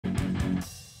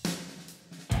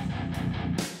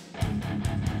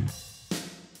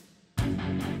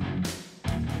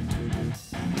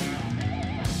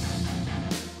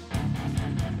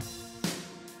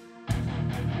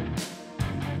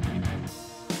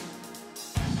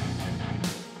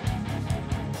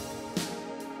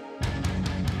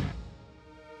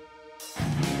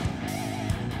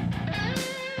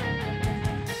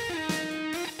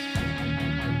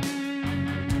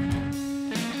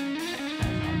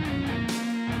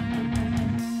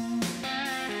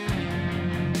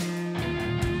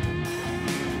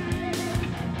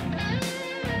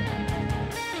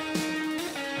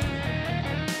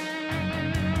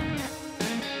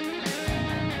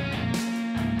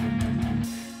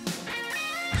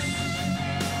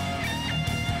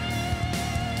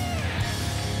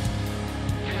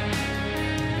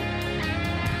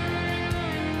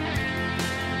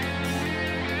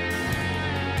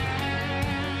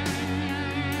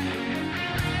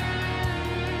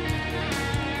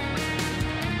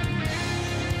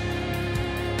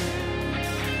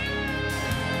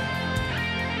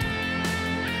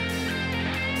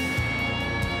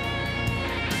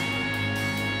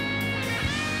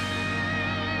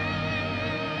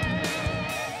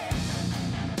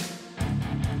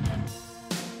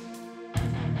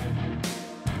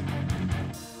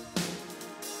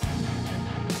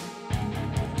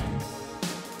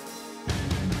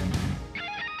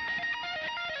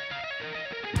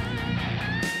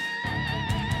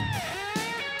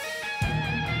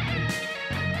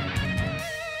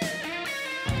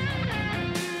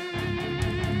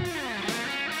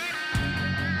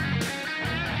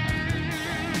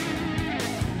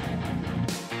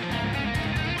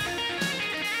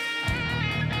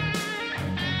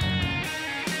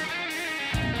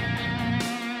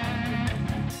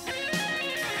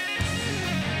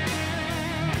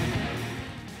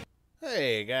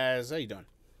Hey guys, how you doing?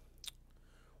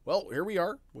 Well, here we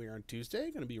are. We are on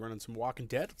Tuesday. Going to be running some Walking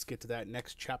Dead. Let's get to that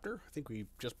next chapter. I think we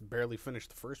just barely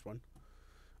finished the first one.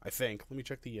 I think. Let me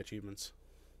check the achievements.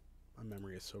 My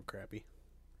memory is so crappy.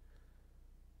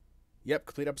 Yep,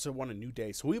 complete episode 1, A New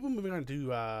Day. So we've been moving on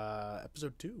to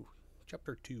episode 2.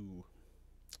 Chapter 2.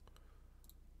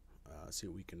 Let's see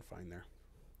what we can find there.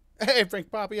 Hey,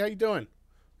 Frank Poppy, how you doing?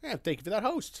 Yeah, thank you for that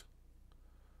host.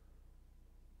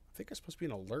 I think it's supposed to be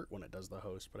an alert when it does the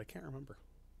host, but I can't remember.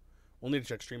 We'll need to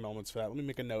check stream elements for that. Let me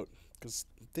make a note, because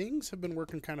things have been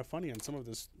working kind of funny on some of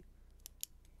this.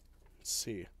 Let's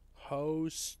see.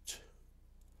 Host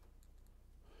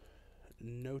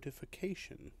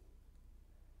notification.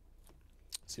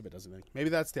 Let's see if it does anything. Maybe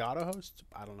that's the auto host?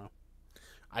 I don't know.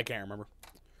 I can't remember.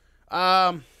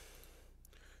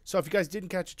 So if you guys didn't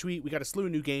catch a tweet, we got a slew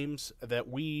of new games that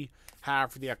we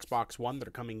have for the Xbox One that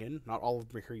are coming in. Not all of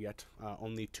them are here yet.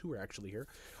 Only 2 are actually here.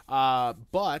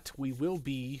 But we will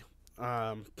be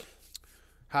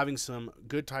having some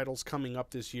good titles coming up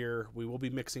this year. We will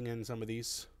be mixing in some of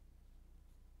these.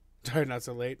 Tired not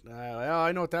so late? Well,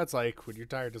 I know what that's like when you're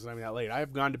tired doesn't have me that late.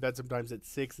 I've gone to bed sometimes at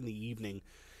 6 in the evening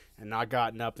and not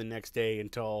gotten up the next day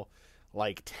until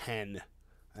like 10.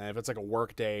 And if it's like a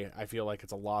work day, I feel like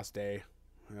it's a lost day.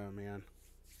 Oh, man.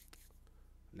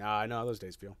 Nah, I know how those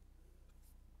days feel.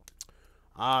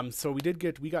 So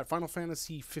we got Final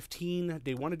Fantasy 15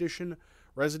 Day 1 Edition,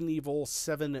 Resident Evil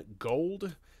 7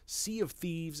 Gold, Sea of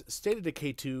Thieves, State of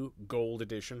Decay 2 Gold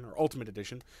Edition, or Ultimate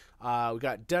Edition. We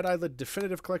got Dead Island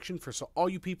Definitive Collection for all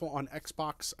you people on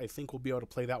Xbox. I think we'll be able to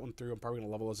play that one through. I'm probably going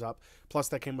to level us up. Plus,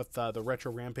 that came with the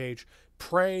Retro Rampage.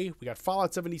 Prey, we got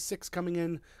Fallout 76 coming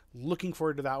in. Looking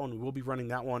forward to that one. We will be running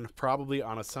that one probably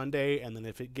on a Sunday, and then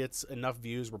if it gets enough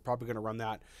views, we're probably going to run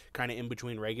that kind of in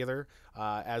between regular.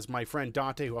 As my friend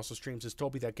Dante, who also streams, has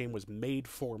told me, that game was made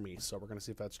for me, so we're going to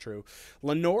see if that's true.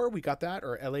 Lenore, we got that,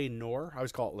 or L.A. Noire. I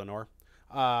always call it Lenore.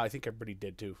 I think everybody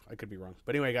did too. I could be wrong.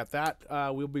 But anyway, I got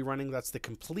that. We'll be running, that's the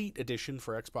complete edition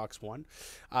for Xbox One.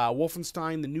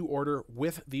 Wolfenstein, The New Order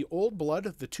with the Old Blood,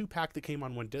 the 2-pack that came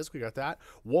on one disc. We got that.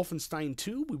 Wolfenstein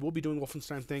 2. We will be doing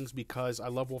Wolfenstein things because I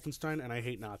love Wolfenstein and I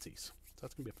hate Nazis. So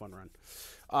that's going to be a fun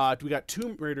run. We got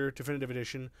Tomb Raider Definitive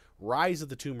Edition, Rise of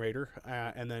the Tomb Raider,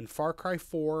 and then Far Cry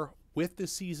 4 with the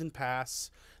Season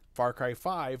Pass. Far Cry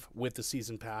 5 with the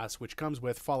Season Pass, which comes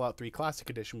with Fallout 3 Classic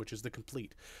Edition, which is the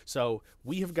complete. So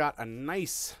we have got a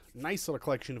nice little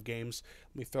collection of games.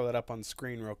 Let me throw that up on the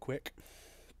screen real quick.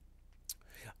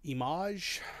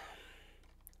 Image.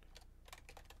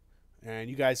 And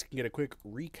you guys can get a quick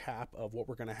recap of what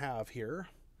we're going to have here.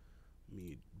 Let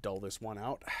me dull this one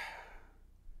out.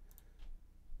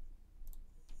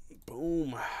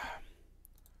 Boom.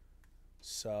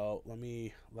 So let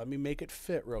me make it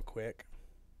fit real quick.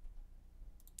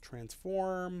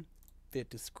 Transform, fit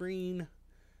to screen,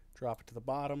 drop it to the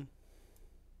bottom.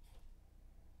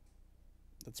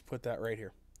 Let's put that right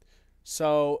here.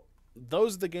 So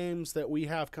those are the games that we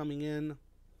have coming in.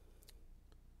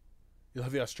 You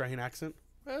love the Australian accent?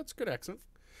 That's a good accent.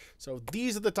 So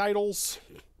these are the titles.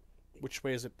 Which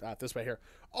way is it? This way here.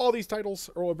 All these titles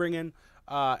are what we'll bring in.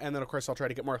 And then, of course, I'll try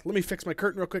to get more. Let me fix my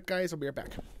curtain real quick, guys. I'll be right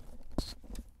back.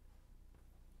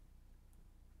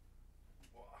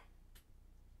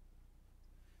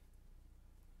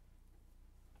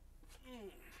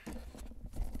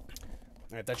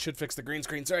 All right, that should fix the green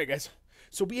screen. Sorry, guys.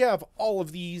 So we have all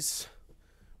of these,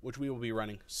 which we will be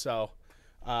running. So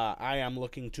I am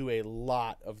looking to a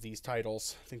lot of these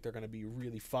titles. I think they're going to be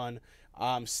really fun.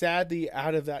 Sadly,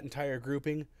 out of that entire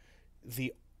grouping,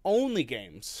 the only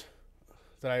games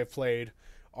that I have played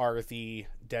are the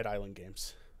Dead Island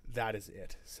games. That is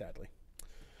it, sadly.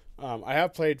 I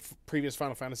have played previous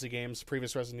Final Fantasy games,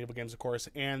 previous Resident Evil games, of course,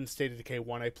 and State of Decay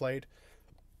 1 I played.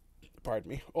 Pardon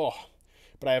me. Oh.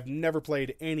 But I have never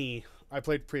played any. I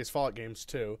played previous Fallout games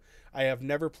too. I have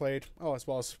never played, as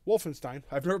well as Wolfenstein.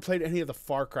 I've never played any of the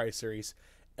Far Cry series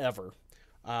ever.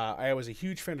 I was a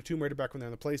huge fan of Tomb Raider back when they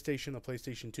were on the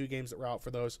PlayStation 2 games that were out for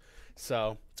those.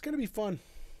 So it's going to be fun.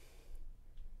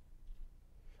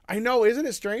 I know, isn't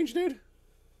it strange, dude?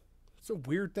 It's a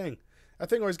weird thing. That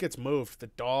thing always gets moved. The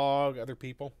dog, other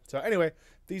people. So anyway,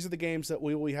 these are the games that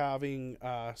we will be having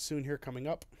soon here coming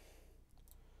up.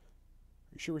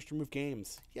 You sure wish to remove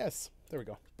games? Yes. There we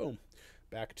go. Boom.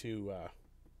 Back to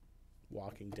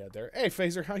Walking Dead there. Hey,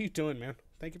 Phaser, how you doing, man?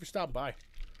 Thank you for stopping by.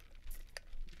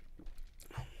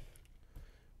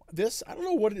 This, I don't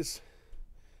know what it is.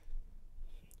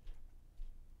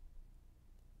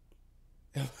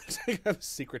 It looks like a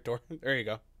secret door. There you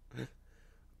go.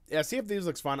 Yeah, Sea of Thieves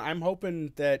looks fun. I'm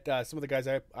hoping that some of the guys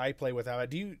I play with have it.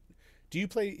 Do You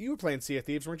were playing Sea of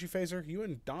Thieves, weren't you, Phaser? You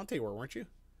and Dante were, weren't you?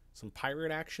 Some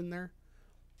pirate action there.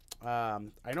 I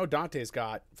know Dante's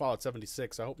got Fallout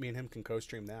 76. I hope me and him can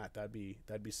co-stream that. That'd be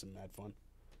some mad fun.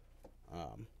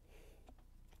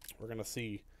 We're gonna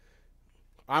see.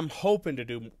 I'm hoping to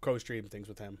do co-stream things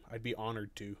with him. I'd be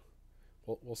honored to.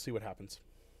 We'll see what happens.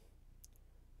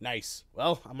 Nice.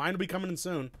 Well, mine will be coming in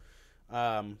soon.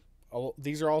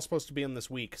 These are all supposed to be in this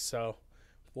week, so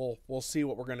we'll see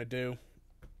what we're gonna do.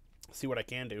 See what I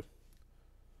can do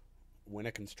when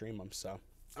I can stream them. So,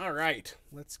 all right,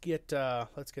 let's get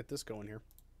this going here.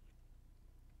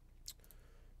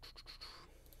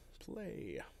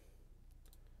 Play.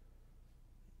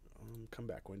 Come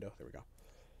back window. There we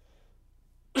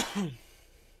go.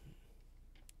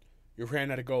 You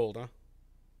ran out of gold, huh?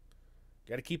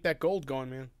 Got to keep that gold going,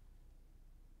 man.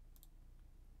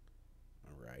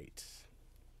 All right.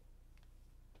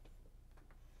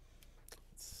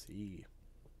 Let's see.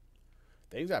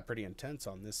 Things got pretty intense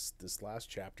on this last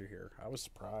chapter here. I was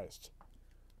surprised.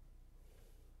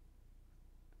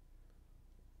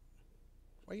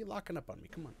 Why are you locking up on me?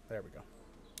 Come on. There we go.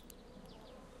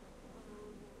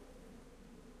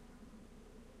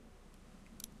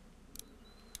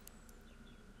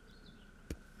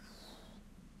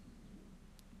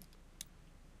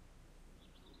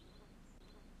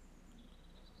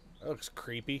 That looks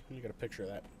creepy. Let me get a picture of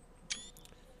that.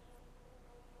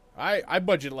 I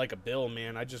budget like a bill,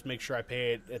 man. I just make sure I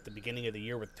pay it at the beginning of the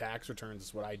year with tax returns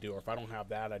is what I do. Or if I don't have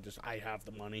that, I have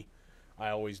the money. I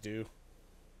always do.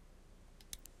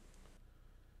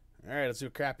 Alright, let's see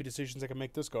what crappy decisions I can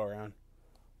make this go around.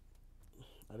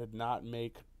 I did not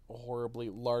make a horribly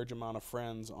large amount of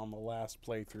friends on the last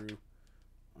playthrough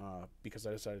because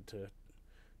I decided to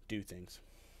do things.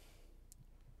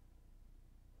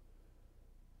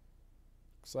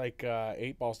 Looks like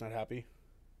 8-Ball's not happy.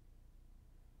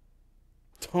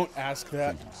 Don't ask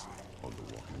that. On The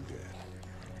Walking Dead.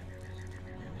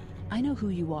 I know who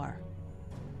you are.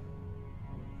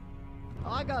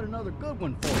 I got another good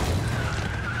one for you.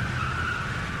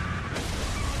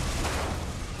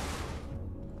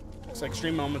 Looks like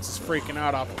Stream Moments is freaking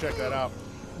out. I'll have to check that out.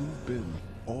 You've been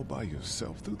all by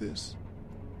yourself through this?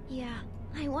 Yeah,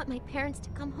 I want my parents to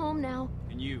come home now.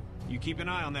 And you keep an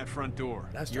eye on that front door.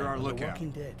 You're our lookout. The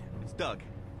Walking Dead. It's Doug.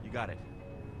 You got it.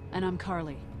 And I'm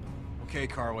Carly. Okay,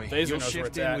 Carly. Phaser You'll knows where shift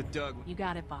it's in at. with Doug. You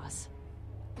got it, boss.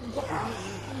 That's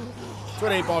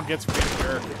what 8-Ball gets for being a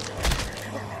jerk.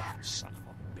 Son of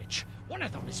a bitch. One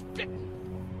of them is bitten.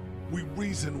 We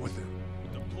reason with him.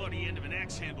 With the bloody end of an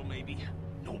axe handle, maybe.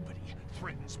 Nobody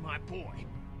threatens my boy.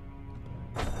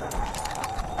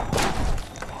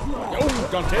 Oh,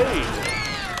 Dante!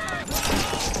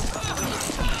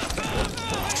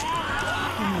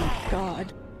 Oh my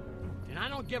God. And I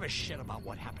don't give a shit about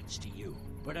what happens to you.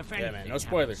 But if Yeah, anything man, no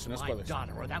spoilers, happens no to my spoilers.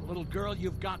 daughter or that little girl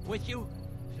you've got with you,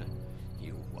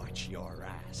 you watch your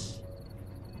ass.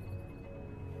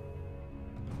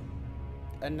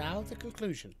 And now the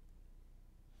conclusion.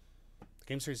 The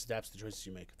game series adapts to the choices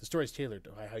you make. The story is tailored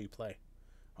to how you play.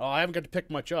 Oh, I haven't got to pick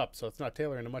much up, so it's not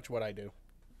tailoring to much what I do.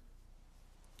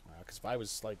 Because if I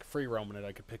was like free roaming it,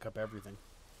 I could pick up everything.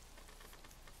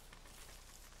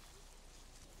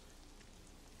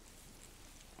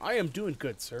 I am doing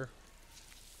good, sir.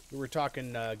 We were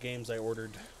talking games I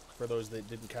ordered for those that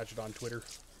didn't catch it on Twitter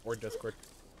or Discord.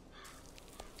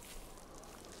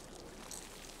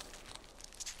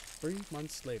 3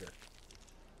 months later.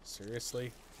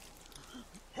 Seriously?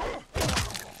 Did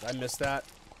I miss that?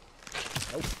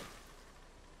 Nope.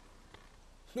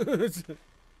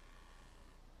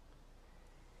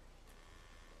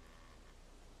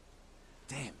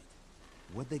 Damn it.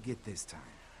 What'd they get this time?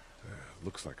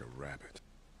 Looks like a rabbit.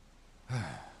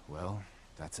 Well,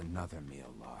 that's another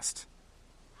meal lost.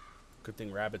 Good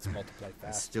thing rabbits multiply I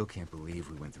fast. still can't believe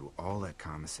we went through all that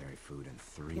commissary food in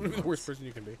 3 You're months. the worst person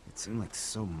you can be. It seemed like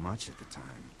so much at the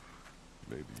time.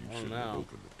 Maybe you Oh, shouldn't have no.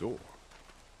 opened the door.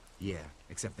 Yeah,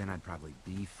 except then I'd probably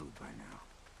be food by now.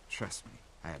 Trust me,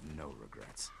 I have no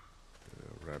regrets.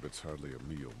 Rabbit's hardly a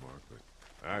meal, Mark, but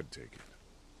I'd take it.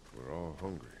 We're all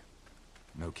hungry.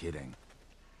 No kidding.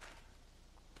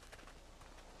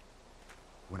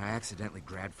 When I accidentally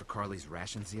grabbed for Carly's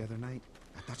rations the other night,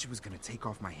 I thought she was gonna take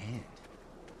off my hand.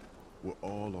 We're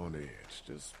all on edge.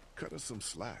 Just cut us some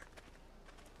slack.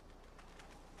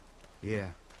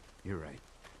 Yeah, you're right.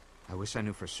 I wish I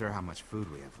knew for sure how much food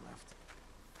we have left.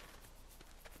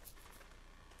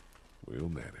 We'll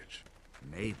manage.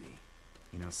 Maybe.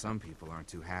 You know, some people aren't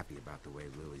too happy about the way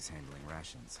Lily's handling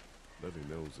rations. Lily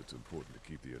knows it's important to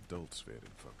keep the adults fed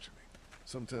and functioning.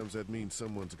 Sometimes that means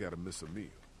someone's got to miss a meal.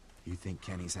 You think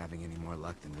Kenny's having any more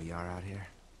luck than we are out here?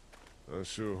 I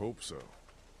sure hope so.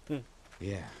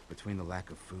 Yeah, between the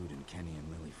lack of food and Kenny and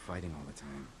Lily fighting all the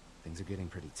time, things are getting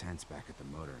pretty tense back at the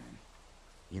motor inn.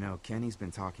 You know, Kenny's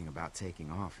been talking about taking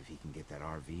off if he can get that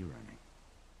RV running.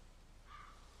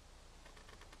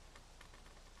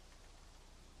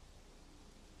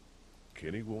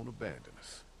 Kenny won't abandon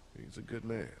us. He's a good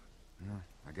man. Well,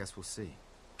 I guess we'll see.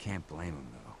 Can't blame him,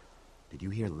 though. Did you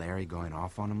hear Larry going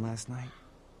off on him last night?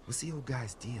 What's the old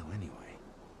guy's deal, anyway?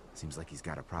 Seems like he's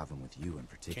got a problem with you in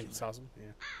particular. Kenny's awesome,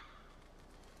 yeah.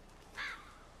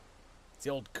 It's the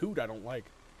old coot I don't like.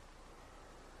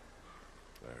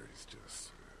 Larry's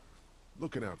just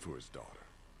looking out for his daughter.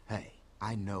 Hey,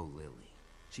 I know Lily.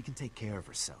 She can take care of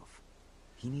herself.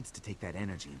 He needs to take that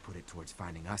energy and put it towards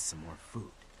finding us some more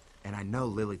food. And I know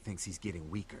Lily thinks he's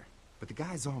getting weaker, but the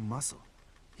guy's all muscle.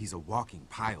 He's a walking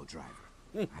pile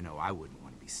driver. I know I wouldn't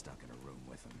want to be stuck in a room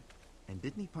with him. And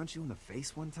didn't he punch you in the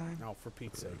face one time? No, for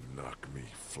Pete's sake. Knock me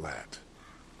flat.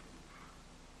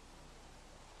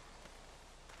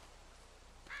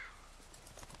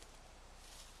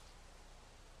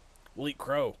 We'll eat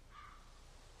crow.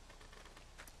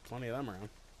 Plenty of them around.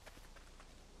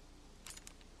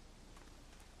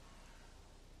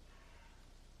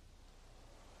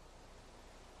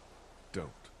 Don't.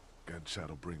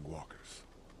 Gunshot'll bring walkers.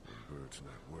 One bird's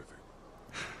not worth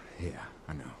it. Yeah,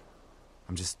 I know.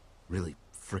 I'm just really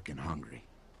frickin' hungry.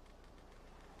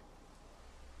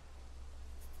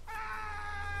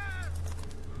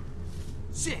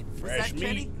 Shit! Was Fresh that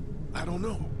Kenny? meat. I don't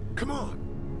know. Come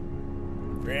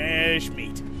on. Fresh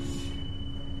meat.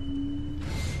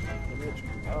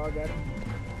 Oh, I got it.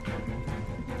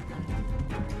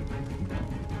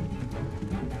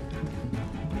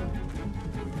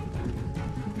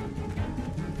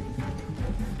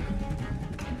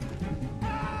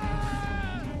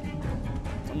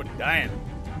 Somebody dying.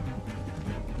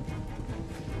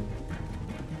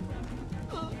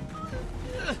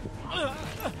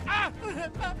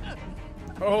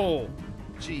 Oh.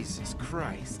 Jesus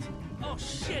Christ. Oh,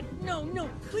 shit. No, no.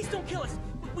 Please don't kill us.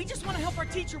 We just want to help our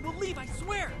teacher. We'll leave, I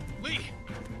swear. Lee,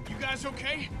 you guys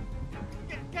okay?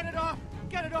 Get it off!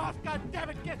 Get it off! God damn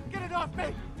it! Get it off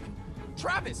me!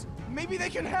 Travis, maybe they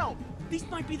can help. These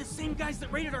might be the same guys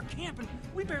that raided our camp, and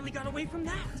we barely got away from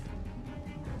that.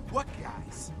 What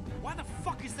guys? Why the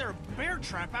fuck is there a bear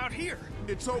trap out here?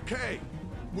 It's okay.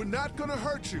 We're not gonna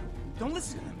hurt you. Don't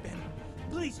listen to them, Ben.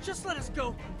 Please, just let us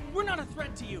go. We're not a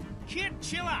threat to you. Kid,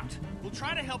 chill out. We'll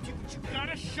try to help you, but you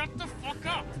gotta shut the fuck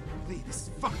up. Lee, this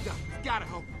is fucked up. You gotta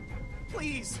help.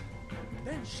 Please.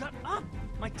 Ben, shut up.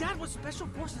 My dad was Special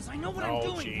Forces. I know what I'm Oh,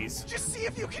 doing. jeez. Just see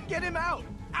if you can get him out.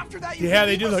 After that, you Yeah, can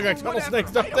they leave do us look or like tunnel whatever.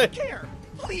 snakes, don't I they? don't care.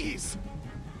 Please.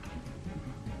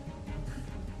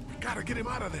 We gotta get him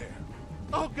out of there.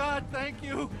 Oh, God, thank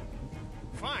you.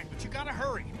 Fine, but you gotta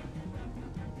hurry.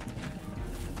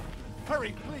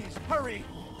 Hurry, please, hurry.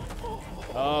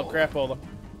 Oh, crapola.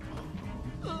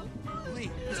 Lee,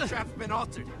 this trap's been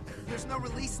altered. There's no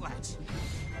release latch.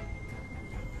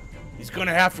 He's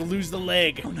gonna have to lose the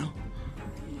leg. Oh, no.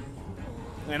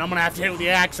 And I'm gonna have to hit it with the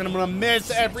axe, and I'm gonna miss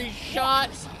every shot.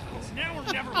 It's now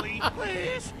or never, Lee.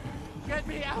 Please, get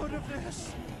me out of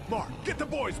this. Mark, get the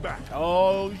boys back.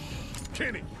 Oh,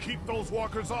 Kenny, keep those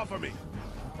walkers off of me.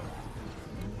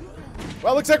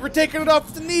 well, looks like we're taking it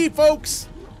off the knee, folks.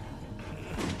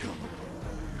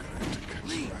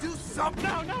 Lee, do something.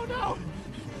 No, no, no.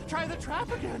 Try the trap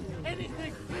again.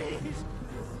 Anything, please.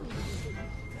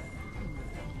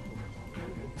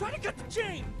 Try to cut the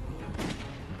chain.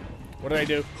 What did I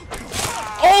do?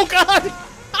 Oh, God!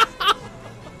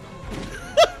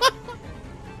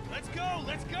 Let's go,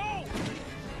 let's go.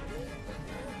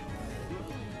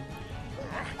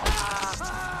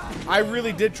 I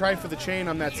really did try for the chain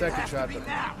on that second shot. But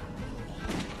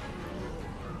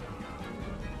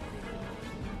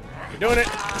you're doing it.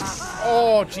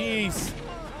 Oh, jeez.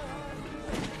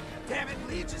 Damn it,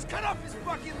 Lee, just cut off his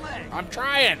fucking leg. I'm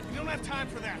trying. We don't have time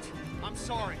for that. I'm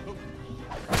sorry.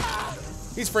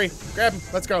 He's free. Grab him.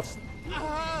 Let's go.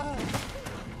 Oh,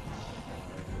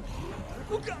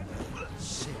 God.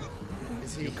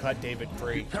 You cut David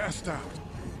free. Passed out.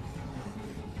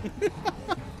 If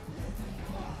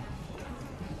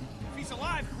he's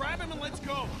alive, grab him and let's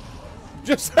go.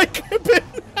 Just like Pippin.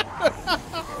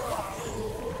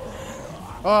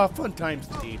 Oh, fun times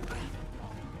indeed.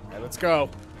 All right, let's go.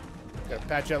 Gotta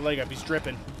patch that leg up. He's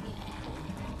dripping.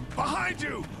 Behind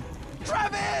you!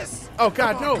 Travis! Oh,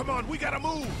 God, Come no. on, come on, we gotta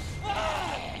move.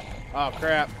 Oh,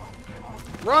 crap.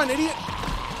 Run, idiot.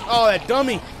 Oh, that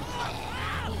dummy.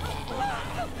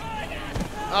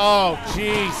 Oh,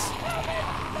 jeez.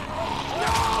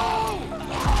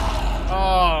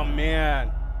 Oh,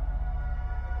 man.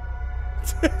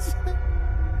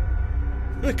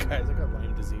 Guys, I got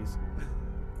Lyme disease.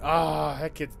 Ah,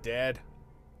 that kid's dead.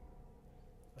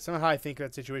 Somehow I think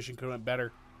that situation could have went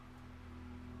better.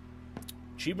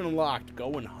 Achievement unlocked.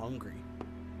 Going hungry.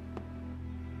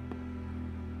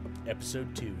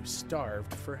 Episode 2.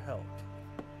 Starved for help.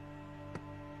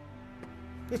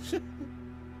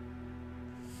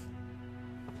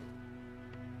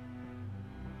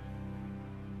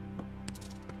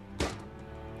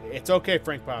 It's okay,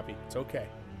 Frank Poppy. It's okay.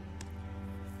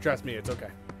 Trust me, it's okay.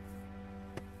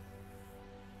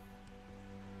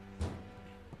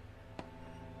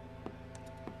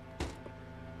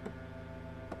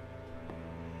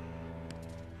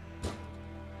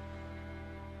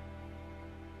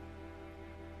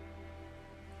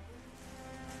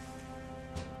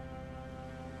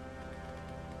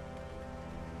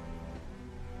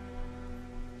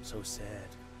 So sad.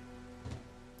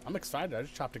 I'm excited. I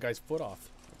just chopped a guy's foot off.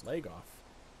 Leg off.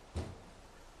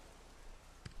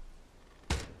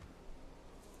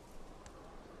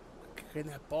 Get in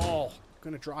that ball. I'm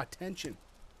gonna draw attention.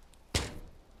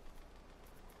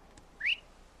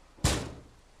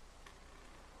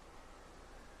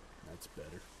 That's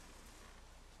better.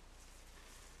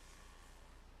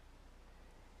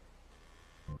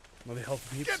 Well, they help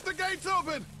me. Get the gates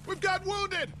open! We've got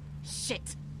wounded!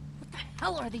 Shit! What the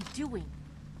hell are they doing?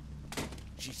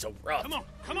 She's so rough. Come on,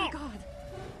 come on! God.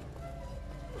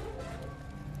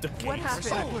 The What gates.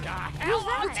 happened? What the Who's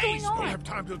that? What's going I don't on? have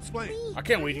time to explain. I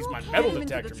can't wait to use my metal Climb into the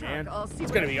detector, truck. man. I'll see It's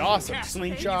what gonna I be can awesome. do. Can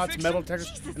you Slingshots, fix metal them? detectors,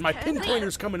 Jesus, and my Ken.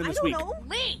 pinpointer's coming in I this don't week. know.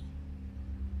 Lee!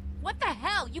 What the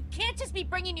hell? You can't just be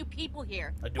bringing new people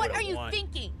here. I do What what I are you want.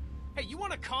 thinking? Hey, you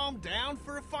want to calm down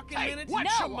for a fucking Hey, minute? watch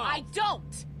your No, mouth. I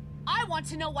don't. I want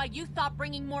to know why you thought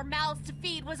bringing more mouths to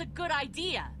feed was a good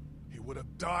idea. He would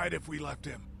have died if we left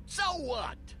him. So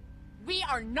what? We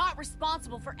are not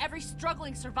responsible for every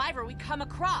struggling survivor we come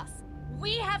across.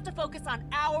 We have to focus on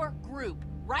our group,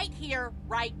 right here,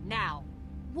 right now.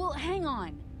 Well, hang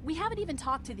on. We haven't even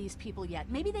talked to these people yet.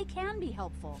 Maybe they can be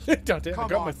helpful. Don't I Come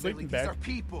got on, my Lily, sleeping these are bag.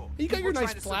 people. You got People your nice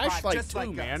trying to survive flashlight just too, like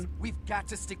us. man. We've got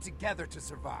to stick together to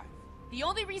survive. The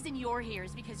only reason you're here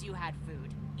is because you had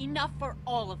food. Enough for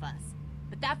all of us.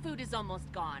 But that food is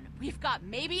almost gone. We've got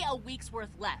maybe a week's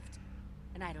worth left.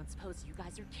 And I don't suppose you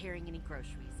guys are carrying any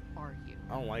groceries, are you?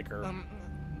 I don't like her.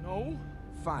 No?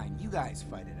 Fine, you guys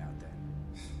fight it out then.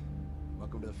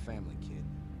 Welcome to the family, kid.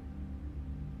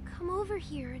 Come over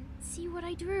here and see what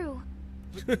I drew.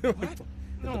 With the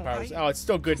powers. Oh, it's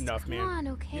still good enough, Come man. on,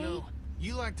 okay? You know,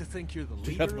 you like to think you're the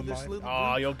Do you leader have of the this mind? little Oh,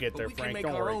 group, you'll get but there, we Frank, can make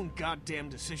don't our worry. own goddamn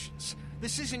decisions.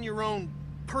 This isn't your own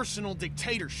personal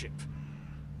dictatorship.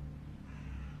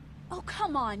 Oh,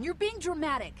 come on. You're being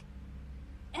dramatic.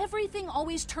 Everything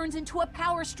always turns into a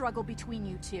power struggle between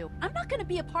you two. I'm not going to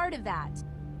be a part of that.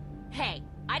 Hey,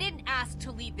 I didn't ask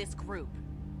to lead this group.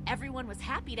 Everyone was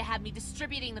happy to have me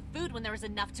distributing the food when there was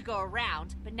enough to go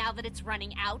around, but now that it's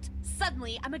running out,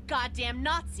 suddenly I'm a goddamn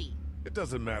Nazi. It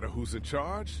doesn't matter who's in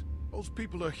charge. Those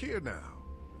people are here now.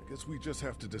 I guess we just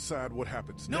have to decide what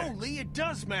happens No, next. Lee, it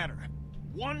does matter.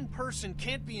 One person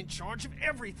can't be in charge of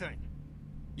everything.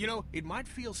 You know, it might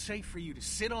feel safe for you to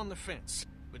sit on the fence,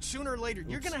 but sooner or later,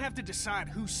 you're gonna have to decide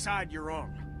whose side you're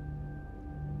on.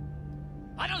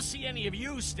 I don't see any of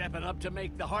you stepping up to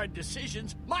make the hard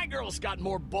decisions. My girl's got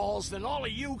more balls than all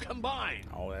of you combined.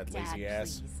 Oh, that Dad, lazy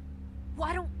ass. please.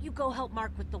 Why don't you go help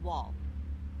Mark with the wall?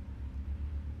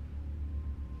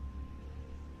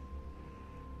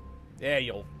 Yeah,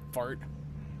 you'll fart.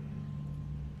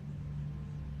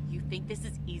 You think this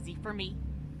is easy for me?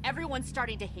 Everyone's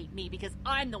starting to hate me because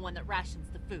I'm the one that rations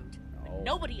the food. But Oh.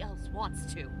 nobody else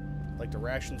wants to. Like to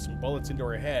ration some bullets into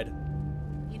her head.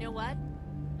 You know what?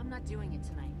 I'm not doing it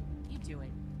tonight. You do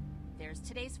it. There's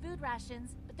today's food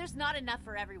rations, but there's not enough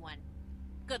for everyone.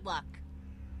 Good luck.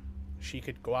 She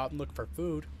could go out and look for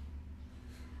food.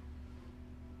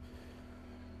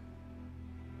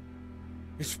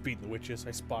 He's beating the witches.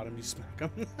 I spot him. You smack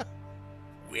him.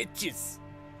 Witches.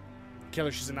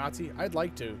 Killer, she's a Nazi? I'd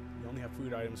like to. You only have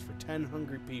food items for 10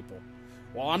 hungry people.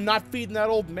 Well, I'm not feeding that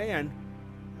old man.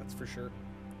 That's for sure.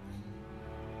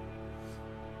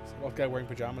 Is the old guy wearing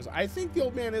pajamas? I think the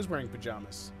old man is wearing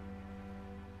pajamas.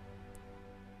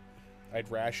 I'd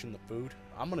ration the food.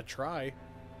 I'm gonna try.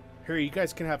 Here, you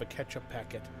guys can have a ketchup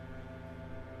packet.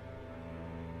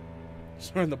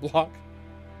 Sorry, on the block.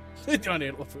 Don't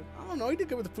eat food. I don't know. He did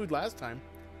good with the food last time.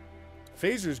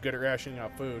 Phaser's good at rationing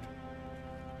out food.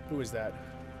 Who is that?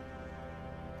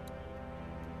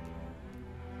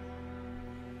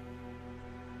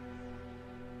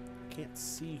 I can't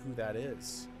see who that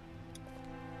is.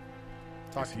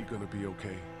 Talk Is to he me. gonna be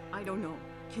okay? I don't know.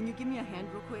 Can you give me a hand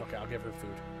real quick? Okay, I'll give her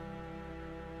food.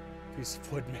 Piece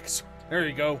of wood mixer. There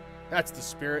you go. That's the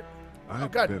spirit. I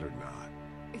God. better not.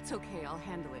 It's okay, I'll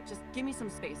handle it. Just give me some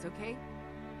space, okay?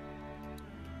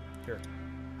 Here,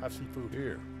 have some food.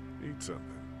 Here, eat something.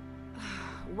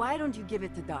 Why don't you give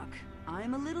it to Doc?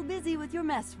 I'm a little busy with your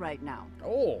mess right now.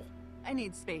 Oh. I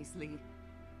need space, Lee.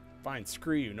 Fine,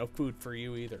 screw you. No food for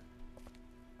you either.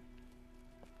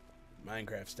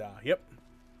 Minecraft style. Yep.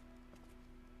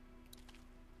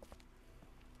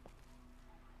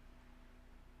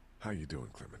 How you doing,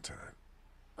 Clementine?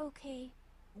 Okay.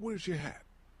 Where's your hat?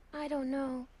 I don't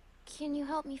know. Can you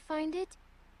help me find it?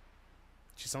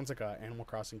 She sounds like an Animal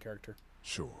Crossing character.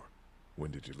 Sure.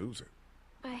 When did you lose it?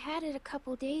 I had it a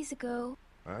couple days ago.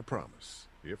 I promise.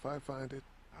 If I find it,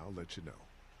 I'll let you know.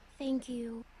 Thank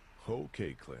you.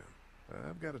 Okay, Clem.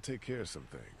 I've got to take care of some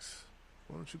things.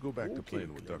 Why don't you go back to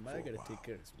playing with Duck for a while? Take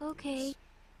care of some Okay. things.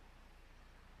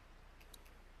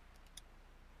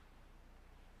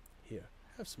 Here,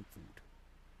 have some food.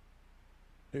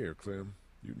 Here, Clem.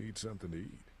 You need something to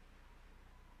eat.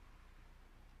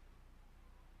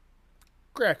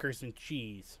 Crackers and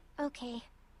cheese. Okay.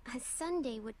 A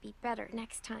Sunday would be better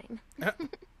next time.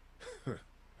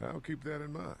 I'll keep that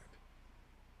in mind.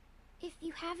 If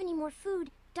you have any more food,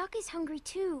 Duck is hungry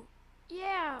too.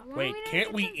 Yeah. Wait,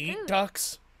 can't we eat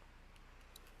ducks?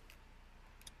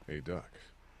 Hey, Duck.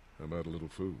 How about a little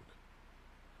food?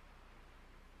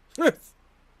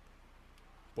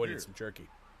 Boy, need some jerky.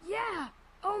 Yeah.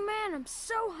 Oh man, I'm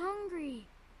so hungry.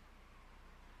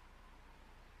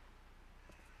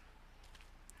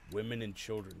 Women and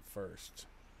children first.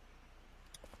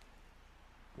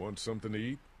 Want something to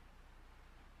eat?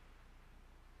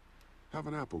 Have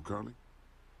an apple, Carly.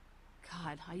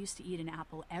 God, I used to eat an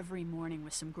apple every morning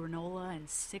with some granola and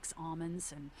 6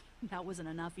 almonds, and that wasn't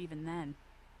enough even then.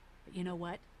 But you know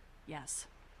what? Yes.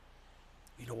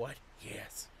 You know what?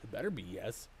 Yes. It better be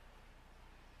yes.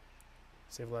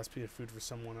 Save the last piece of food for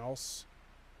someone else.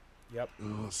 Yep.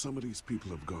 Some of these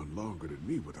people have gone longer than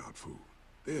me without food.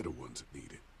 They're the ones that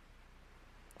need it.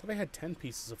 I thought I had 10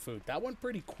 pieces of food. That went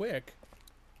pretty quick.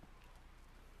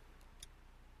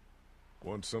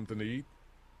 Want something to eat?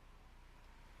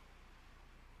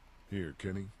 Here,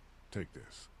 Kenny. Take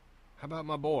this. How about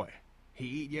my boy? He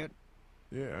eat yet?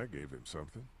 Yeah, I gave him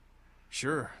something.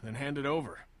 Sure, then hand it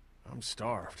over. I'm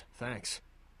starved. Thanks.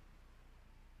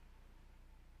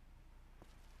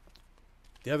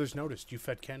 The others noticed you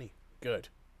fed Kenny. Good.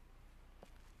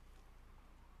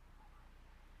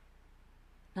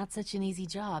 Not such an easy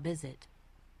job, is it?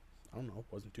 I don't know.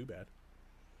 Wasn't too bad.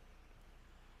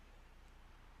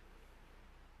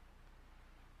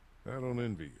 I don't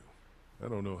envy you. I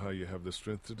don't know how you have the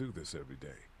strength to do this every day.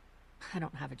 I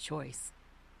don't have a choice.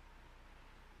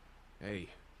 Hey,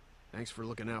 thanks for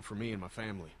looking out for me and my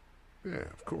family. Yeah,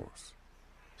 of course.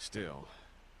 Still,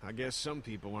 I guess some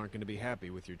people aren't going to be happy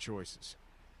with your choices.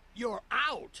 You're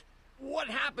out! What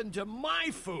happened to my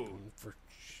food?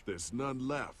 There's none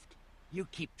left. You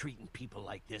keep treating people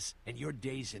like this, and your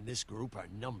days in this group are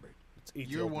numbered.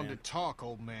 You're one to talk,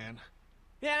 old man.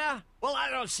 Yeah? Well, I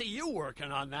don't see you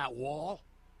working on that wall.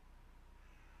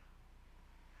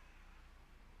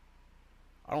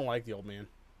 I don't like the old man.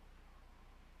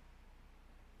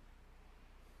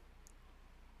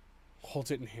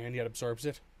 Holds it in hand, yet absorbs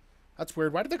it. That's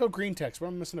weird. Why did they go green text? What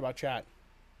am I missing about chat?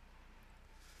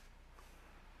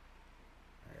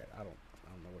 Alright, I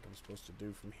don't know what I'm supposed to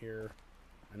do from here.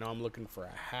 I know I'm looking for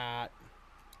a hat.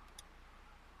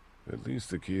 At least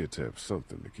the kids have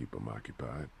something to keep them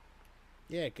occupied.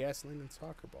 Yeah, gasoline and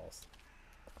soccer balls.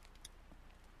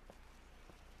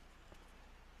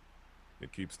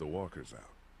 It keeps the walkers out.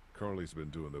 Carly's been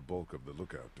doing the bulk of the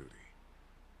lookout duty.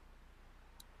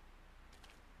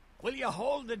 Will you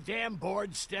hold the damn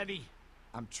board steady?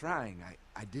 I'm trying.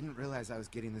 I didn't realize I was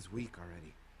getting this weak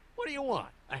already. What do you want?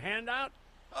 A handout?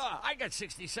 I got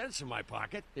 60 cents in my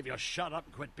pocket, if you'll shut up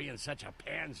and quit being such a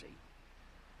pansy.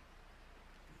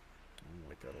 I don't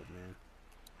like that old man.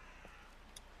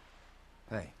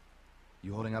 Hey,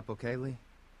 you holding up okay, Lee?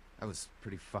 I was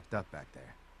pretty fucked up back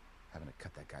there, having to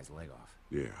cut that guy's leg off.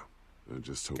 Yeah, I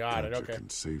just hope Got it, Thatcher okay. can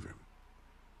save him.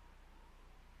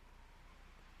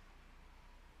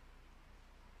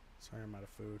 Sorry, I'm out of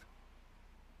food.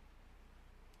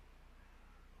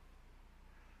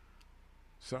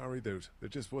 Sorry, there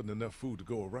just wasn't enough food to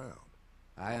go around.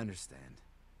 I understand.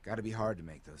 Gotta be hard to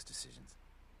make those decisions.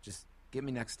 Just get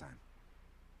me next time.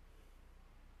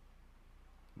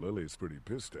 Lily's pretty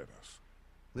pissed at us.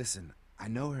 Listen, I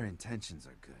know her intentions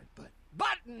are good, but...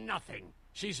 But nothing.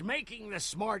 She's making the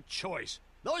smart choice.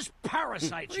 Those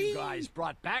parasites you guys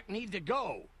brought back need to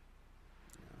go.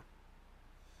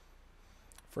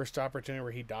 First opportunity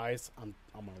where he dies, I'm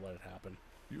gonna let it happen.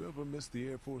 You ever miss the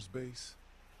Air Force Base?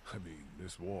 I mean,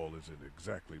 this wall isn't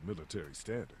exactly military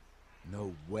standard.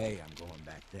 No way I'm going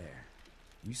back there.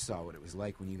 You saw what it was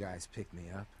like when you guys picked me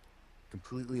up.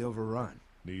 Completely overrun.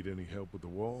 Need any help with the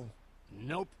wall?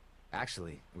 Nope.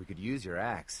 Actually, we could use your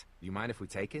axe. Do you mind if we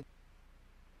take it?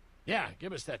 Yeah,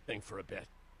 give us that thing for a bit.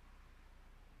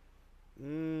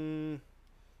 I'm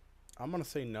gonna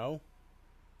say no.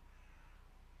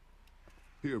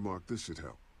 Here, Mark, this should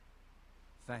help.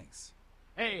 Thanks.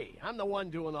 Hey, I'm the one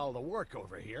doing all the work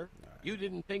over here. You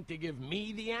didn't think to give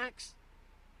me the axe?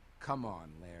 Come on,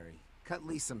 Larry. Cut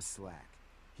Lee some slack.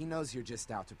 He knows you're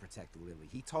just out to protect Lily.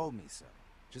 He told me so.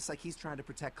 Just like he's trying to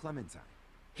protect Clementine.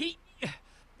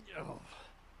 Oh,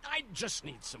 I just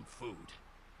need some food.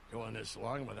 Going this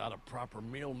long without a proper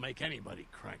meal make anybody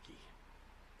cranky.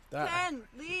 Ken,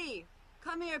 Lee,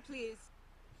 come here, please.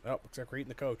 Oh, looks like we're eating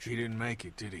the coach. He didn't make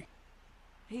it, did he?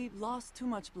 He lost too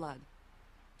much blood.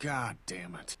 God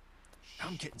damn it.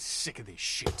 I'm getting sick of this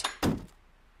shit.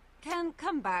 Ken,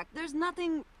 come back. There's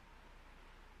nothing...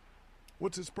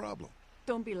 What's his problem?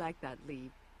 Don't be like that,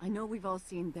 Lee. I know we've all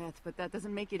seen death, but that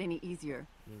doesn't make it any easier.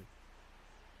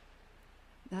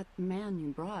 That man you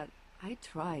brought, I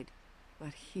tried,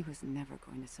 but he was never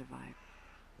going to survive.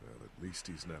 Well, at least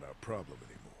he's not our problem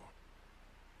anymore.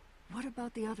 What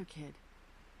about the other kid?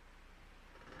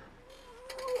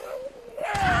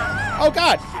 Oh,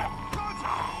 God!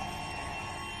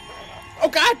 Oh,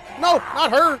 God! No,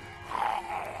 not her!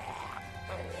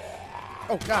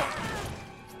 Oh, God.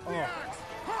 Oh.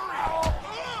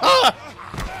 Ah!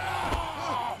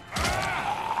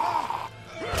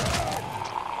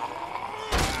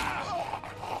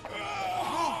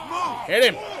 Hit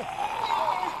him!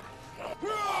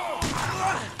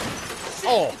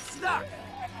 Oh!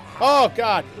 Oh,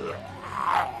 God!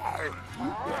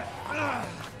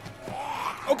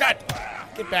 Oh, God!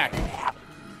 Get back!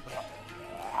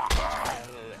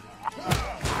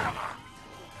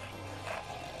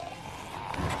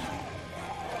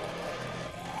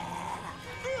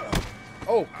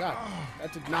 Oh, God.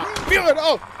 That did not feel it!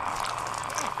 Oh!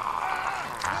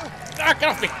 Ah, get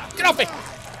off me! Get off me!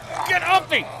 Get off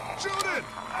me! Shoot it!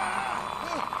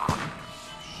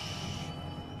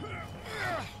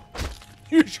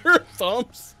 Use your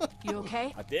thumbs. You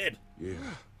okay? I did. Yeah,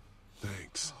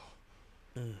 thanks.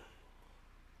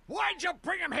 Why'd you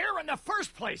bring him here in the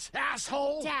first place,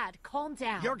 asshole? Dad, calm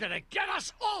down. You're gonna get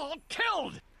us all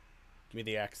killed! Give me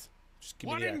the axe. Just give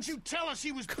Why me the didn't axe. you tell us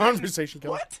he was Conversation bitten?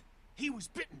 killer. What? He was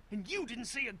bitten, and you didn't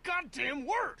say a goddamn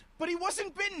word. But he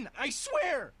wasn't bitten, I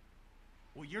swear!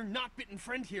 Well, your not bitten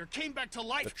friend here came back to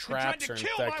life The and tried traps to are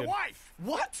kill infected. my wife.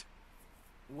 What?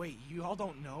 Wait, you all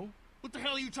don't know? What the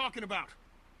hell are you talking about?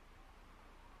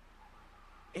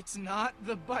 It's not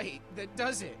the bite that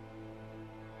does it.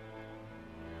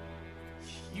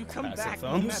 You come Passive back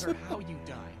thumbs. no matter how you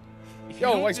die. If you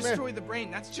Yo, don't Weiss, man. destroy the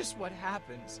brain, that's just what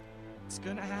happens. It's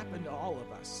gonna happen to all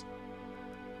of us.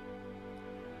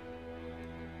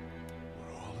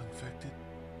 We're all infected?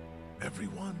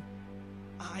 Everyone?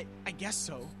 I guess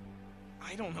so.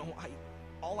 I don't know.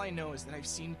 All I know is that I've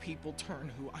seen people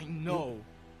turn who I know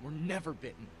were never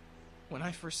bitten. When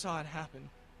I first saw it happen,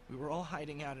 we were all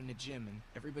hiding out in a gym and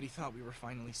everybody thought we were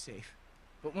finally safe.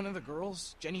 But one of the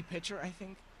girls, Jenny Pitcher, I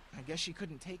think, I guess she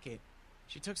couldn't take it.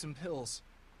 She took some pills.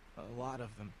 A lot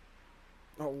of them.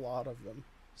 A lot of them.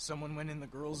 Someone went in the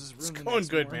girls' room It's the going next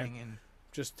good, morning man. and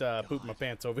Just pooped my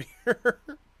pants over here.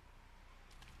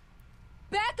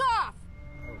 Back off!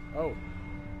 Oh.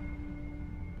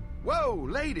 Whoa,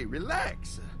 lady,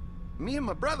 relax. Me and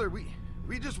my brother, we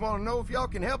just want to know if y'all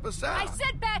can help us out. I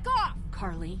said back off!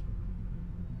 Carly.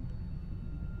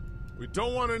 We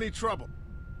don't want any trouble.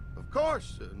 Of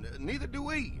course, neither do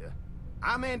we.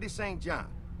 I'm Andy St. John.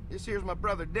 This here's my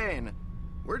brother Dan.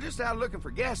 We're just out looking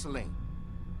for gasoline.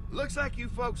 Looks like you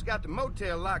folks got the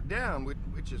motel locked down,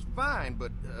 which is fine,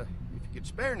 but if you could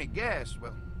spare any gas,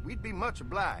 well, we'd be much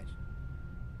obliged.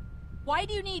 Why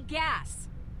do you need gas?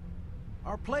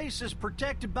 Our place is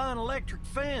protected by an electric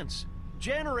fence.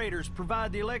 Generators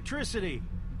provide the electricity.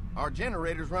 Our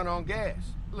generators run on gas.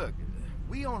 Look,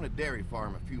 we own a dairy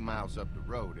farm a few miles up the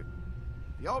road.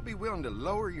 If y'all be willing to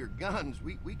lower your guns,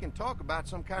 we can talk about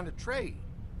some kind of trade.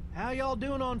 How y'all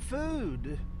doing on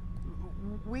food?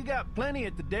 We got plenty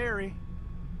at the dairy.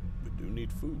 We do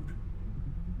need food.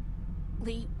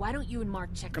 Lee, why don't you and Mark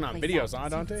check the Looking on place videos,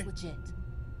 out huh, and see if Dante? it's legit?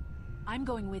 I'm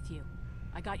going with you.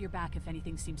 I got your back if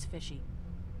anything seems fishy.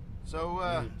 So,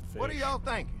 what are fish. y'all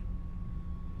thinking?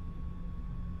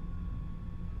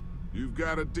 You've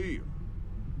got a deal.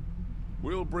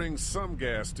 We'll bring some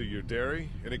gas to your dairy.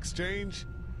 In exchange,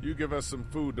 you give us some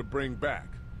food to bring back.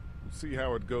 We'll see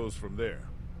how it goes from there.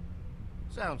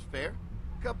 Sounds fair.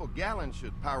 A couple gallons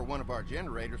should power one of our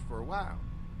generators for a while.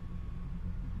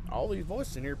 All these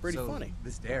voices in here are pretty funny.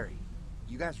 This dairy,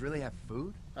 you guys really have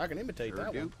food? I can imitate Sure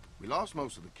that do. one. We lost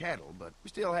most of the cattle, but we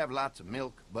still have lots of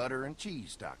milk, butter, and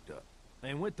cheese stocked up.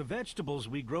 And with the vegetables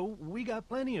we grow, we got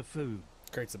plenty of food.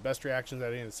 Creates the best reactions at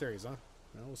the end of the series, huh?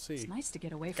 Well, we'll see. It's nice to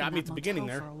get away Got from me that at the beginning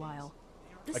motel there. for a while.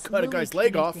 I This cut a guy's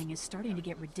leg Kenny off. thing is starting to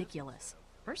get ridiculous.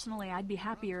 Personally, I'd be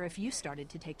happier if you started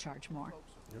to take charge more.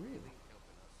 Really?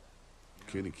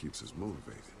 Kenny keeps us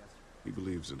motivated. He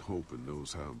believes in hope and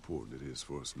knows how important it is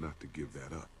for us not to give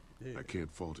that up. Yeah. I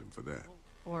can't fault him for that.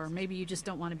 Or maybe you just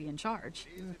don't want to be in charge.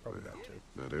 Probably that too.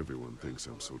 Not everyone thinks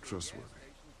I'm so trustworthy.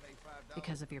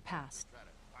 Because of your past.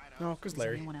 No, because Does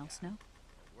Larry. anyone else know?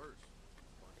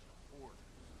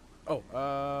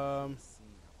 Oh,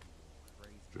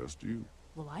 Just you.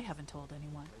 Well, I haven't told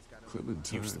anyone.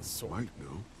 Clementine Useless sword. might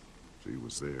know. She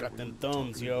was there Got when them we were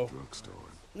thumbs, talking yo. at the drugstore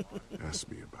and asked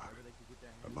me about it.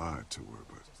 I lied to her,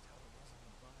 but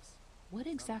What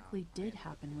exactly did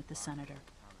happen with the senator?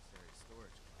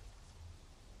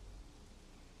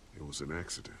 it was an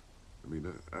accident. I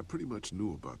mean, I pretty much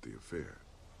knew about the affair.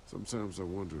 Sometimes I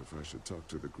wonder if I should talk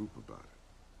to the group about it.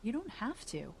 You don't have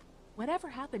to. Whatever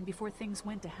happened before things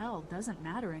went to hell doesn't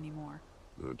matter anymore.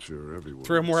 Not sure everyone.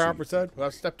 Threw would more see out per said. Well,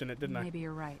 I stepped in it, didn't I? Maybe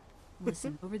you're right.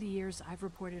 Listen, over the years, I've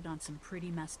reported on some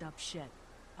pretty messed up shit.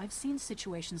 I've seen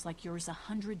situations like yours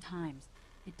 100 times.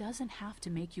 It doesn't have to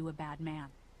make you a bad man.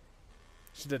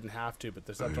 She didn't have to, but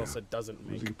the subtitle said doesn't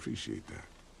make. Really appreciate that.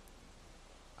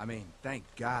 I mean, thank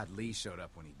God Lee showed up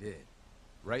when he did.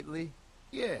 Right, Lee?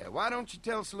 Yeah, why don't you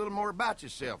tell us a little more about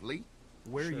yourself, Lee?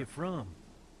 Where are you from?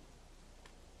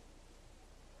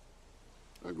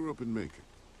 I grew up in Macon.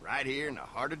 Right here in the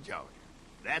heart of Georgia.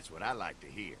 That's what I like to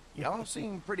hear. Y'all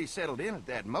seem pretty settled in at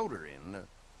that motor inn.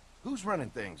 Who's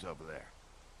running things over there?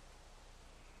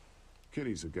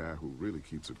 Kenny's a guy who really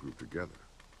keeps a group together.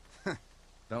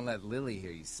 Don't let Lily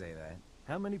hear you say that.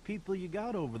 How many people you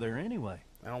got over there anyway?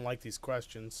 I don't like these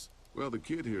questions. Well, the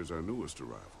kid here's our newest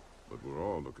arrival, but we're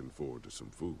all looking forward to some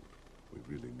food. We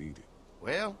really need it.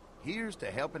 Well, here's to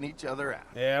helping each other out.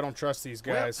 Yeah, I don't trust these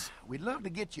guys. Well, we'd love to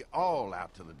get you all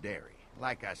out to the dairy.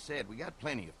 Like I said, we got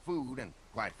plenty of food, and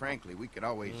quite frankly, we could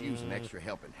always use an extra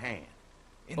helping hand.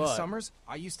 In the summers,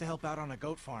 I used to help out on a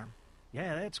goat farm.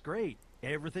 Yeah, that's great.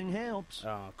 Everything helps.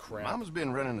 Oh, crap. Mama's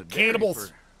been running the dairy Cannibals!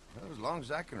 for well, as long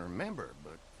as I can remember,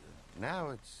 but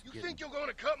now it's You think you're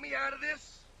gonna cut me out of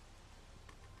this?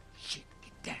 Shit,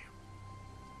 get down.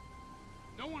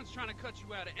 No one's trying to cut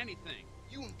you out of anything.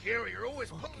 You and Gary are always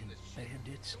pulling this shit.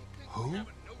 Bandits. Who?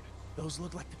 Those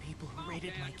look like the people who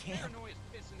raided my camp.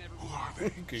 Who are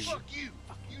they? Fuck you!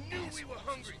 You knew we were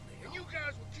hungry, and you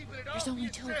guys were keeping it all There's for only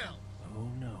two of yourselves. Oh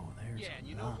no, there's Yeah, and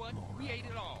you a know lot what? more We of ate it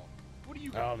them. all. What are you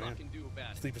Oh, gonna man. fucking do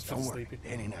about it? Sleep is for Don't the worry, sleepy.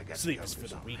 Danny and I got Sleep you is for covered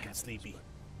the on weak that. and sleepy.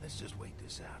 Let's just wait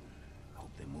this out. Hope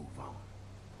they move on.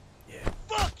 Yeah.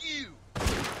 Fuck you!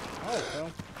 Oh,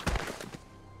 well.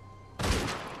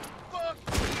 Fuck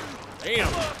you! Damn.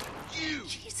 Fuck you!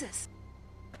 Jesus.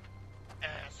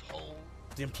 Asshole!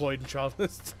 The employed and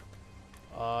childless.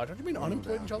 Don't you mean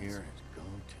unemployed and Down childless? here has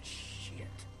gone to shit.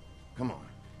 Come on,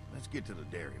 let's get to the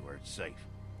dairy where it's safe.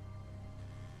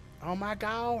 Oh my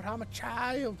God, I'm a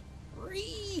child.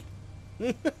 Ree.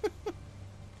 I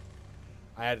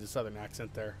added a southern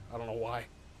accent there. I don't know why.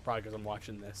 Probably because I'm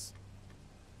watching this.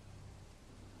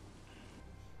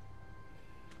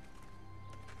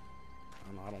 I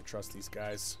don't know. I don't trust these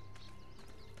guys.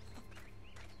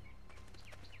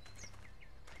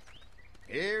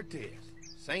 Here it is.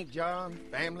 St. John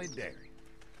Family Dairy.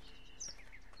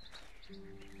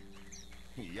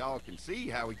 Y'all can see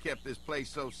how we kept this place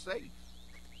so safe.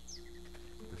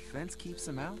 The fence keeps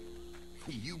them out?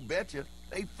 You betcha.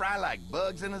 They fry like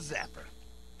bugs in a zapper.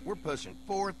 We're pushing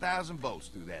 4,000 volts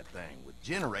through that thing with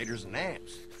generators and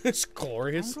amps. It's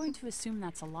glorious. I'm going to assume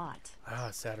that's a lot. Ah,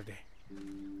 Saturday.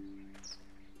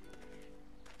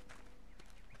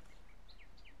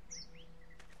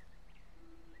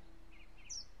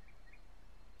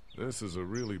 This is a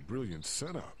really brilliant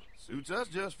setup. Suits us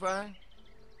just fine.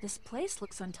 This place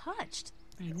looks untouched.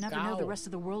 You never know the rest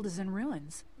of the world is in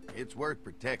ruins. It's worth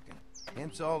protecting.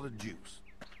 Hence all the juice.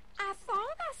 I thought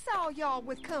I saw y'all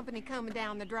with company coming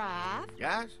down the drive.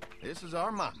 Guys, this is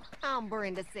our mama. I'm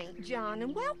Brenda St. John,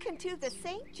 and welcome to the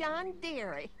St. John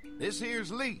Dairy. This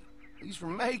here's Lee. He's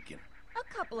from Macon.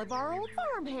 A couple of our old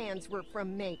farm hands were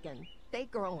from Macon. They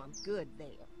grow 'em good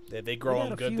there. They grow We them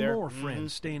got a good few there. more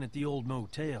friends staying at the old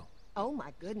motel. Oh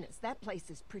my goodness, that place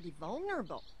is pretty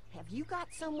vulnerable. Have you got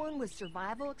someone with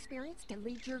survival experience to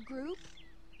lead your group?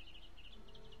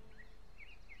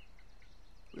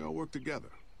 We all work together.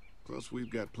 Plus, we've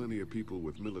got plenty of people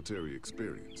with military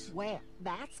experience. Well,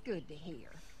 that's good to hear.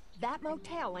 That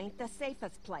motel ain't the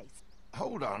safest place.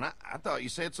 Hold on, I thought you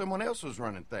said someone else was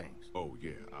running things. Oh,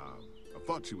 yeah, I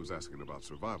thought she was asking about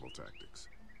survival tactics.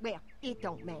 Well, it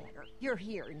don't matter. You're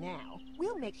here now.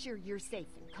 We'll make sure you're safe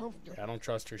and comfortable. I don't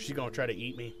trust her. She's gonna try to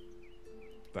eat me.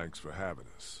 Thanks for having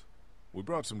us. We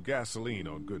brought some gasoline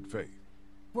on good faith.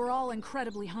 We're all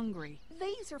incredibly hungry.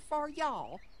 These are for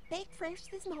y'all. Baked fresh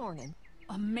this morning.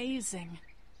 Amazing.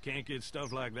 Can't get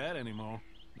stuff like that anymore.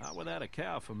 Not without a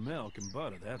cow for milk and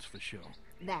butter, that's for sure.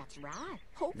 That's right.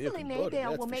 Hopefully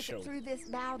Maybelle will make it through this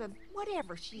bout of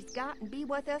whatever she's got and be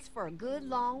with us for a good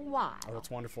long while. Oh, that's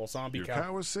wonderful. Zombie Your cow.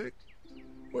 cow is sick?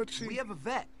 What's she? We have a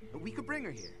vet. We could bring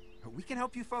her here. We can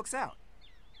help you folks out.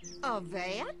 A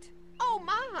vet? Oh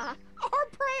my! Our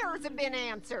prayers have been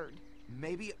answered.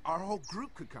 Maybe our whole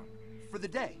group could come for the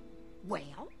day.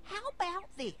 Well, how about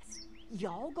this?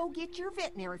 Y'all go get your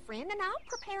veterinary friend and I'll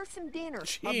prepare some dinner.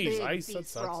 Jeez, a big Ice, that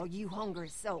feast for sucks. all you hungry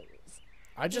souls.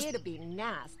 It'd be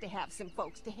nice to have some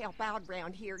folks to help out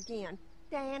around here again.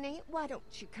 Danny, why don't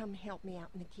you come help me out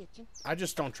in the kitchen? I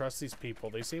just don't trust these people.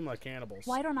 They seem like cannibals.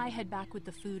 Why don't I head back with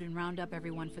the food and round up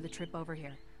everyone for the trip over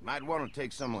here? Might want to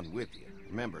take someone with you.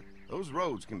 Remember, those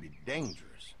roads can be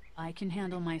dangerous. I can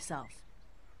handle myself.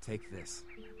 Take this.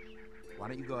 Why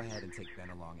don't you go ahead and take Ben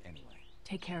along anyway?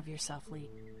 Take care of yourself, Lee.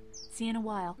 See you in a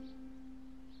while.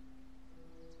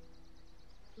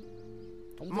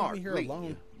 Don't Mark, leave me here Lee,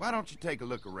 alone. why don't you take a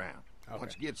look around? Okay.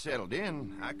 Once you get settled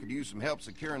in, I could use some help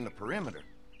securing the perimeter.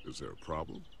 Is there a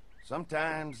problem?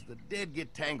 Sometimes the dead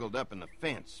get tangled up in the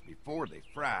fence before they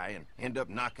fry and end up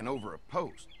knocking over a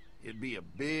post. It'd be a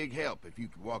big help if you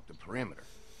could walk the perimeter.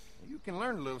 You can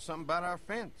learn a little something about our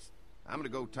fence. I'm gonna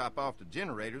go top off the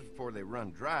generators before they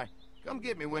run dry. Come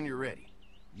get me when you're ready.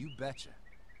 You betcha.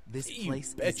 This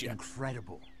place is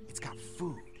incredible. It's got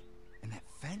food. And that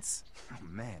fence? Oh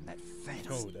man, that fence.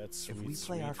 Oh, that's If sweet, we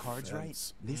play our cards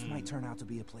fence. right, this might turn out to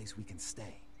be a place we can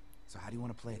stay. So how do you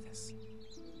want to play this?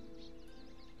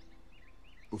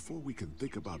 Before we can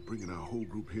think about bringing our whole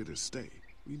group here to stay,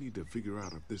 we need to figure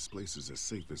out if this place is as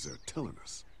safe as they're telling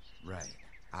us. Right.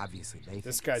 Obviously, they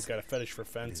This think guy's it's got a fetish for safe.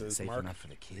 Is fences, it safe Mark. enough for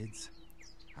the kids?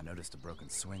 I noticed a broken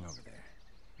swing over there.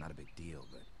 Not a big deal,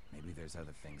 but maybe there's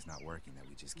other things not working that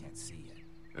we just can't see yet.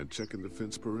 And checking the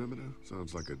fence perimeter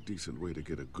sounds like a decent way to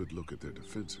get a good look at their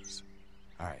defenses.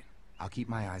 All right. I'll keep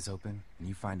my eyes open, and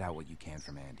you find out what you can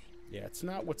from Andy. Yeah, it's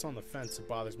not what's on the fence that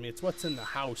bothers me. It's what's in the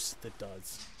house that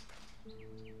does.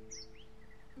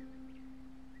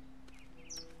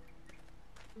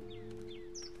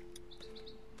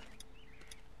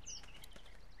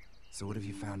 So what have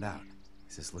you found out?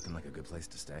 Is this looking like a good place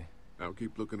to stay? I'll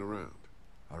keep looking around.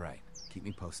 All right. Keep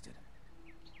me posted.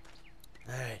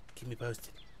 Alright, keep me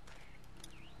posted.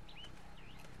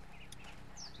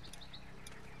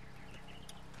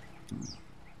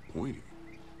 Pointy.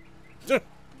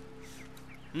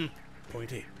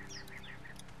 Pointy.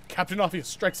 Captain Obvious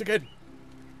strikes again.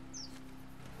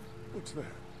 What's that?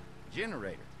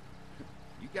 Generator.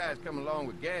 You guys come along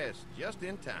with gas just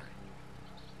in time.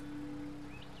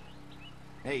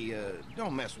 Hey,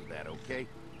 don't mess with that, okay?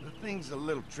 The thing's a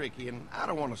little tricky, and I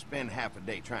don't want to spend half a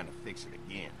day trying to fix it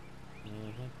again.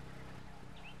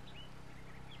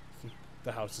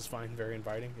 The house is fine, very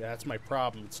inviting. Yeah, that's my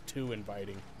problem. It's too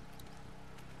inviting.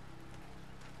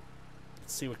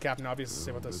 Let's see what Captain Obvious has to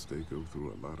say about this. They go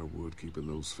through a lot of wood keeping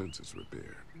those fences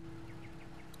repaired.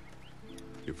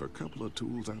 If a couple of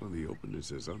tools out in the open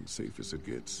is as unsafe as it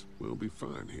gets, we'll be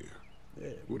fine here. Yeah,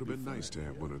 Would have been nice to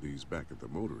have one of these back at the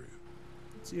motor inn.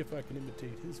 Let's see if I can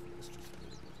imitate his voice just a little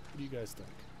bit. What do you guys think?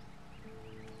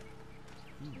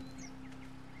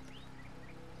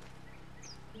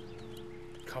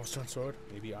 Cobblestone sword,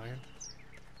 maybe iron.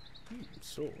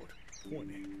 Sword,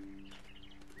 pointy.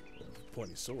 Well,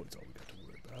 pointy sword's all we got to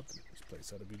worry about. Then this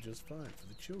place ought to be just fine for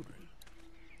the children.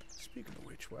 Speaking of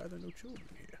which, why are there no children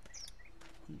here?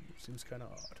 Seems kind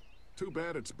of odd. Too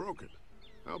bad it's broken.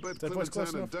 I'll bet That voice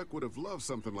close Clementine and enough? Duck would have loved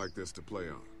something like this to play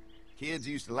on. Kids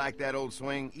used to like that old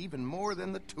swing even more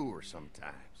than the tour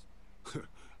sometimes.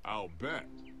 I'll bet.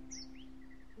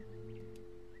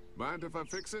 Mind if I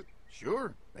fix it?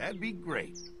 Sure, that'd be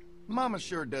great. Mama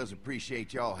sure does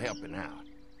appreciate y'all helping out.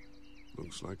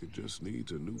 Looks like it just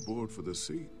needs a new board for the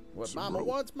seat. What Some Mama rope.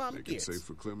 wants, Mama Make gets. it safe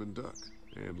for Clem and Duck.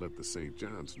 And let the St.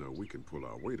 John's know we can pull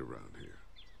our weight around here.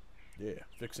 Yeah,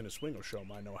 fixing a swing will show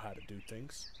them I know how to do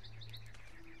things.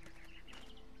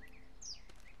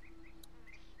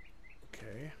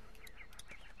 Okay.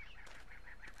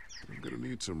 I'm gonna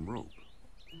need some rope.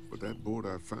 But that board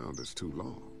I found is too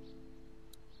long.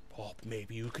 Oh,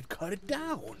 maybe you could cut it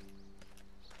down.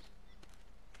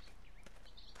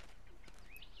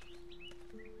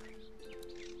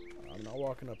 not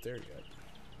walking up there yet.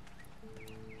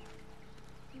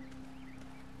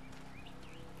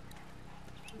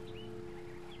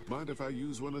 Mind if I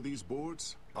use one of these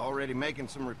boards? Already making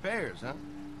some repairs, huh?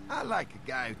 I like a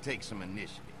guy who takes some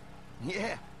initiative.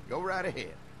 Yeah, go right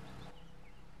ahead.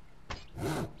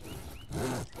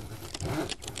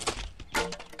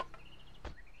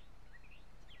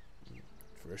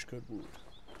 Fresh cut wood.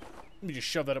 Let me just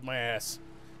shove that up my ass.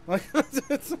 Like,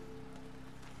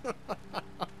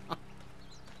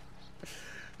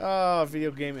 oh,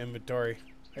 video game inventory.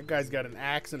 That guy's got an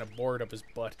axe and a board up his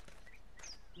butt.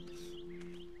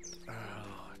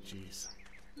 Oh, jeez.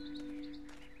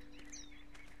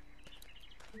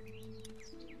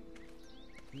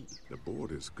 The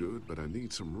board is good, but I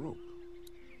need some rope.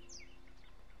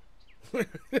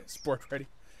 Sport ready.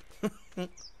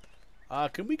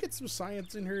 Can we get some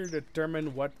science in here to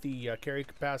determine what the carry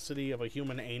capacity of a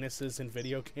human anus is in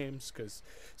video games? Because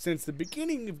since the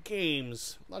beginning of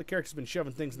games, a lot of characters have been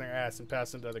shoving things in their ass and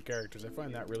passing to other characters. I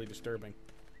find that really disturbing.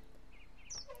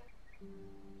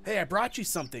 Hey, I brought you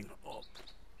something. Oh,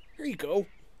 here you go.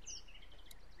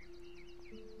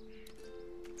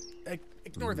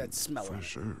 Ignore that smell.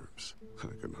 Fresh herbs. I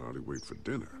can hardly wait for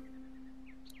dinner.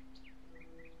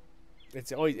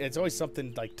 It's always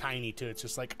something like tiny too. It's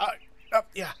just like,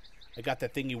 yeah, I got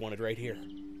that thing you wanted right here.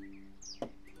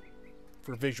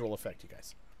 For visual effect, you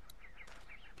guys.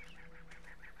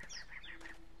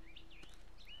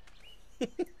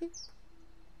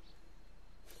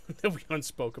 That we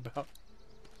unspoke about.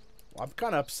 Well, I'm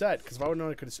kind of upset because if I would have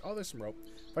known I could have... Oh, there's some rope.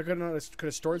 If I could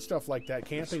have stored stuff like that,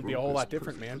 camping would be a whole lot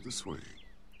different, man.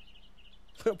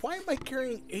 Why am I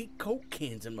carrying 8 Coke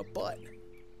cans in my butt?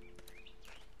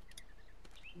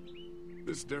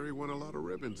 This dairy won a lot of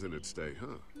ribbons in its day,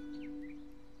 huh?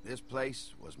 This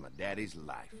place was my daddy's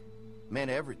life.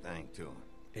 Meant everything to him.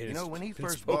 You know, when he been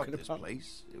first bought spoken this about.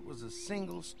 place, it was a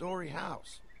single-story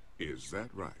house. Is that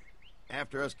right?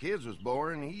 After us kids was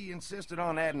born, he insisted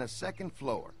on adding a second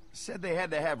floor. Said they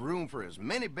had to have room for as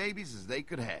many babies as they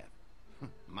could have.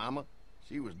 Mama,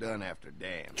 she was done after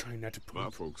Dan. Trying not to poop. My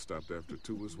folks stopped after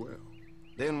 2 as well.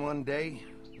 Then one day,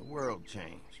 the world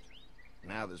changed.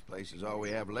 Now this place is all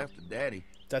we have left of Daddy.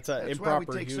 That's an why we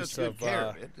improper take use such good of care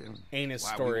of it, and anus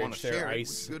why we wanna storage there, share it with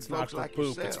Ice. good It's not folks for like poop,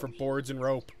 it's yourselves. for boards and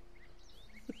rope.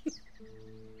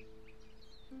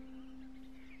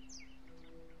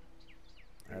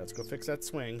 Alright, let's go fix that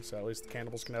swing, so at least the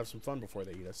cannibals can have some fun before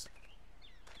they eat us.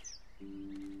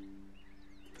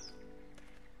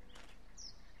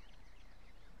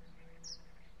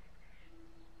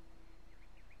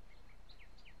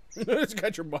 It's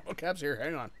got your bottle caps here.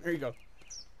 Hang on. There you go.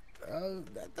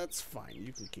 That's fine.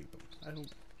 You can keep them. I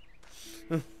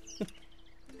don't...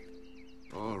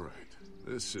 All right.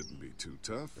 This shouldn't be too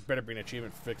tough. There better be an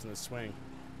achievement for fixing this swing.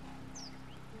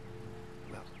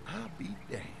 Well, I'll be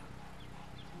damned.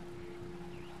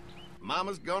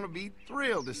 Mama's gonna be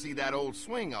thrilled to see that old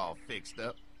swing all fixed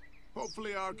up.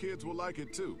 Hopefully our kids will like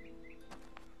it too.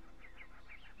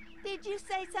 Did you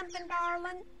say something,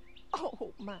 darling?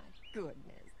 Oh, my goodness.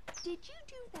 Did you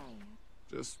do that?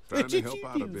 Just trying to help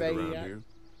out a bit around here.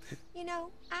 You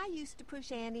know, I used to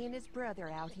push Andy and his brother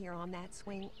out here on that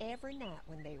swing every night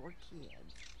when they were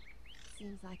kids.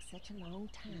 Seems like such a long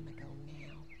time ago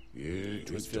now. Yeah,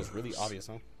 This feels really obvious,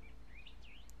 huh?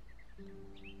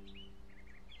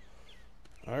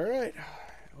 Alright.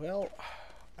 Well,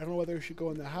 I don't know whether we should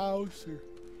go in the house or...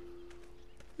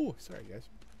 Oh, sorry, guys.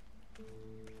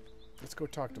 Let's go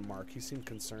talk to Mark. He seemed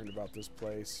concerned about this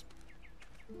place.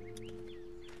 I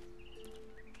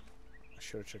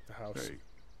should have checked the house. Hey.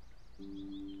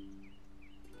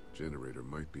 Generator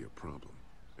might be a problem.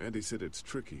 Andy said it's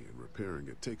tricky and repairing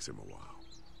it takes him a while.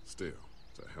 Still,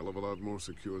 it's a hell of a lot more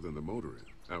secure than the motor is.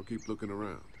 I'll keep looking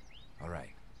around. All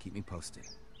right, keep me posted.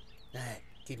 Alright,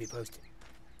 keep me posted.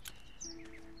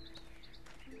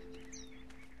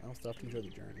 Well, still have to enjoy the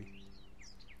journey.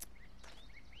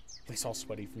 He's all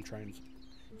sweaty from trying to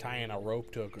tie in a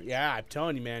rope to a... Yeah, I'm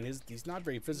telling you, man, he's not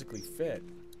very physically fit.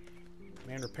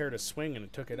 Man repaired a swing and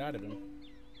it took it out of him.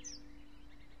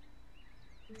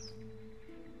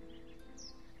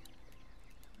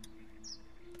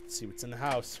 Let's see what's in the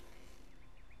house.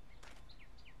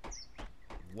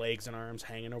 Legs and arms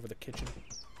hanging over the kitchen.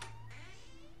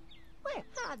 Well,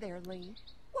 hi there, Lee.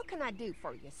 What can I do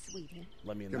for you, sweetie?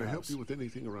 Let me in Can the I house. help you with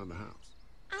anything around the house?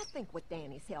 I think with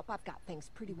Danny's help, I've got things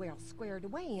pretty well squared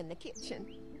away in the kitchen.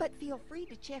 But feel free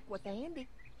to check with Andy.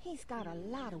 He's got a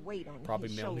lot of weight on Probably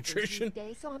his shoulders malnutrition. these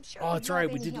days, so I'm sure Oh, that's he'll have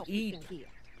right, we any didn't help he eat. can get.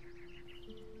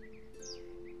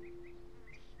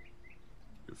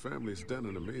 Your family's done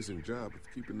an amazing job of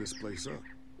keeping this place up.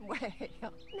 Well,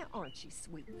 now aren't you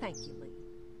sweet? Thank you,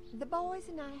 Lee. The boys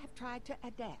and I have tried to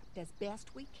adapt as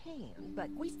best we can, but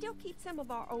we still keep some of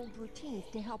our old routines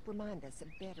to help remind us of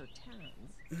better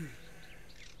times.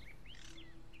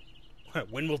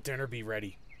 When will dinner be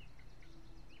ready?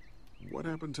 What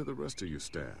happened to the rest of your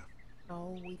staff?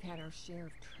 Oh, we've had our share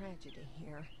of tragedy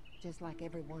here, just like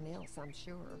everyone else, I'm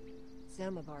sure.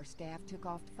 Some of our staff took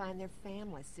off to find their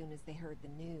families as soon as they heard the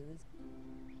news.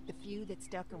 The few that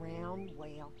stuck around,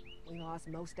 well, we lost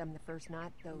most of them the first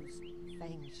night those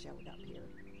things showed up here.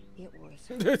 It was...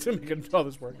 To make all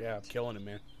this work, yeah, I'm killing him,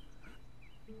 man.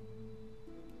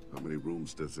 How many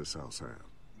rooms does this house have?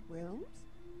 Rooms?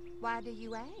 Why do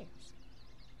you ask?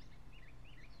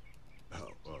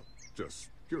 Oh, just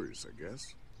curious, I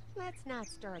guess. Let's not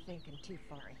start thinking too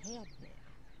far ahead now.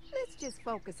 Let's just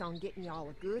focus on getting y'all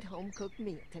a good home-cooked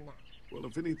meal tonight. Well,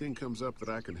 if anything comes up that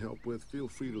I can help with, feel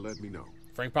free to let me know.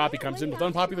 Frank Poppy comes in with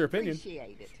unpopular opinion.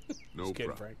 Appreciate it. No Just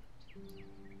kidding, problem. Frank.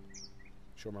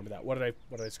 She'll remember that. What did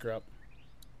I screw up?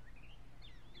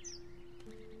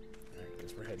 Alright,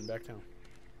 guess we're heading back down.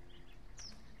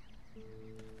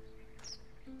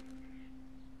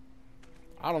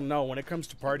 I don't know. When it comes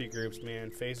to party groups,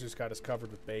 man, Phaser's got us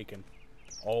covered with bacon.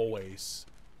 Always.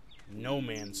 No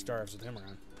man starves with him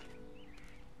around.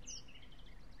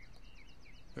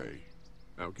 Hey,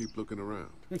 I'll keep looking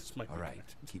around. This might be All right,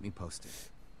 good. keep me posted.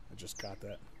 I just got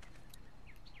that.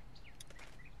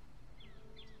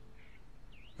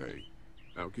 Hey,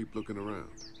 I'll keep looking around.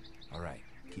 All right,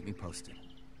 keep me posted.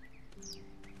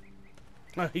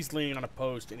 He's leaning on a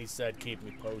post and he said, keep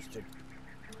me posted.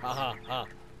 Ha ha ha.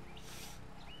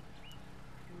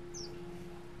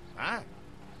 Hi.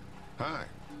 Hi.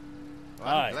 Well,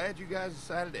 Hi. I'm glad you guys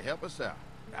decided to help us out.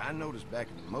 I noticed back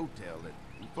in the motel that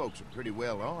you folks are pretty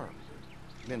well armed.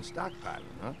 Been stockpiling,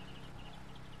 huh?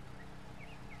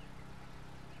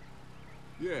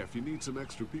 Yeah, if you need some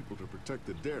extra people to protect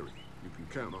the dairy, you can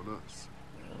count on us.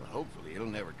 Well, hopefully it'll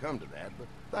never come to that, but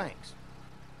thanks.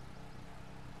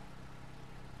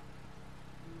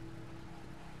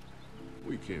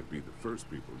 We can't be the first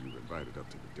people you've invited up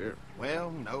to the dairy.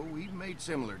 Well, no, we've made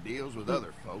similar deals with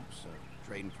other folks,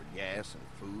 trading for gas and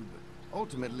food, but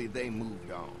ultimately they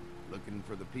moved on, looking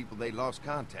for the people they lost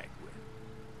contact with.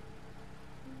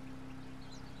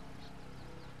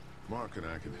 Mark and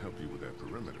I can help you with that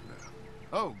perimeter now.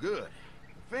 Oh, good.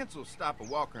 The fence will stop a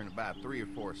walker in about 3 or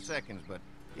 4 seconds, but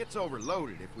gets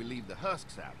overloaded if we leave the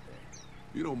husks out there.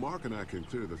 You know, Mark and I can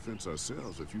clear the fence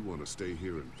ourselves if you want to stay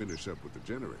here and finish up with the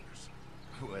generators.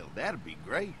 Well, that'd be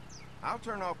great. I'll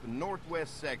turn off the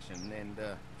northwest section, and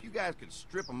if you guys could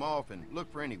strip them off and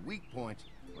look for any weak points,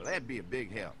 well, that'd be a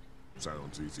big help.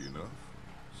 Sounds easy enough.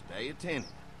 Stay attentive.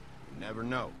 You never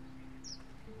know.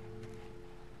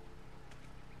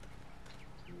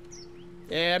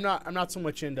 Yeah, I'm not so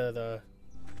much into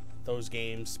those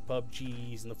games,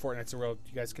 PUBGs and the Fortnites of the world.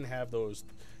 You guys can have those.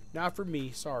 Not for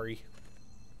me, sorry.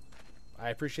 I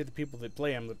appreciate the people that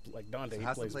play them, like Dante. So He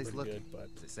how's the plays place pretty looking? good, but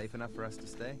Is it safe enough for us to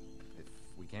stay, if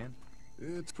we can?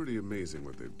 It's pretty amazing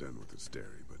what they've done with this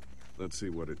dairy, but let's see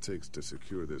what it takes to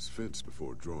secure this fence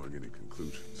before drawing any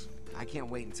conclusions. I can't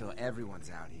wait until everyone's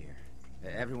out here.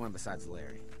 Everyone besides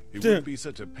Larry. He wouldn't be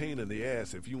such a pain in the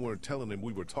ass if you weren't telling him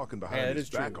we were talking behind his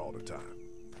back all the time.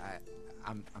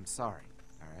 I'm sorry,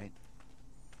 all right?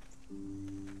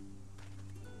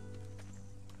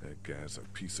 That guy's a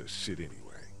piece of shit anyway.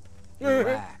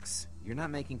 Relax. You're not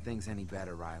making things any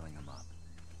better riling him up.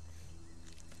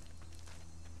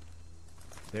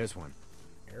 There's one.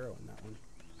 Arrow in that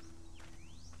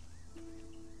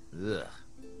one. Ugh.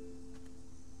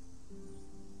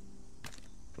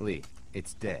 Lee,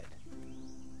 it's dead.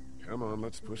 Come on,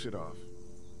 let's push it off.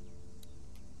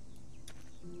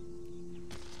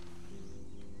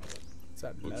 Is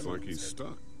that Looks metal? like he's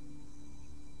stuck.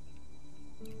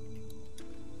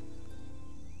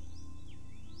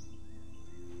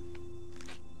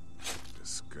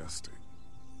 Disgusting.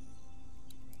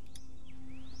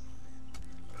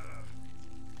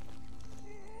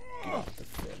 Get off the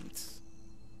fence.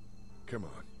 Come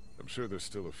on. I'm sure there's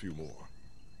still a few more.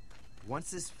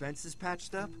 Once this fence is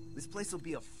patched up, this place will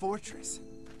be a fortress.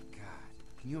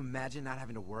 God, can you imagine not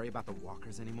having to worry about the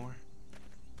walkers anymore?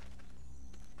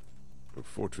 A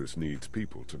fortress needs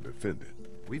people to defend it.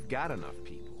 We've got enough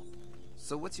people.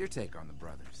 So what's your take on the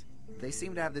brothers? They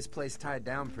seem to have this place tied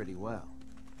down pretty well.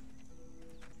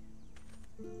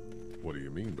 What do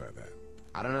you mean by that?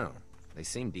 I don't know. They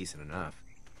seem decent enough.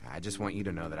 I just want you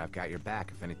to know that I've got your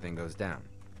back if anything goes down.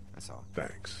 That's all.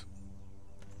 Thanks.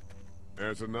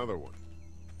 There's another one.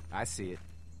 I see it.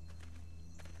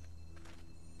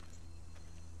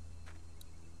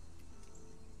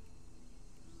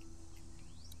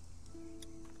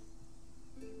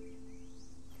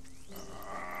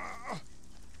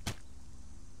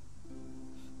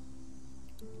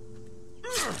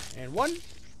 And one.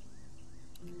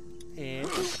 And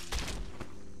two.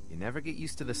 You never get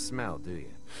used to the smell, do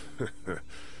you?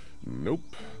 Nope.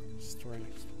 Story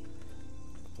next.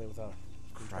 Play without.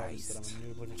 Christ.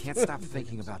 Can't stop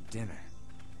thinking about dinner.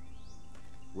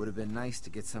 Would have been nice to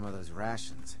get some of those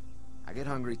rations. I get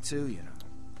hungry too, you know.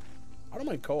 I don't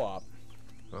mind co-op.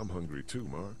 I'm hungry too,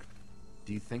 Mark.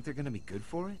 Do you think they're gonna be good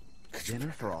for it?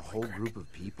 Dinner for a whole group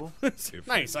of people? If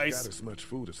Nice, they Ice. got as much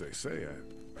food as they say,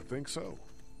 I think so.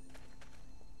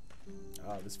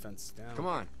 Oh, this fence is down. Come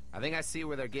on. I think I see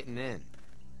where they're getting in.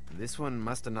 This one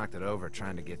must have knocked it over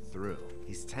trying to get through.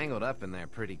 He's tangled up in there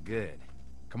pretty good.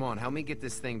 Come on, help me get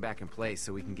this thing back in place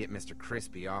so we can get Mr.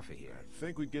 Crispy off of here. I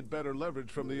think we'd get better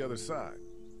leverage from the other side.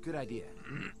 Good idea.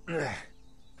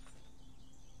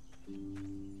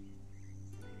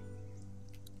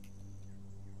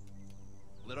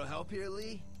 Little help here,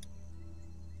 Lee?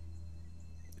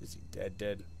 Is he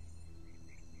dead?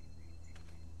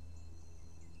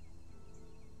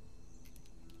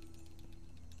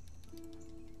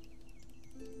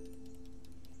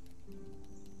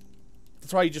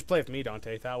 That's why you just play with me,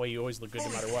 Dante. That way you always look good no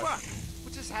matter what. Fuck!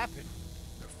 What just happened?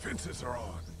 The fences are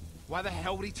on. Why the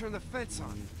hell would he turn the fence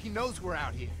on? He knows we're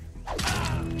out here.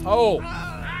 Oh!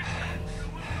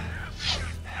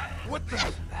 What the?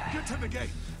 Get to the gate.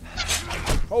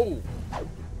 Oh!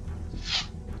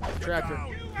 Tractor.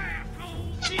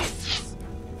 Jesus!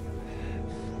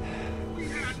 We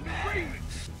had an agreement.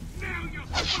 Now you're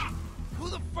fucked. Who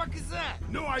the fuck is that?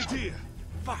 No idea.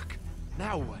 Fuck.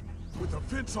 Now what? With a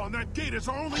fence on that gate is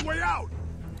our only way out.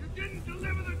 You didn't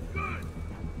deliver the goods.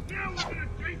 Now we're gonna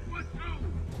take what's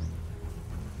owed.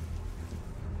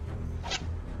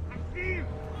 I see you.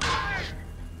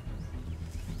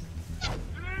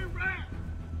 It ain't right.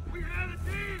 We had a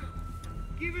deal.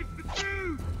 Give us the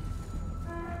food.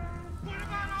 What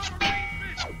about our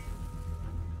arrangement?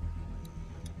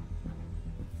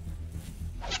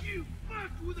 You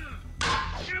fucked with us.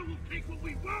 Now we'll take what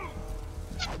we want.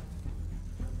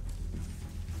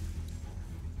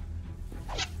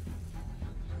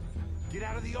 Get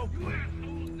out of the open. You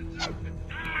assholes deserve to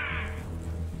die.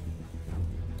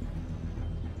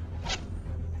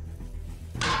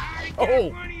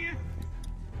 Oh!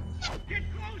 Get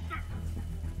closer.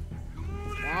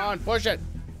 Come on, push it.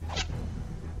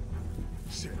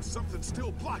 Shit, something's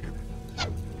still blocking it.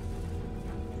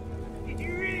 Did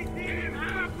you really think it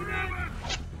happened forever?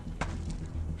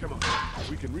 Come on,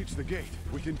 we can reach the gate.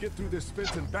 We can get through this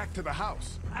fence and back to the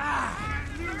house. Ah!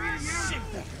 Shit,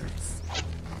 that hurts.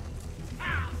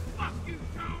 Ah, fuck you,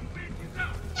 Tom, bitches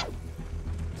up.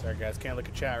 Sorry, guys. Can't look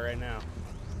at chat right now.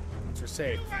 Once we're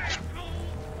safe.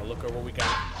 I'll look over what we got.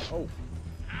 Oh.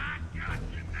 I got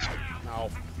you now. No.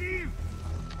 See you.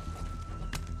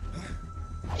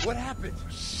 What happened?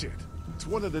 Shit. It's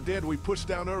one of the dead we pushed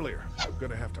down earlier. I'm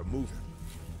gonna have to move him.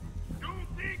 Don't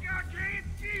think I can't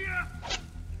see ya.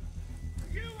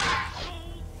 You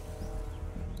assholes.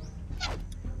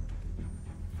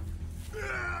 Where's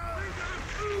our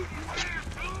food, you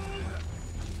assholes?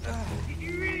 Did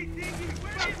you really think you were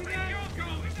fucking that? You're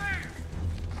going there.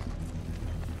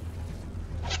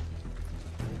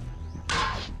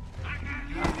 I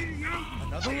got you, young.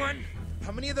 Another one?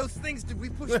 How many of those things did we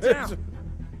push down?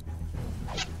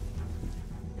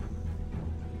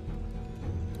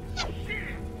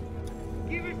 Shit!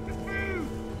 Give us the food!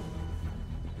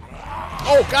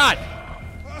 Oh, God!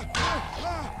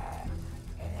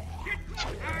 Get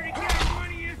close! I already got one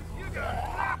of you! You got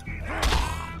rocket!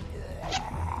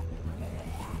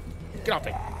 Get off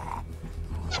me.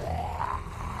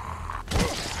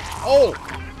 Oh!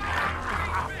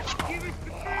 Give us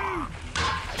the food!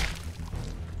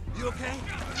 You okay?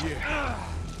 Yeah,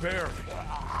 barely.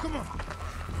 Come on.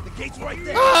 The gate's right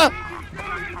there. Ah!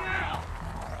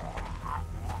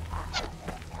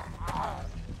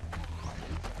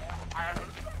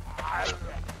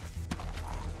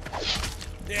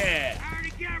 Yeah. I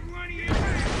already got one of you!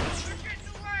 They're getting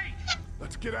away!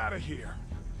 Let's get out of here.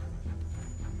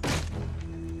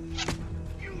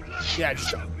 Yeah,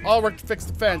 just all work to fix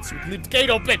the fence. We can leave the gate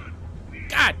open.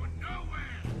 God.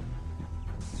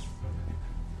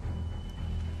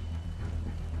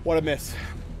 What a miss.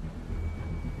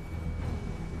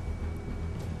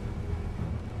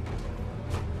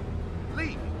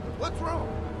 Lee, what's wrong?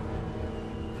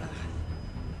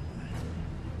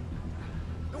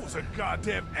 There was a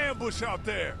goddamn ambush out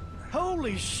there.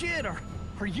 Holy shit, are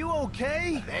you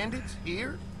okay? Bandits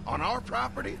here? On our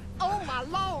property? Oh, my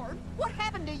lord! What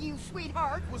happened to you,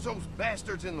 sweetheart? It was those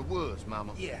bastards in the woods,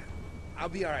 Mama. Yeah, I'll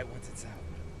be alright once it's out.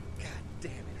 God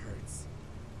damn, it hurts.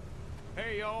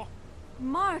 Hey, y'all.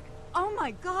 Mark, Oh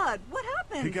my God, what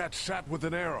happened? He got shot with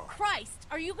an arrow. Christ,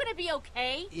 are you gonna be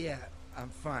okay? Yeah, I'm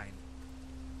fine.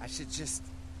 I should just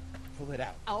pull it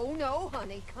out. Oh, no,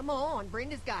 honey. Come on.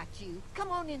 Brenda's got you. Come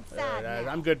on inside now.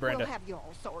 I'm good, Brenda. We'll have you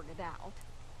all sorted out.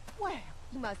 Well,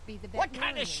 you must be the What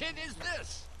veterinarian. kind of shit is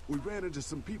this? We ran into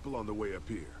some people on the way up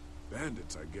here.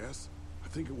 Bandits, I guess. I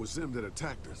think it was them that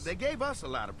attacked us. They gave us a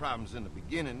lot of problems in the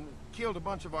beginning. Killed a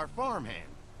bunch of our farmhands.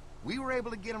 We were able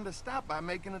to get them to stop by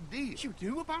making a deal. You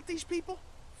knew about these people?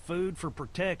 Food for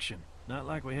protection. Not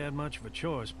like we had much of a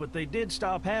choice, but they did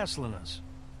stop hassling us.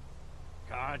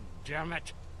 God damn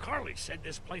it. Carly said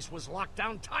this place was locked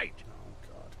down tight. Oh,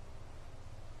 God.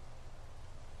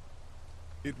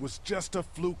 It was just a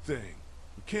fluke thing.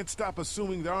 We can't stop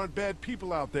assuming there aren't bad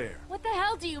people out there. What the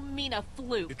hell do you mean a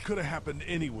fluke? It could have happened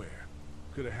anywhere.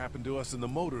 Could have happened to us in the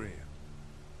motor inn.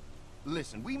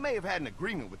 Listen, we may have had an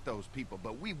agreement with those people,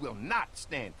 but we will not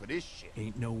stand for this shit.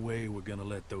 Ain't no way we're gonna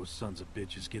let those sons of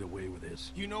bitches get away with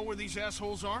this. You know where these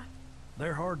assholes are?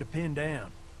 They're hard to pin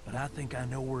down, but I think I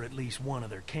know where at least one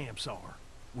of their camps are.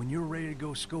 When you're ready to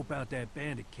go scope out that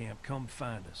bandit camp, come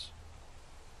find us.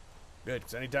 Good,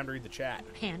 because I need time to read the chat.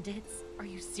 Bandits? Are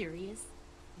you serious?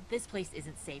 This place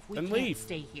isn't safe. We Then can't leave.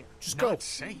 stay here. Just Not go.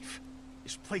 safe.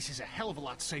 This place is a hell of a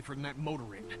lot safer than that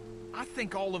motor inn. I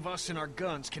think all of us and our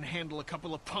guns can handle a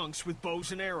couple of punks with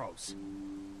bows and arrows.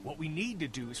 What we need to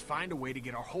do is find a way to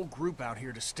get our whole group out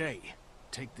here to stay.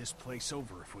 Take this place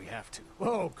over if we have to.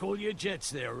 Whoa, cool your jets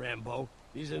there, Rambo.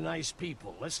 These are nice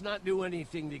people. Let's not do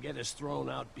anything to get us thrown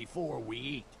out before we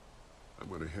eat. I'm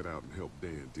gonna head out and help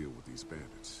Dan deal with these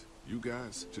bandits. You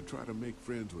guys should try to make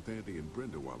friends with Andy and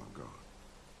Brenda while I'm gone.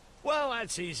 Well,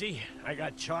 that's easy. I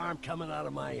got charm coming out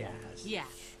of my ass. Yeah,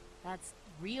 that's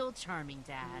real charming,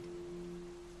 Dad.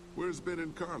 Where's Ben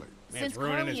and Carly? Since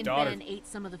Carly and Ben ate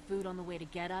some of the food on the way to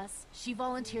get us, she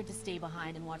volunteered to stay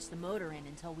behind and watch the motor inn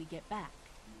until we get back.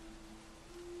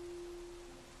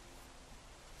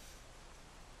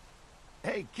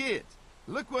 Hey, kids,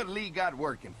 look what Lee got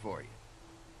working for you.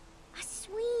 A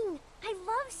swing. I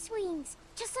love swings.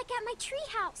 Just like at my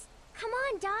treehouse. Come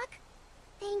on, Doc.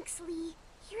 Thanks, Lee.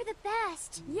 You're the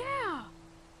best. Yeah.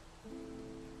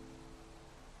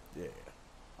 Yeah,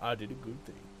 I did a good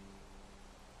thing.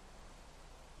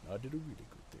 I did a really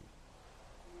good thing.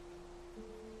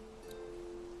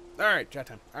 Alright, chat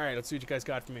time. Alright, let's see what you guys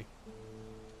got for me.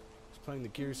 Just playing the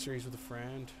Gears series with a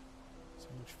friend. So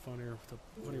much funnier with the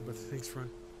funnier but things friend.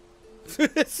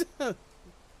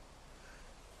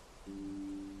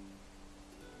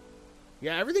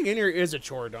 Yeah, everything in here is a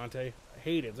chore, Dante. I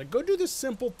hate it. It's like, go do this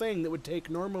simple thing that would take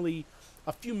normally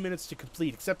a few minutes to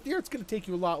complete. Except here, it's going to take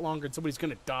you a lot longer and somebody's going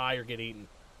to die or get eaten.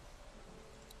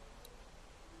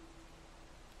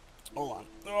 Hold on.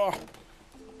 Oh.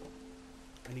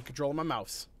 I need control of my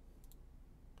mouse.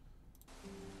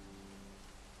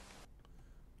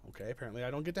 Okay, apparently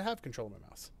I don't get to have control of my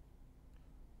mouse.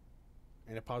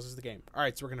 And it pauses the game.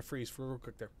 Alright, so we're going to freeze for real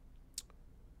quick there.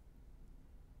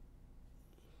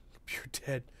 You're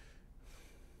dead.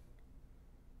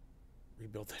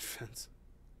 Rebuild that fence.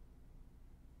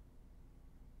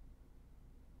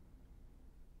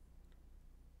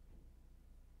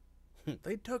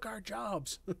 They took our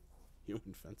jobs.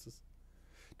 Human fences.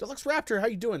 Deluxe Raptor, how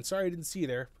you doing? Sorry I didn't see you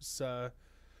there. Was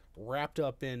wrapped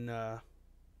up in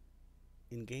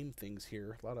game things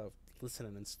here. A lot of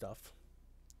listening and stuff.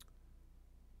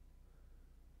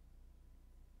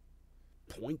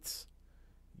 Points.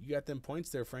 You got them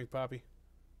points there, Frank Poppy.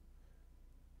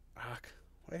 Ah,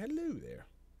 why hello there.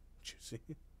 What you see?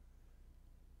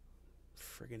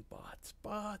 Friggin' bots.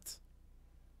 Bots.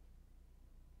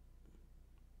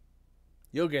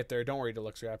 You'll get there. Don't worry,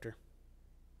 Deluxe Raptor.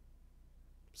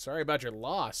 Sorry about your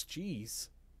loss. Jeez.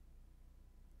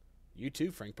 You too,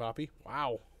 Frank Poppy.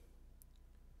 Wow.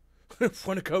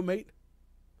 Wanna go, mate?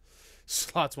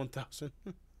 Slots 1000.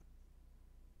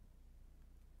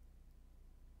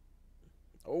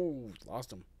 Oh,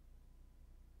 lost him.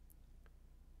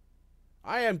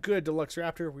 I am good, Deluxe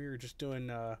Raptor. We were just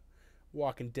doing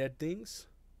Walking Dead things.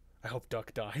 I hope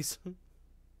Duck dies.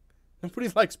 Nobody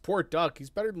likes poor Duck.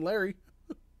 He's better than Larry.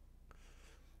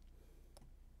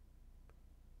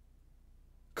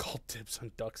 Call dibs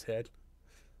on Duck's head.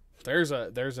 There's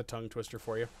a tongue twister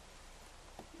for you.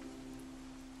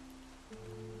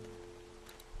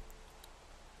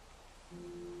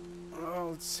 Oh,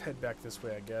 let's head back this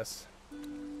way, I guess.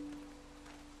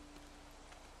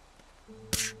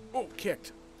 Oh,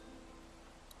 kicked.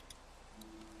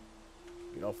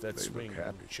 Get off that swing,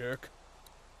 jerk.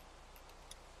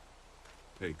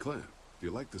 Hey, Clem, do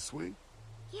you like the swing?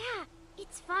 Yeah,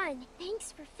 it's fun.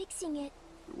 Thanks for fixing it.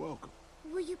 You're welcome.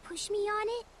 Will you push me on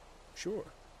it? Sure.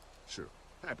 Sure.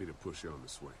 Happy to push you on the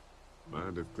swing.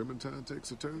 Mind if Clementine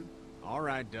takes a turn? All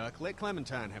right, Duck. Let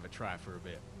Clementine have a try for a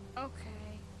bit.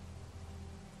 Okay.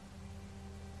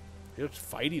 He looks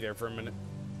fighty there for a minute.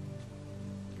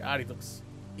 God, he looks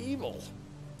evil.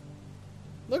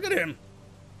 Look at him.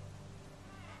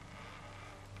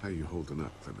 How you holding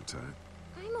up, Clementine?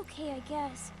 I'm okay, I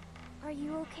guess. Are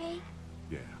you okay?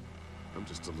 Yeah, I'm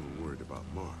just a little worried about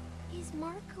Mark. Is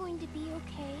Mark going to be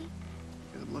okay?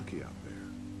 Got lucky out there.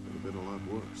 Could have been a lot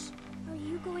worse. Are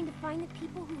you going to find the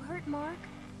people who hurt Mark?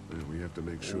 And we have to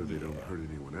make sure they don't hurt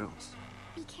anyone else.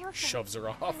 Be careful. Shoves her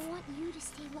off. I want you to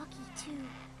stay lucky, too.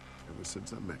 Ever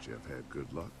since I met you, I've had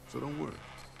good luck, so don't worry.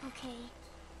 Okay.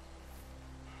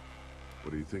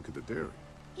 What do you think of the dairy?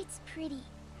 It's pretty.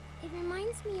 It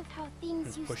reminds me of how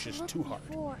things used to look too hard.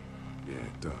 before. Yeah,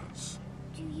 it does.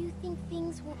 Do you think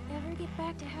things will ever get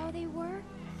back to how they were?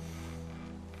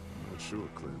 I'm not sure,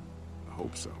 Clem. I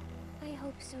hope so. I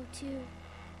hope so, too.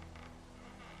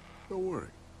 Don't worry.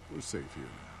 We're safe here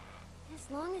now. As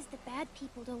long as the bad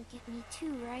people don't get me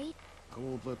too, right? I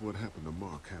won't let what happened to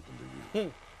Mark happen to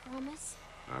you. Promise?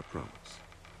 I promise.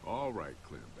 All right,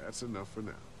 Clem. That's enough for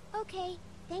now. Okay.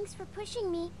 Thanks for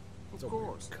pushing me. Of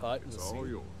course. Cut. It's all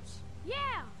yours.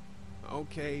 Yeah!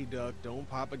 Okay, Duck. Don't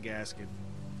pop a gasket.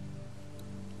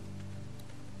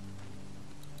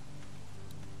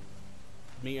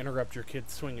 Me interrupt your kid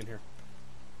swinging here.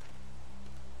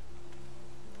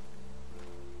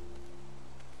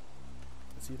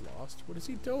 Is he lost? What is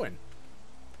he doing?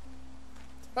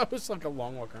 That was like a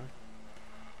long walk around.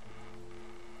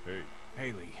 Hey.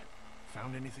 Haley,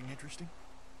 found anything interesting?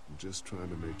 I'm just trying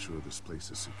to make sure this place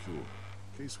is secure,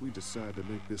 in case we decide to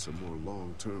make this a more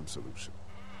long-term solution.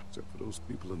 Except for those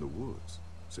people in the woods.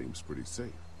 Seems pretty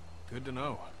safe. Good to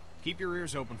know. Keep your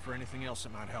ears open for anything else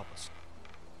that might help us.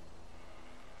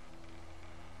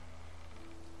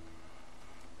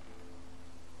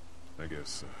 I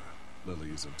guess,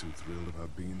 Lily isn't too thrilled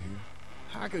about being here.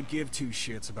 I could give two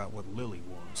shits about what Lily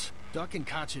wants. Duck and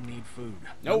Katya need food.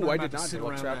 No, I'm I about did to not. sit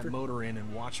around that motor inn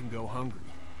and watch them go hungry.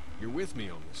 You're with me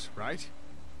on this, right?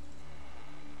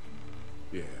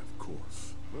 Yeah, of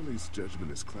course. Lily's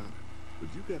judgment is clouded, but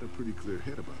you got a pretty clear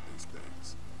head about these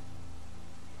things.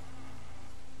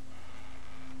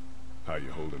 How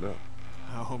you holding up?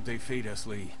 I hope they feed us,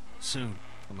 Lee. Soon.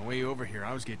 On the way over here,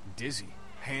 I was getting dizzy.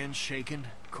 Hands shaking,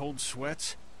 cold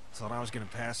sweats. Thought I was gonna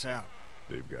pass out.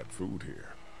 They've got food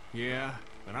here. Yeah,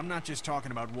 but I'm not just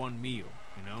talking about one meal,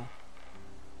 you know?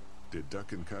 Did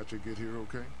Duck and Katya get here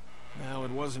okay? Well,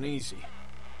 it wasn't easy.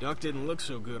 Duck didn't look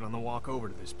so good on the walk over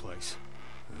to this place.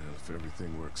 Well, if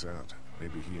everything works out,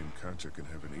 maybe he and Katya can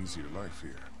have an easier life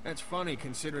here. That's funny,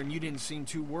 considering you didn't seem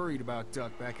too worried about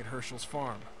Duck back at Herschel's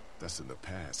farm. That's in the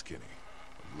past, Kenny.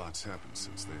 A lot's happened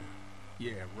since then.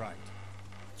 Yeah, right.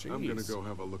 Jeez. I'm gonna go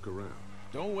have a look around.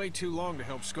 Don't wait too long to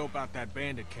help scope out that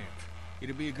bandit camp.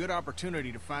 It'd be a good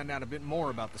opportunity to find out a bit more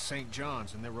about the St.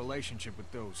 John's and their relationship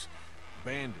with those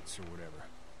bandits or whatever.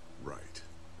 Right.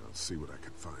 I'll see what I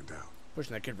can find out.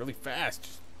 Pushing that kid really fast.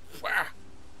 Wah!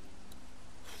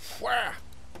 Wah!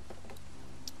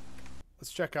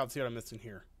 Let's check out, see what I'm missing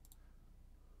here.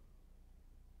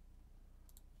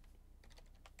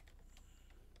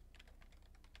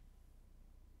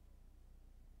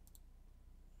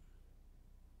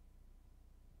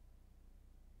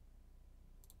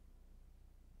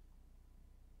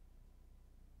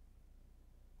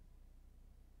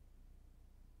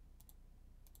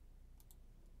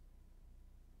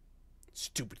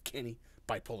 Stupid Kenny.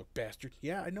 Bipolar bastard.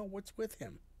 Yeah, I know what's with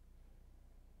him.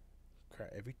 Cry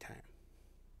every time.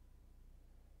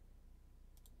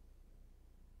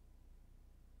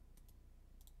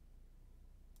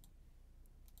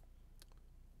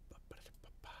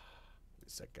 Wait a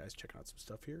sec, guys. Checking out some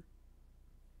stuff here.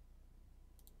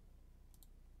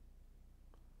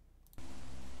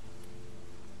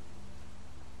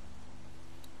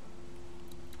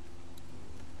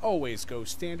 Always go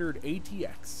standard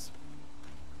ATX.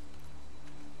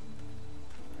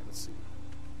 Let's see.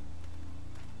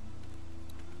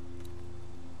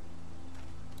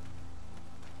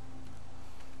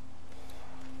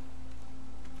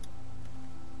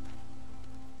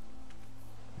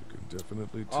 You can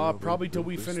definitely tell. Probably till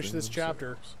we finish this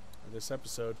chapter, or this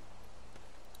episode.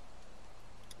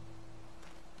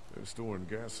 They're storing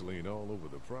gasoline all over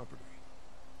the property.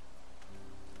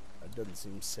 That doesn't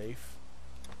seem safe.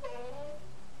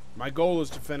 My goal is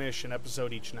to finish an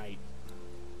episode each night.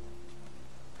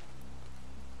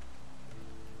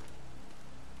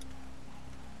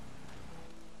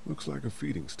 Looks like a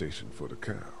feeding station for the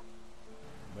cow.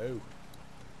 Moo.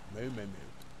 Moo, moo, moo.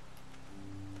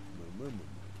 Moo, moo,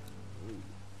 moo,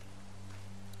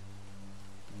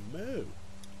 moo. Moo.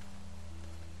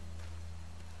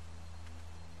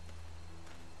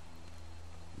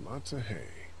 lots of hay.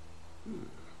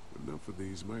 Enough of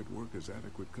these might work as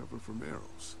adequate cover from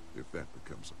arrows, if that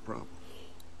becomes a problem.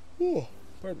 Ooh,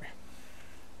 pardon me.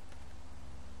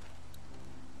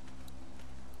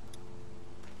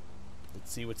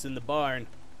 Let's see what's in the barn.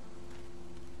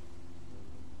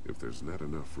 If there's not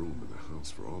enough room in the house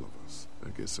for all of us, I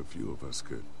guess a few of us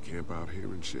could camp out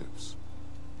here in shifts.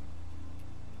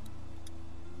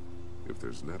 If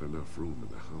there's not enough room in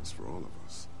the house for all of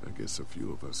us, I guess a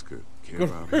few of us could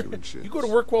camp out here in shifts. You go to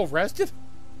work well rested?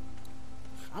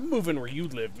 I'm moving where you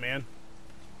live, man.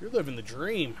 You're living the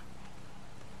dream.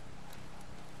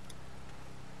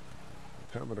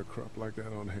 Having a crop like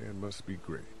that on hand must be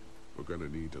great. We're gonna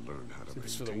need to learn how to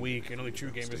It's for maintain the weak, it and only true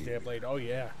without gamers staying stay up late. Oh,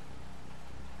 yeah.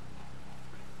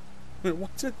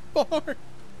 What's in the barn?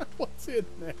 What's in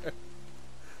there?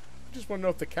 I just want to know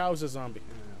if the cow's a zombie.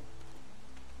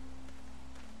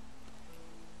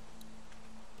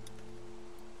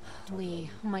 Lee,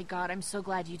 oh my god, I'm so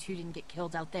glad you two didn't get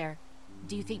killed out there.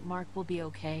 Do you think Mark will be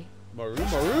okay? Maru,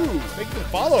 thank you for the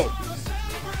follow.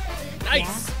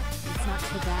 Nice. Yeah, it's not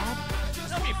too bad.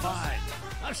 They'll be fine.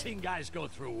 I've seen guys go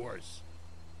through worse.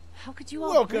 How could you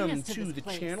all bring Welcome us to to this the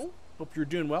place? channel. Hope you're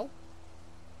doing well.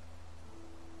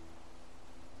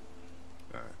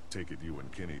 I take it you and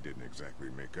Kenny didn't exactly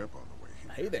make up on the way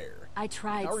here. Hey there. I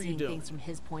tried How are you seeing doing? things from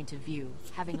his point of view,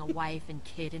 having a wife and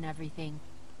kid and everything.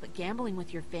 But gambling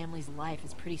with your family's life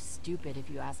is pretty stupid if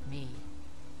you ask me.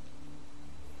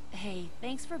 Hey,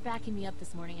 thanks for backing me up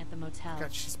this morning at the motel.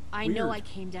 God, she's I know weird. I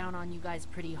came down on you guys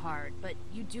pretty hard, but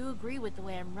you do agree with the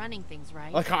way I'm running things,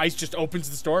 right? Like Ice just opens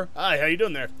the store. Hi, how you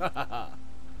doing there?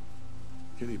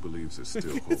 Kenny believes there's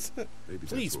still hope. Maybe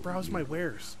Please that's what browse we my need.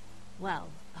 wares. Well,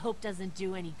 hope doesn't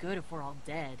do any good if we're all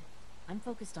dead. I'm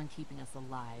focused on keeping us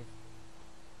alive.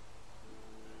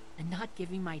 And not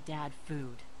giving my dad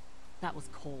food. That was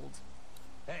cold.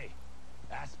 Hey,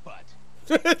 ass butt.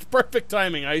 It's perfect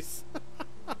timing, Ice.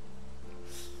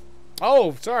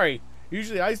 Oh, sorry.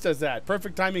 Usually Ice does that.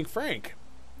 Perfect timing, Frank.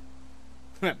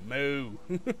 Moo.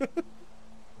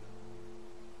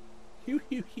 Hew,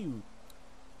 hew, hew.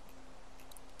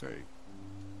 Hey.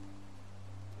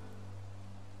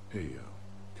 Hey,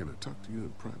 can I talk to you in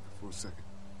private for a second?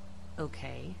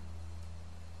 Okay.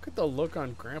 Look at the look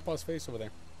on Grandpa's face over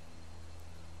there.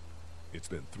 It's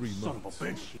been 3 Son of a months.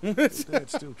 bitch. Your dad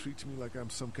still treats me like I'm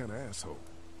some kind of asshole.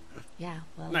 Yeah,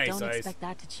 well, Nice, don't Ice. expect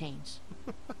that to change.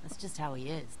 That's just how he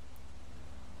is.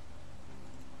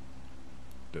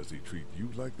 Does he treat you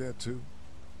like that too?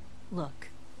 Look,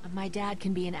 my dad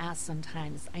can be an ass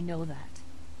sometimes, I know that.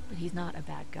 But he's not a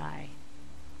bad guy.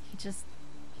 He's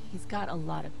got a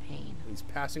lot of pain. He's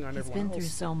passing on He's everyone been through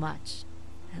else. so much.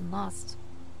 And lost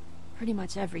pretty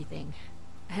much everything.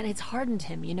 And it's hardened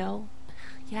him, you know?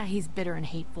 Yeah, he's bitter and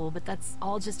hateful, but that's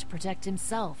all just to protect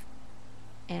himself.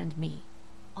 And me.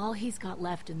 All he's got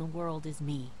left in the world is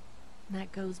me. And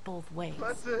that goes both ways.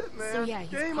 That's it, man. So yeah,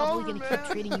 he's Game probably over, gonna man. keep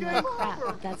treating you Game like crap, over.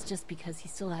 but that's just because he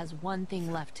still has one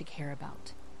thing left to care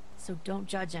about. So don't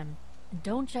judge him. And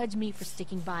don't judge me for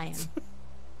sticking by him.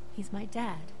 He's my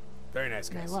dad. Very nice,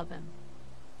 And I guys. love him.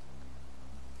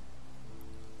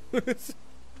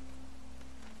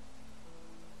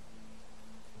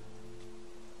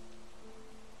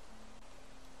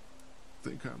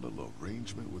 Think our little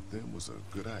arrangement with them was a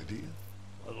good idea?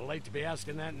 A little late to be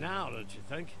asking that now, don't you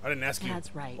think? I didn't ask you,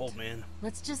 Dad's right. old man.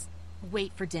 Let's just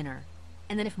wait for dinner.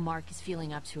 And then if Mark is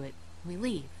feeling up to it, we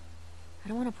leave. I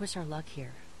don't want to push our luck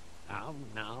here.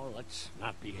 Now, let's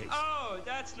not be hasty. Oh,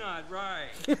 that's not right.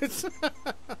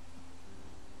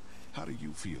 How do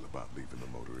you feel about leaving the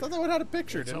motor I thought inn? that one had a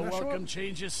picture, It's a didn't it? welcome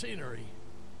change of scenery.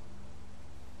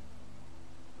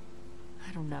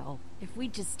 I don't know. If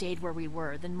we'd just stayed where we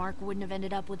were, then Mark wouldn't have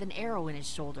ended up with an arrow in his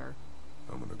shoulder.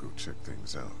 I'm gonna go check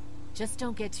things out. Just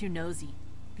don't get too nosy.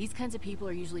 These kinds of people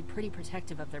are usually pretty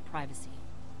protective of their privacy.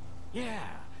 Yeah,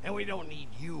 and we don't need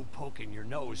you poking your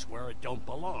nose where it don't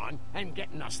belong and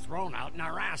getting us thrown out in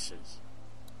our asses.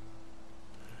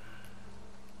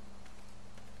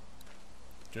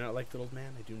 Do you not like that old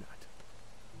man? I do not.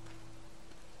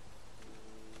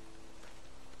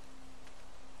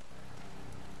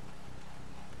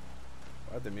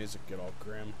 Why'd the music get all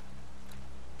grim?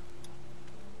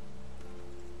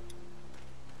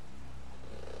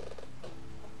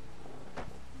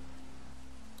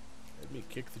 Let me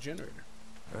kick the generator.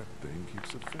 That thing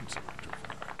keeps the fence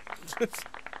electrified.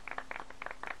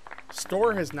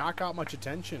 Store has not got much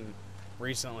attention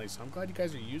recently, so I'm glad you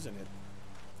guys are using it.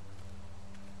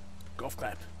 Golf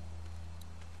clap.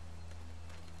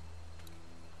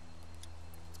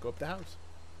 Let's go up the house.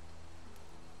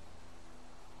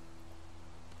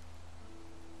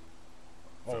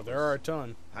 Oh, there are a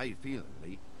ton. How you feeling,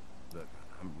 Lee? Look,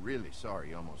 I'm really sorry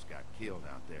you almost got killed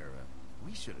out there.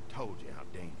 We should have told you how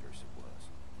dangerous it was.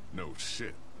 No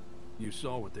shit. You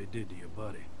saw what they did to your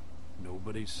buddy.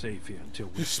 Nobody's safe here until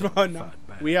we fight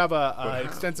back. We have a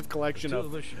extensive collection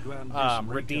of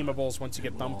redeemables once you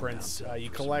get thumbprints. You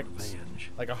collect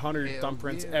like 100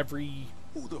 thumbprints every.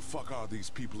 Who the fuck are these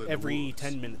people in every the woods?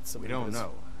 10 minutes? We don't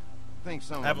know. I think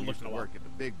some of them used to in a work at the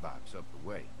big box up the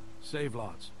way. Save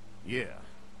lots. Yeah.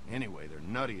 Anyway, they're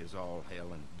nutty as all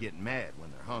hell and get mad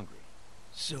when they're hungry.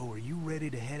 So are you ready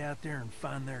to head out there and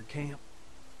find their camp?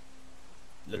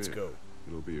 Let's go.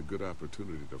 It'll be a good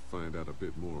opportunity to find out a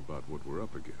bit more about what we're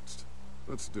up against.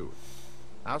 Let's do it.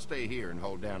 I'll stay here and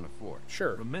hold down the fort.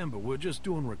 Sure. Remember, we're just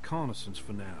doing reconnaissance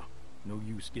for now. No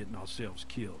use getting ourselves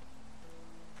killed.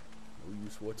 No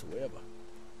use whatsoever.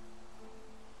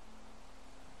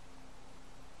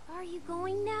 Are you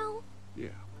going now? Yeah,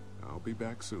 I'll be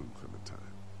back soon, Clementine.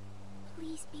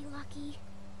 Please be lucky.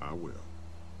 I will.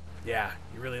 Yeah,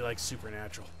 you really like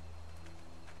Supernatural.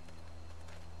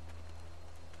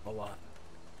 A lot.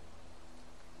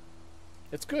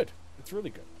 It's good. It's really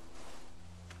good.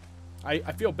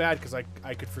 I feel bad because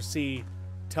I could foresee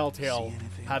Telltale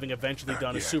having eventually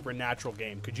done a Supernatural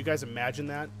game. Could you guys imagine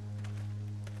that?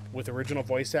 With original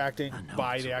voice acting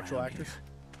by the actual actors?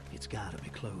 It's gotta be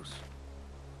close.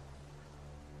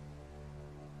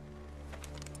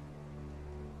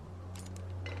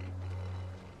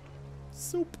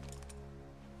 Soup.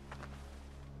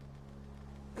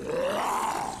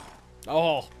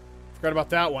 Oh, forgot about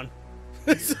that one.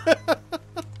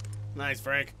 Nice,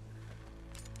 Frank.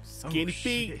 Skinny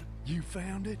feet. Shit. You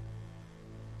found it?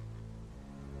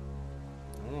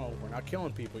 I don't know. We're not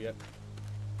killing people yet.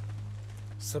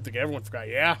 Something everyone forgot.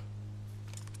 Yeah.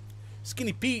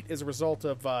 Skinny Pete is a result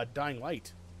of dying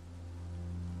light.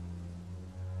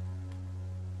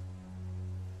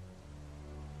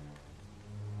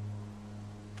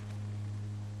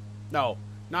 No,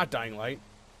 not Dying Light.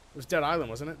 It was Dead Island,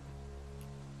 wasn't it?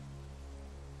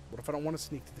 What if I don't want to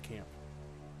sneak to the camp?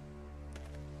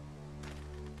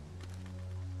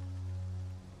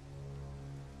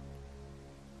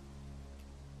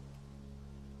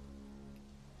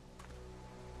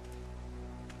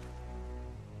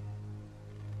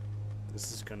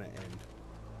 This is gonna end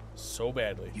so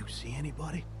badly. You see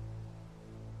anybody?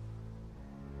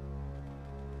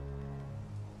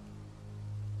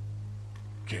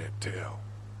 Can't tell.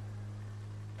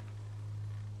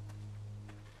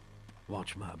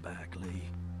 Watch my back, Lee.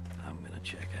 I'm gonna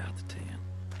check out the tent.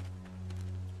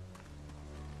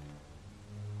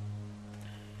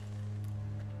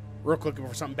 Real quick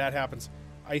before something bad happens.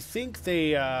 I think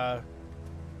they've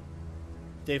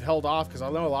held off because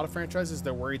I know a lot of franchises,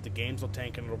 they're worried the games will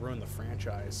tank and it'll ruin the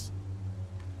franchise.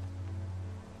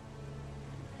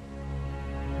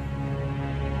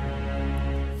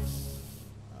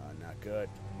 Not good.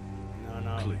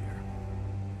 No. Clear.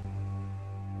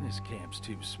 This camp's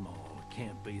too small. It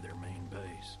can't be their main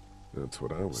base. That's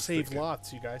what I was Save thinking.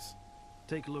 lots, you guys.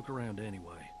 Take a look around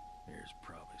anyway. There's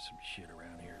probably some shit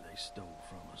around here they stole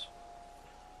from us.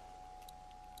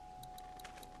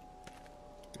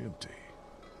 Empty.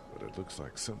 But it looks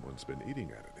like someone's been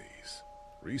eating out of these.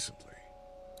 Recently.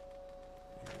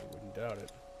 I wouldn't doubt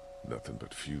it. Nothing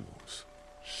but fumes.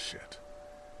 Shit.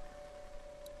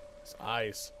 His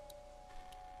eyes.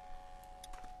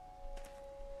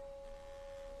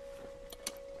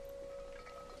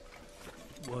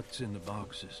 What's in the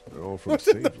boxes? They're all from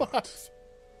save lots.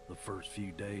 The first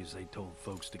few days they told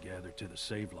folks to gather to the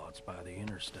save lots by the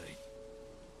interstate.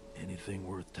 Anything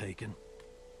worth taking?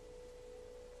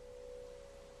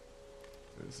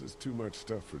 This is too much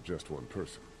stuff for just one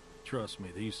person. Trust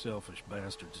me, these selfish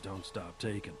bastards don't stop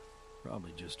taking.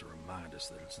 Probably just to remind us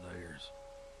that it's theirs.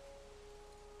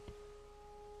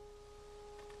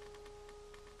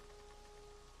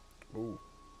 Ooh.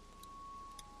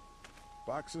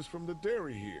 Boxes from the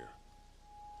dairy here.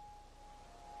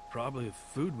 Probably the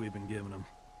food we've been giving them.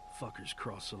 Fuckers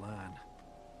cross the line.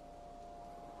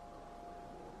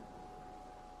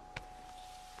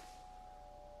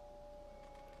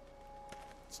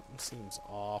 Something seems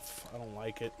off. I don't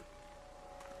like it.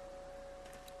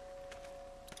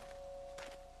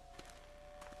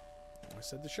 Oh, I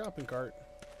said the shopping cart.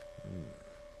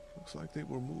 Looks like they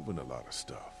were moving a lot of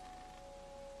stuff.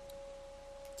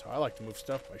 That's how I like to move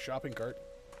stuff, by shopping cart.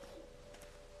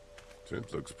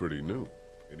 Tent looks pretty new.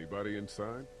 Anybody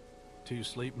inside? 2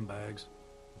 sleeping bags.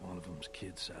 One of them's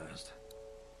kid-sized.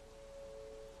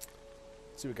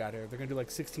 Let's see what we got here. They're gonna do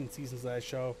like 16 seasons of that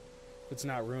show. If it's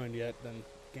not ruined yet, then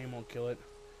game won't kill it.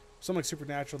 Something like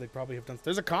Supernatural, they'd probably have done.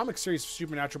 There's a comic series for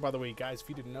Supernatural, by the way, guys, if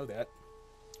you didn't know that.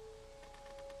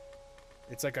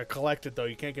 It's like a collected, though.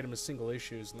 You can't get them as single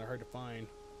issues, and they're hard to find.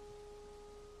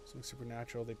 Something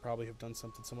supernatural. They probably have done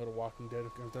something similar to Walking Dead.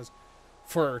 Does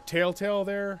for Telltale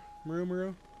there,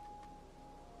 Maru.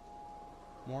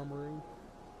 More Maru.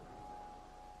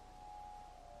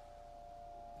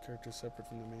 Characters separate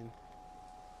from the main.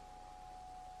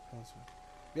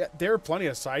 Yeah, there are plenty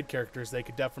of side characters they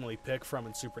could definitely pick from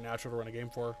in Supernatural to run a game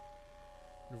for.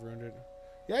 Never ruined it.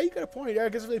 Yeah, you got a point. Yeah, I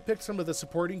guess if they picked some of the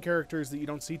supporting characters that you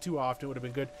don't see too often, it would have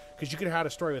been good. Because you could have had a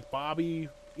story with Bobby,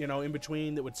 you know, in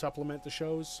between that would supplement the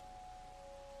shows.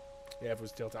 Yeah, if it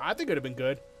was Telltale. I think it would have been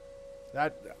good.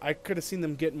 That I could have seen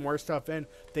them getting more stuff in.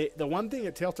 The one thing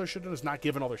that Telltale should have done is not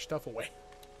giving all their stuff away.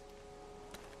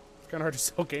 It's kind of hard to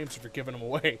sell games if you're giving them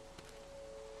away.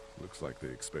 Looks like they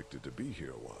expected to be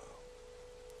here a while.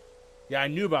 Yeah, I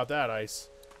knew about that, Ice.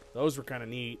 Those were kind of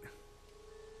neat.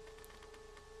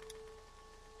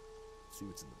 Let's see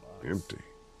what's in the box. Empty.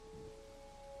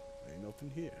 Ain't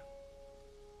nothing here.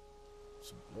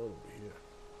 Some blood over here.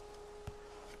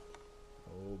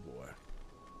 Oh boy.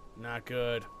 Not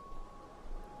good.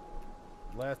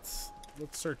 Let's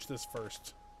search this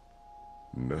first.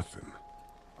 Nothing.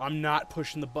 I'm not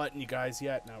pushing the button, you guys,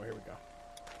 yet. Now here we go.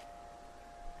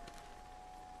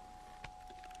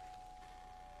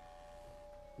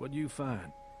 What'd you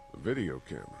find? A video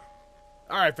camera.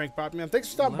 All right, Frank Pop, man. Thanks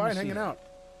for stopping Let by me and see hanging that. out.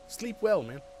 Sleep well,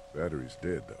 man. Battery's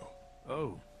dead, though.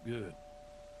 Oh, good.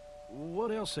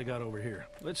 What else they got over here?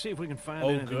 Let's see if we can find Oh,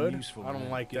 anything good? useful. I don't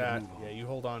and like get a that. move on. Yeah, you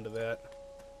hold on to that.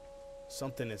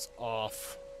 Something is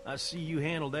off. I see you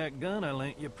handled that gun I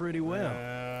lent you pretty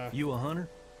well. You a hunter?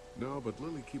 No, but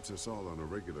Lily keeps us all on a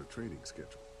regular training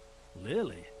schedule.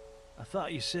 Lily? I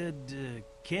thought you said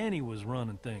Kenny was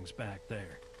running things back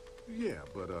there. Yeah,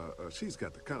 but she's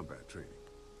got the combat training.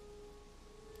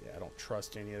 Yeah, I don't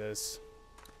trust any of this.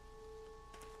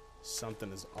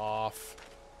 Something is off.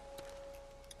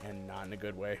 And not in a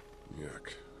good way.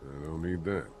 Yuck. I don't need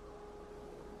that.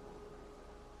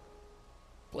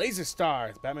 Blazer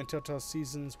Star. The Batman Telltale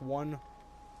Season 1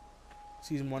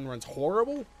 runs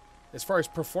horrible? As far as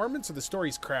performance or the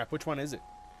story's crap? Which one is it?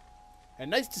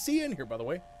 And nice to see you in here, by the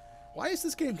way. Why is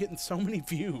this game getting so many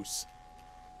views?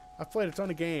 I've played a ton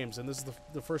of games, and this is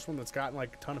the first one that's gotten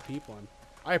like a ton of people in.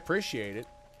 I appreciate it.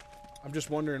 I'm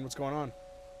just wondering what's going on.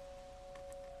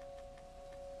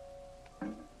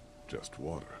 Just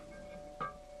water.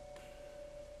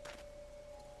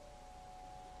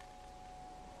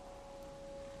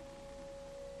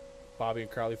 Bobby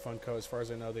and Crowley Funko, as far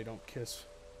as I know, they don't kiss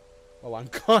while I'm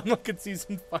gone like in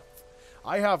Season 5.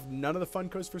 I have none of the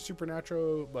Funkos for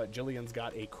Supernatural, but Jillian's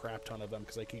got a crap ton of them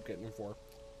because I keep getting them for her.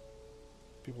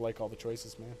 People like all the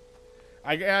choices, man.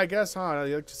 I guess, huh? I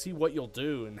like to see what you'll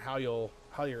do and how you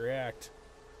react.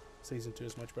 Season 2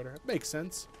 is much better. It makes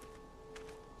sense.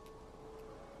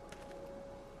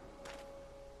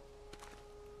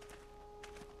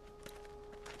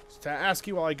 To ask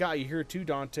you while I got you here too,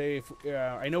 Dante, if,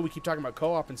 I know we keep talking about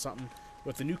co-op and something.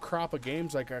 With the new crop of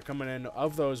games like coming in,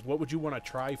 of those, what would you want to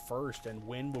try first, and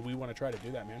when would we want to try to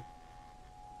do that, man?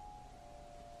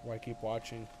 Why keep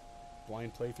watching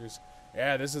blind playthroughs?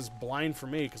 Yeah, this is blind for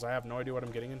me because I have no idea what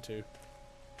I'm getting into.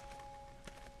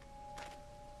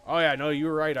 Oh yeah, no, you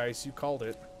were right, Ice. You called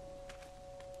it.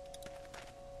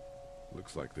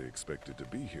 Looks like they expected to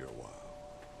be here a while.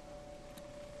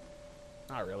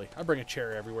 Not really. I bring a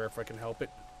chair everywhere if I can help it.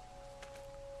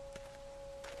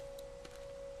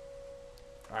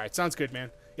 Alright, sounds good,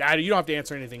 man. Yeah, you don't have to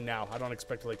answer anything now. I don't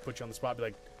expect to like put you on the spot and be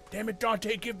like, damn it,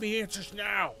 Dante, give me answers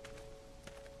now.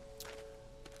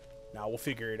 Now we'll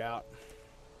figure it out.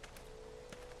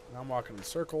 And I'm walking in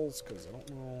circles because I don't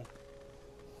know.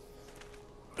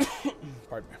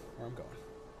 Pardon me, where I'm going.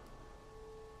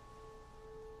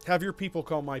 Have your people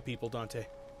call my people, Dante.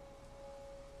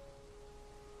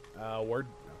 Word.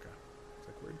 Okay. It's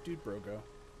like, where'd Dude Bro go?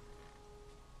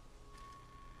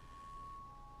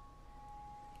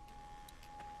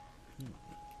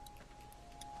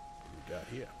 What we got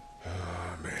here?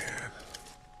 Oh, man.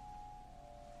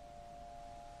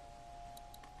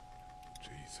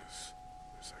 Jesus.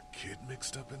 There's a kid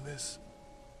mixed up in this?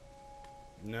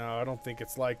 No, I don't think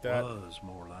it's like that. Was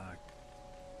more like.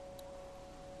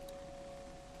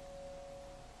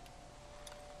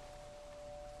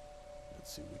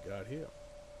 Let's see what we got here.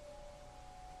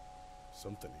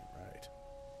 Something ain't right.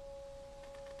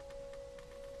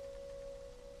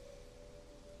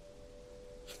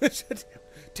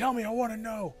 Tell me, I want to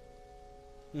know.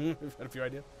 You've had a few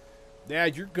ideas. Yeah,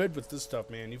 you're good with this stuff,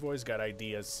 man. You've always got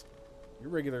ideas.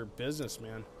 You're regular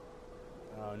businessman.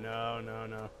 Oh, no, no,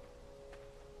 no.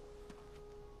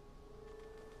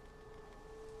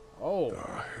 Oh. The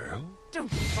hell? Don't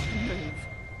fucking move.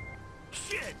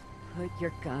 Put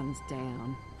your guns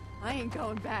down. I ain't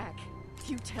going back.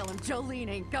 You tell him Jolene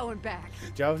ain't going back.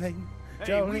 Jolene?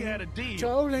 Hey, we had a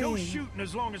deal. No shooting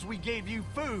as long as we gave you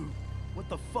food. What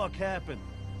the fuck happened?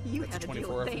 You had a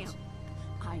deal with them.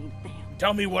 I ain't them.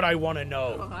 Tell me what I want to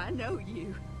know. Oh, I know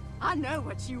you. I know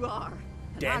what you are.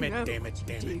 Damn it, damn it,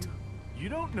 damn it. You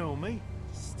don't know me.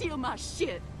 Steal my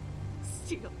shit.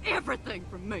 Steal everything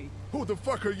from me. Who the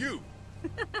fuck are you?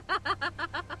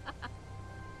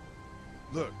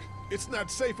 Look, it's not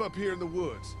safe up here in the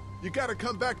woods. You gotta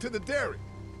come back to the dairy.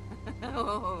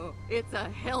 Oh, it's a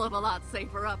hell of a lot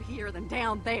safer up here than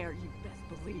down there, you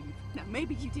best believe. Now,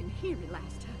 maybe you didn't hear me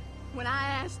last time. When I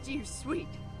asked you, Sweet,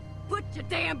 put your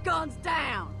damn guns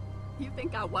down. You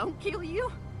think I won't kill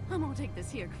you? I'm gonna take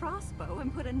this here crossbow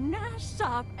and put a nice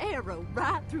sharp arrow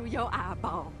right through your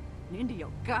eyeball and into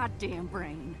your goddamn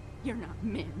brain. You're not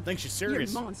men. I think she's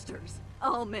serious. You're monsters.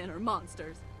 All men are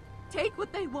monsters. Take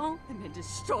what they want and then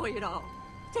destroy it all.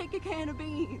 Take a can of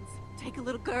beans. Take a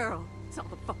little girl. It's all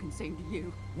the fucking same to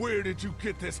you. Where did you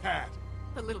get this hat?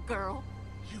 The little girl.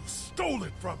 You stole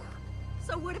it from her.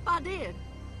 So what if I did?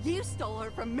 You stole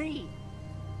her from me.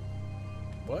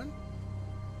 What?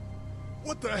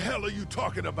 What the hell are you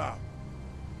talking about?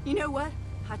 You know what?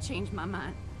 I changed my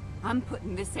mind. I'm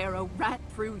putting this arrow right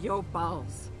through your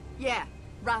balls. Yeah,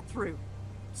 right through.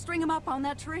 String them up on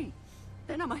that tree.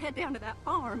 Then I'm gonna head down to that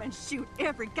farm and shoot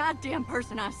every goddamn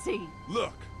person I see.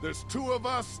 Look, there's 2 of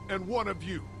us and 1 of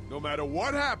you. No matter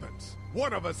what happens,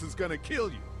 one of us is gonna kill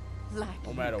you. Like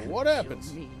no matter what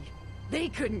happens. Me. They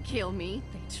couldn't kill me.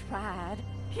 They tried.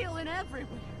 Killing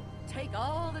everywhere. Take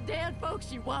all the dead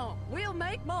folks you want. We'll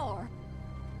make more.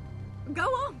 Go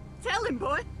on. Tell him,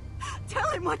 boy. Tell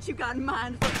him what you got in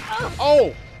mind.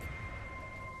 Oh!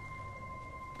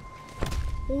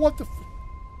 What the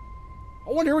I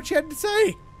want to hear what you had to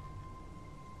say.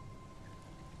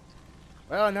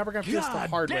 Well, I'm never gonna feel this the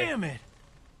hard way. Damn it!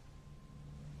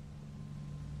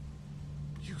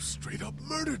 You straight up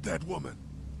murdered that woman.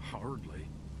 Hardly.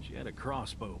 She had a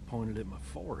crossbow pointed at my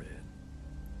forehead.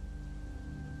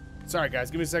 Sorry,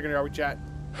 guys. Give me a second here while we chat.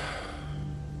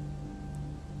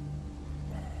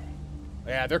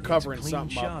 Yeah, they're covering It's a clean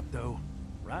something shot, up. though.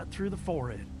 Right through the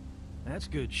forehead. That's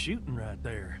good shooting right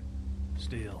there.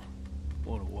 Still,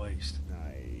 what a waste.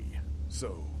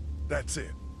 So, that's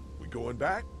it. We going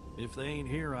back? If they ain't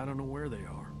here, I don't know where they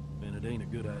are. And it ain't a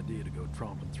good idea to go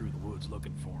tromping through the woods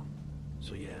looking for them.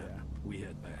 So yeah, we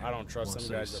head back. I don't trust Once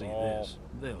them they guys at see all. This,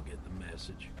 they'll get the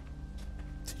message.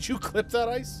 Did you clip that,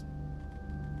 Ice?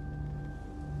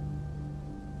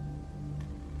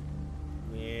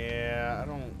 Yeah, I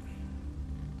don't...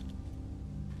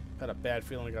 Had a bad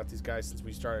feeling about these guys since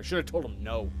we started. I should have told them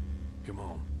no. Come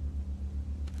on.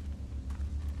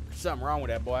 There's something wrong with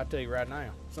that boy, I tell you right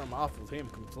now. Something awful with him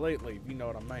completely, if you know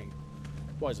what I mean.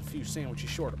 Boy's a few sandwiches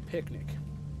short of picnic.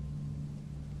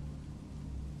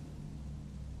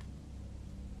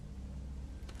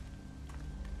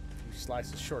 A few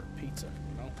slices short of pizza,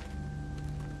 you know?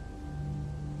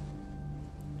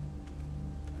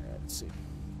 Alright, let's see.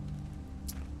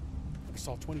 I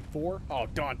saw 24. Oh,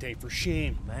 Dante, for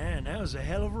shame. Man, that was a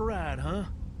hell of a ride, huh?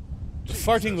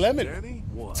 Farting lemon. Danny?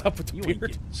 What? What's up with the you beard?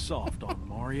 Ain't getting soft on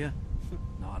them, are ya?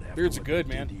 Not after Beards are what good,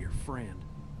 they man. did to your friend.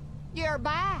 You're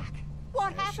back.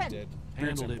 What Yeah, she happened? did.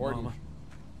 Beard's Handled it, important. Mama.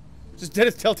 Just did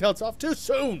his Telltale off too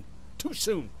soon. Too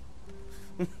soon.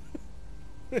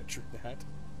 True that.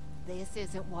 This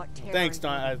isn't what Terry Thanks, would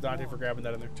Dante, want. for grabbing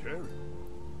that in there. Terry.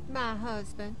 My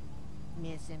husband.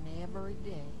 Miss him every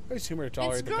day. I assume we're Then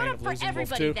tolerate the screw pain it of up for losing Wolf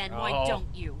everybody too. then, why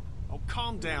don't you? Oh,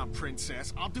 calm down,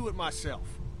 princess. I'll do it myself.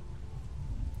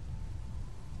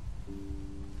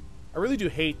 I really do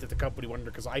hate that the company went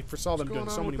under because I foresaw them What's doing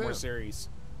going so on many with more them? series.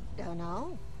 Don't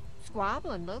know.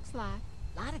 Squabbling looks like.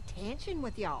 Lot of tension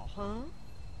with y'all, huh?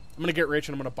 I'm gonna get rich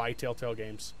and I'm gonna buy Telltale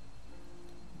games.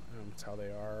 That's how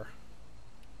they are.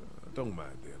 Don't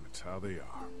mind them. It's how they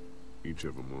are. Each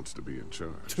of them wants to be in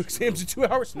charge. 2 exams in 2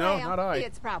 hours? No, Well, not I.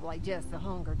 It's probably just the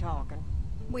hunger talking.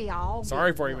 We all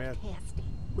Sorry get for a you, little man. testy.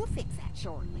 We'll fix that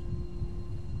shortly.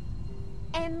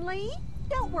 And Lee,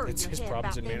 don't worry It's your his head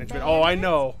problems about in them management. Oh, I bandits.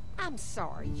 know. I'm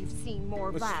sorry you've seen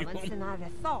more Let's see violence them. than I'd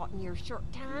have thought in your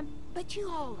short time, but you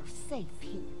all are safe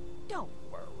here. Don't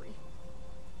worry.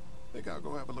 Think I'll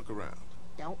go have a look around.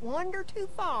 Don't wander too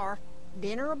far.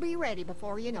 Dinner'll be ready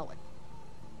before you know it.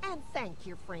 And thank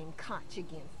your friend Koch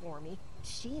again for me.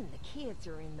 She and the kids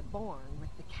are in the barn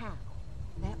with the cattle.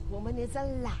 That woman is a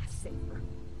lifesaver.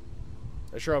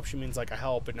 I sure hope she means like a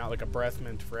help and not like a breath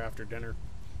mint for after dinner.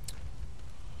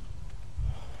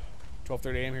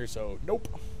 12:30 a.m. here, so nope.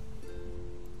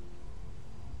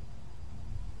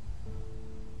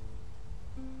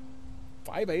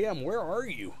 5 a.m. Where are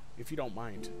you, if you don't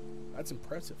mind? That's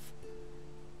impressive.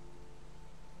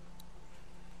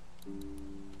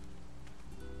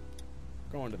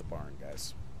 Going to the barn,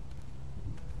 guys.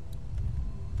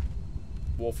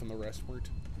 Wolf and the Westward.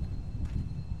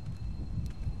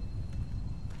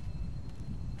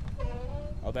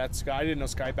 Oh, that's Sky. I didn't know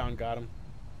Skybound got him.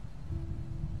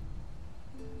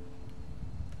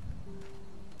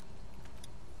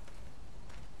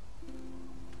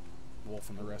 Wolf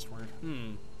and the Westward.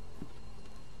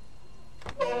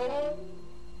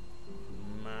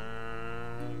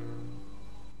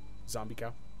 Zombie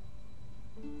cow.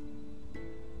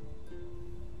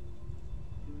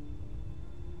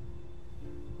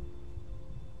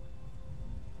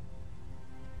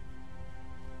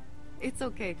 It's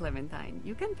okay, Clementine.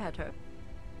 You can pet her.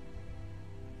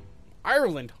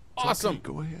 Ireland. Awesome. Okay,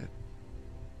 go ahead.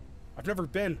 I've never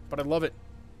been, but I love it.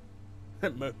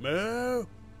 Moo. You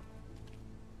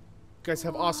guys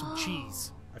have awesome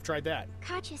cheese. I've tried that.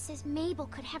 Katja says Mabel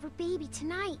could have her baby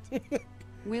tonight.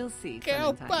 We'll see,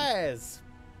 Clementine.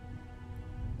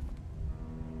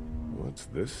 What's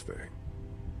this thing?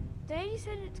 Daddy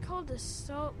said it's called a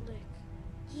salt lick.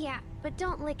 Yeah, but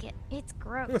don't lick it. It's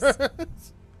gross.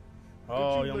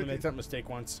 Oh, you only made that mistake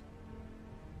once.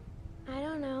 I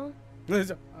don't know. I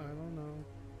don't know.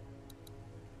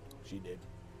 She did.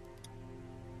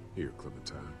 Here,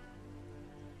 Clementine.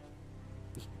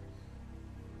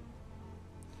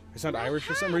 I sound Irish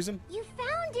for some reason. You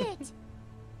found it!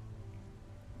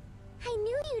 I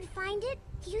knew you'd find it.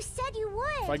 You said you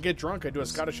would. If I get drunk, I do a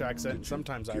Scottish accent,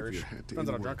 sometimes Irish. Depends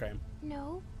on how drunk I am.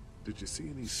 No. Did you see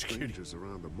any strangers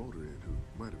around the motor inn who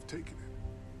might have taken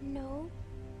it? No.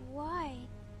 Why?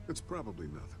 It's probably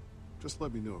nothing. Just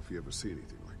let me know if you ever see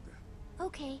anything like that.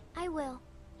 Okay, I will.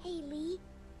 Hey, Lee.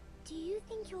 Do you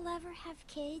think you'll ever have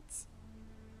kids?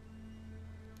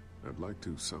 I'd like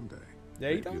to someday. Yeah,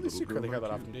 you don't really see curly hair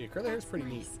that often, do you? Curly hair is pretty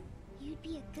neat. You'd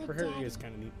be a good Her hair daddy. is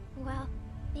kind of neat. Well,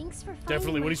 thanks for finding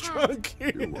Definitely my when he's hat. drunk.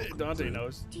 Dante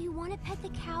knows. Do you want to pet the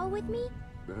cow with me?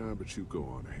 Nah, but you go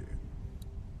on ahead.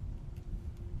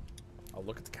 I'll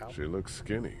look at the cow. She looks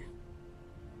skinny.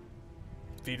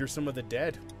 Feed her some of the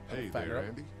dead. Hey Fatten her there, up.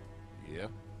 Andy. Yeah?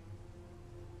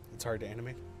 It's hard to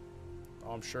animate.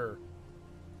 Oh, I'm sure.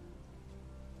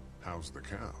 How's the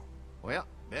cow? Well,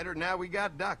 better now we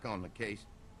got Doc on the case.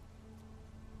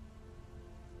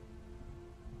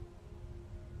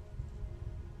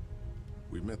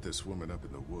 We met this woman up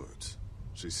in the woods.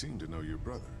 She seemed to know your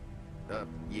brother.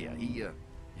 Yeah,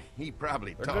 he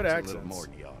probably They're talks good a accents. little more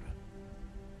than he oughta.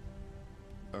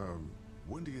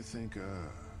 When do you think,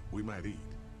 we might eat?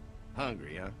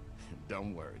 Hungry, huh?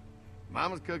 Don't worry.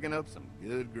 Mama's cooking up some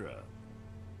good grub.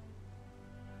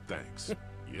 Thanks.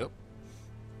 Yep.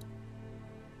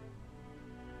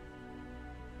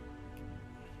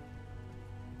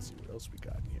 Let's see what else we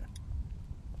got here.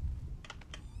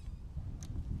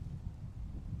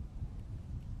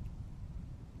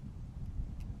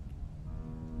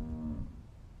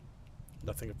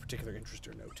 Nothing of particular interest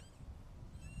or note.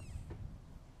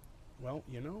 Well,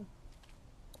 you know.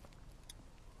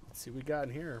 Let's see what we got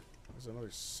in here. There's another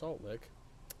salt lick.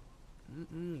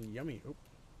 Yummy. Oh.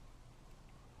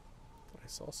 Thought I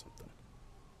saw something.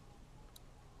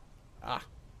 Ah.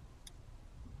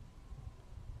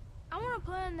 I want to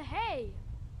play in the hay.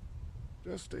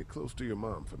 Just stay close to your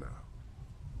mom for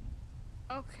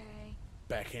now. Okay.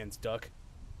 Backhands duck.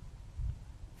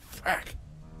 Fuck.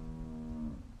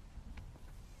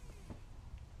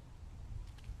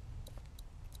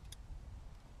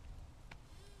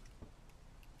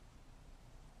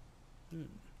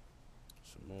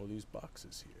 Some more of these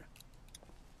boxes here.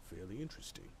 Fairly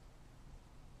interesting.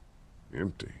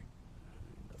 Empty.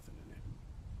 Nothing in it.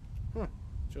 Huh.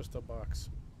 Just a box.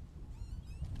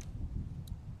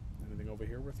 Anything over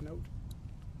here worth note?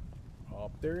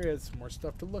 Oh, there is. More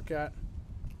stuff to look at.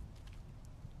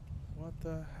 What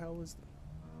the hell is that?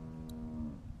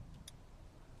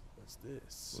 What's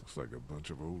this? Looks like a bunch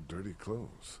of old dirty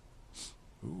clothes.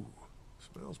 Ooh,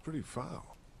 smells pretty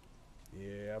foul.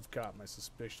 Yeah, I've got my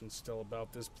suspicions still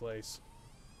about this place.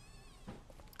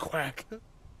 Quack.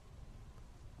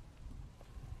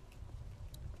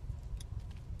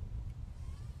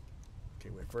 Okay,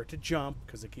 wait for it to jump,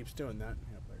 because it keeps doing that.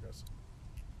 Yep, there it goes.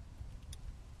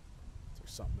 Is there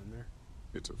something in there?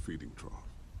 It's a feeding trough.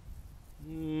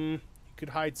 You could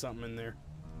hide something in there.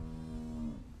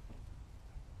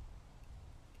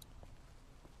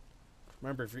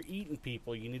 Remember, if you're eating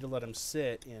people, you need to let them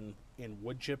sit in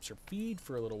wood chips or feed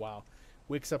for a little while.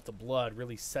 Wicks up the blood,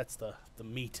 really sets the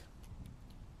meat.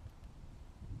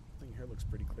 I think here looks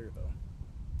pretty clear, though.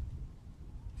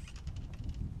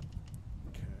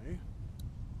 Okay.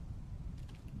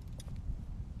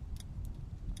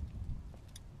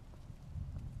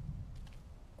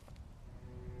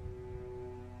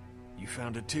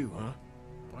 found it too, huh?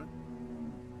 What?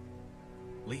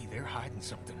 Lee, they're hiding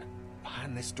something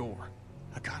behind this door.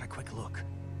 I got a quick look.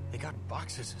 They got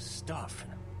boxes of stuff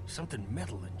and something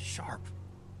metal and sharp.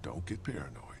 Don't get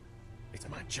paranoid. It's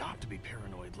my job to be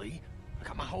paranoid, Lee. I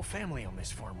got my whole family on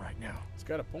this farm right now. It's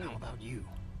got a point. How about you?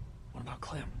 What about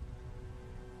Clem?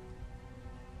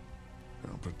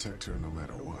 I'll protect her no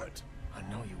matter what. I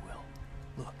know you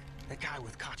will. Look, that guy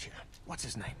with Katya, what's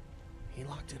his name? He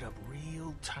locked it up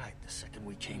real tight the second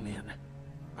we came in.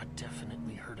 I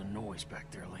definitely heard a noise back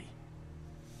there, Lee.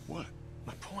 What?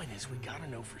 My point is, we gotta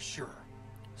know for sure.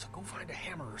 So go find a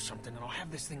hammer or something, and I'll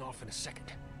have this thing off in a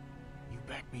second. You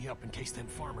back me up in case them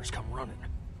farmers come running.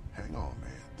 Hang on,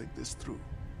 man. Think this through.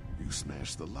 You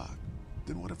smash the lock.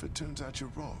 Then what if it turns out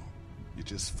you're wrong? You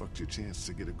just fucked your chance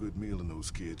to get a good meal in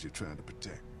those kids you're trying to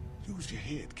protect. Use your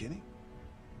head, Kenny.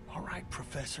 All right,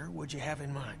 Professor, what'd you have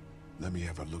in mind? Let me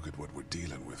have a look at what we're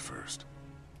dealing with first.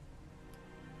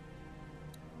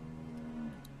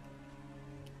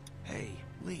 Hey,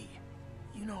 Lee,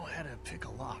 you know how to pick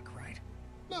a lock, right?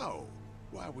 No.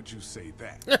 Why would you say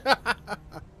that?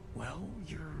 Well,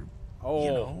 you're, Oh.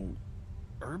 you know,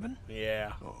 urban?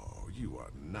 Yeah. Oh, you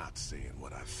are not saying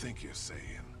what I think you're saying.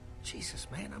 Jesus,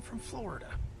 man, I'm from Florida.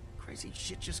 Crazy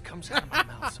shit just comes out of my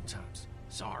mouth sometimes.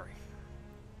 Sorry.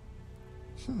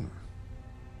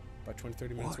 About 20,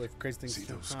 30 minutes away from crazy things. See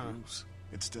those screws?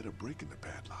 Instead of breaking the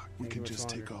padlock, we Maybe can much just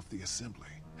take longer. off the assembly,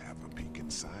 have a peek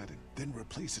inside, and then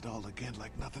replace it all again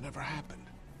like nothing ever happened.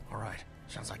 All right,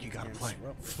 sounds like you got a plan.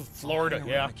 Well, Florida, I'll hang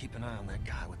yeah. around and keep an eye on that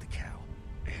guy with the cow.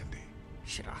 Andy.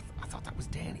 Shit, I thought that was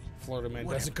Danny. Florida man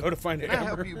Whatever. doesn't go to find a Can I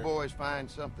hammer. help you boys find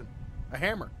something? A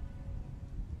hammer.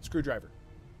 Screwdriver.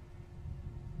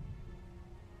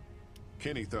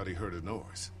 Kenny thought he heard a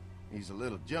noise. He's a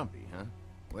little jumpy, huh?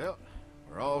 Well,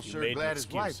 we're all You sure made an glad his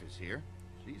excuse. wife is here.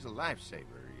 She's a lifesaver.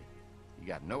 You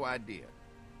got no idea.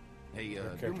 Hey,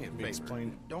 Okay, do me a let me favor.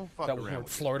 explain. Don't fuck That was around in with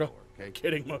this Florida. door, okay?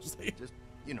 Kidding mostly. Just,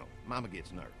 you know, Mama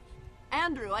gets nervous.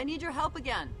 Andrew, I need your help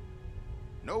again.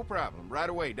 No problem. Right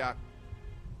away, Doc.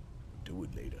 Do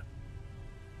it later.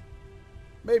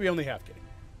 Maybe only half kidding.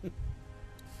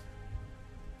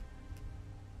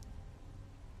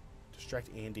 Distract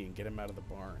Andy and get him out of the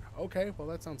barn. Okay, well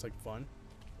that sounds like fun.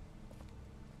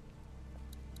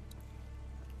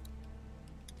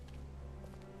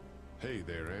 Hey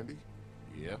there, Andy.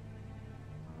 Yeah?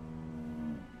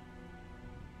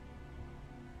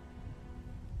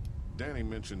 Danny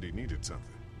mentioned he needed something.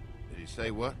 Did he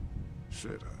say what?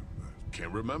 Shit, I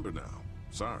can't remember now.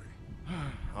 Sorry.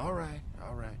 All right,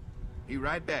 all right. Be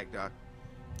right back, Doc.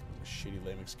 A shitty,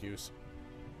 lame excuse.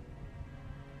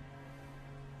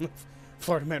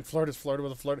 Florida man, Florida's Florida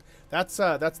with a Florida. That's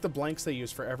the blanks they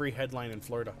use for every headline in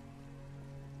Florida.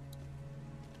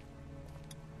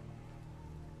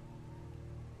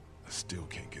 I still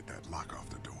can't get that lock off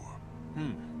the door.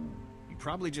 You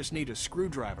probably just need a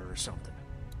screwdriver or something.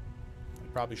 I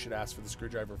probably should ask for the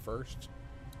screwdriver first.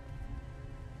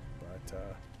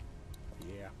 But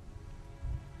yeah.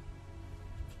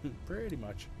 Pretty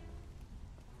much.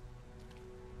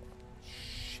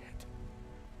 Shit.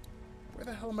 Where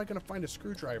the hell am I gonna find a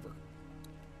screwdriver?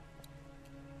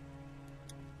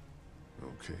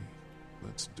 Okay,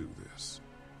 let's do this.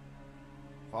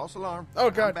 False alarm. Oh,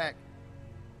 I'm God. back.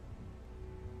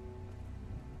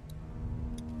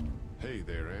 Hey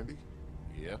there, Andy.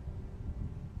 Yeah?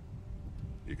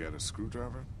 You got a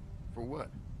screwdriver? For what?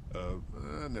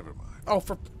 Never mind. Oh,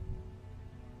 for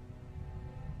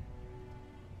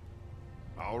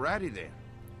Alrighty then.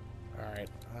 all right.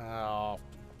 Oh.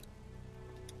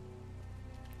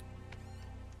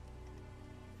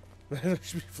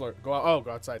 Go out. Oh,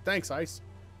 go outside. Thanks, Ice.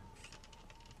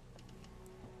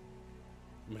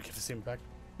 I'm gonna give the same back.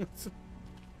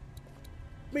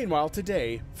 Meanwhile,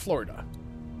 today, Florida.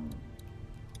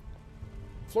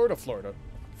 Florida, Florida.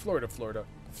 Florida, Florida.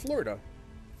 Florida.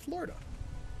 Florida.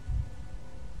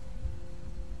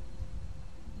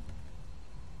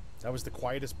 That was the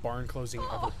quietest barn closing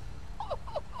ever.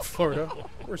 Florida,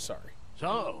 we're sorry.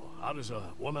 So, how does a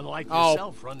woman like Oh,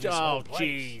 yourself run this whole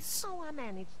place? jeez. Oh, I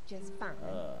managed just fine.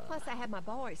 Plus, I had my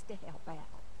boys to help out.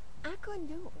 I couldn't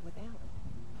do it without them.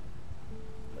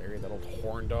 Larry, that old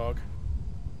horn dog.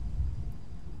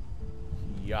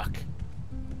 Yuck.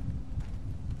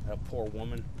 That poor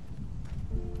woman.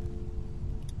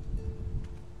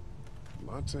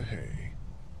 Lots of hay.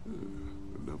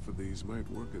 Enough of these might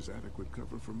work as adequate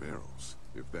cover from arrows,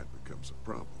 if that becomes a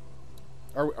problem.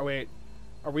 Wait,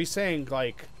 are we saying,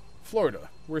 like, Florida,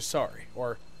 we're sorry?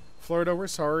 Or, Florida, we're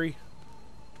sorry?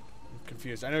 I'm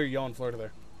confused. I know you're yelling Florida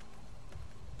there.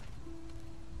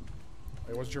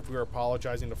 I wasn't sure if we were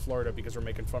apologizing to Florida because we're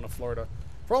making fun of Florida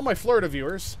For all my Florida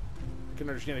viewers, I can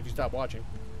understand if you stop watching.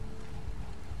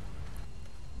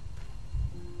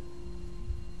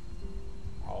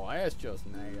 Oh, that's just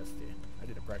nasty. I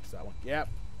didn't practice that one. Yep.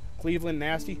 Cleveland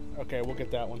nasty? Okay, we'll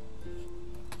get that one.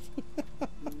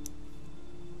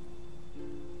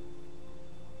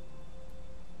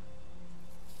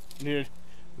 Dude,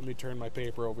 let me turn my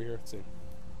paper over here. Let's see.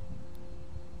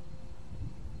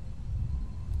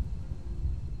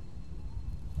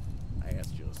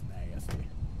 That's just nasty.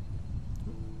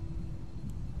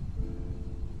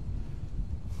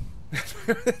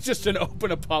 It's just an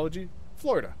open apology.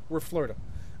 Florida. We're Florida.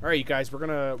 All right, you guys, we're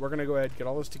gonna go ahead and get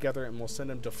all this together, and we'll send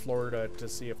them to Florida to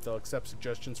see if they'll accept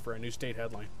suggestions for a new state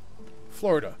headline.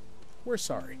 Florida, we're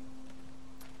sorry.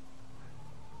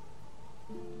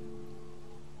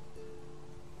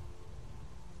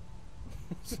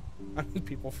 I mean,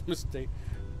 people from a state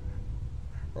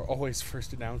are always first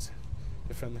to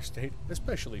defend their state,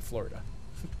 especially Florida.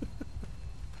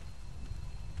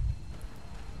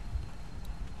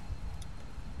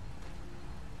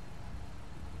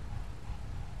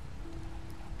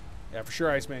 Yeah, for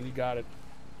sure, Iceman, you got it.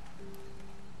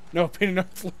 No opinion on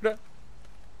Florida.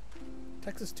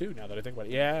 Texas too, now that I think about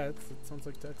it. Yeah, it sounds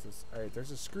like Texas. Alright,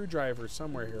 there's a screwdriver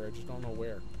somewhere here. I just don't know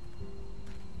where.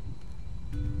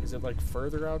 Is it like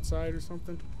further outside or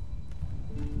something?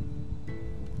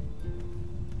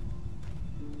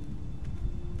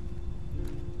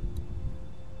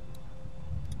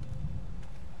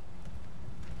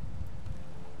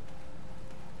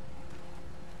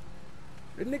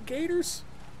 Isn't it gators?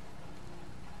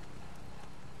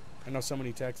 I know so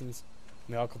many Texans,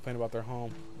 and they all complain about their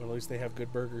home, but at least they have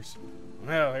good burgers.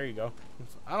 Well, there you go.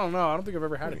 I don't know. I don't think I've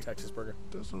ever had a Texas burger.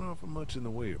 Doesn't offer much in the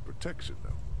way of protection,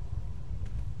 though.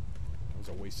 That was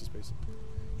a waste of space.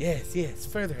 Yes,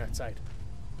 further outside.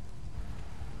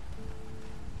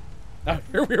 Oh,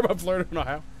 here we are about Florida and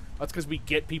Ohio. That's because we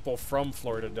get people from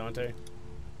Florida, Dante.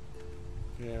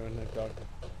 Yeah, isn't that dog?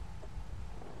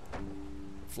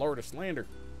 Florida slander.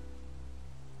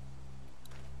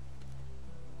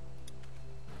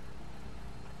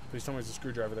 Please tell me there's a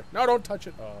screwdriver there. No, don't touch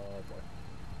it. Oh, boy.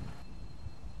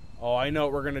 Oh, I know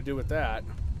what we're going to do with that.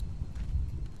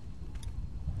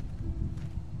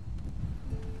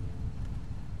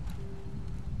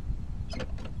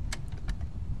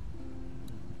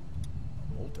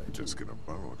 Just gonna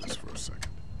borrow this for a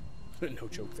second. No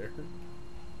joke there.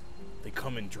 They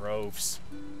come in droves.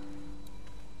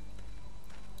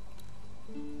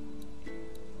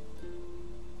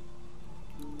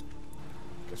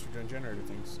 Guess we're doing generator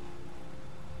things.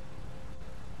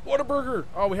 Whataburger!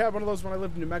 Oh, we had one of those when I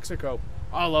lived in New Mexico.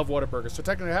 I love Whataburger, so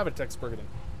technically I have a Texas burger then.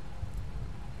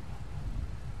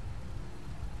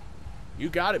 You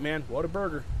got it, man.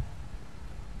 Whataburger.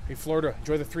 Hey, Florida,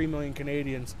 enjoy the 3 million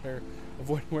Canadians they're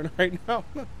avoiding winter right now.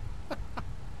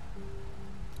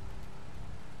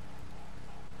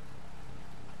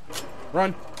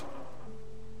 Run.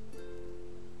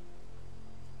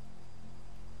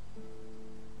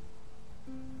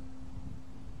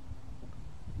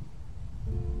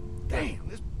 Damn,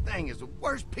 this thing is the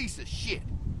worst piece of shit.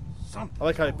 Something. I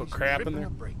like how they put crap in there.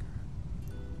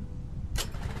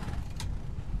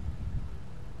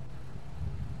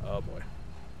 Oh boy.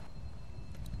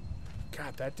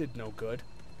 God, that did no good.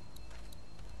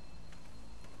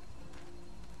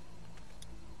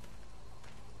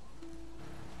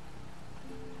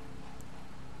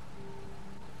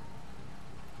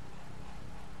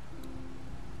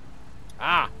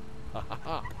 Ah! Ha ha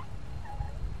ha.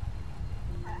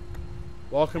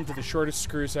 Welcome to the shortest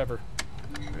screws ever.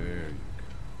 There you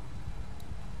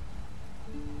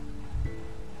go.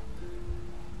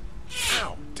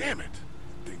 Ow, damn it.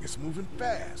 The thing is moving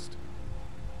fast.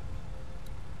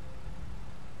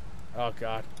 Oh,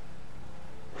 God.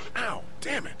 Ow,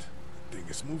 damn it. The thing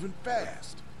is moving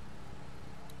fast.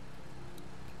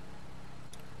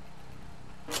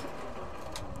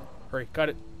 Hurry, cut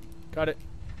it. Cut it.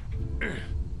 That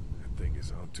thing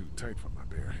is on too tight for my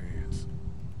bare hands.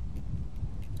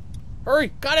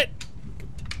 Hurry, cut it!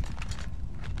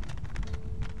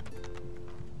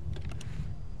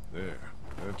 There,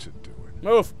 that should do it.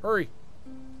 Move, hurry.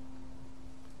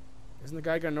 Isn't the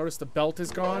guy gonna notice the belt is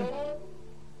gone?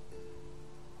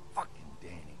 Fucking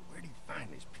Danny, where did he find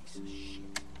this piece of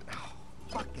shit? Oh,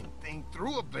 fucking thing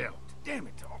through a belt. Damn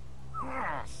it all.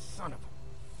 Ah, son of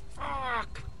a...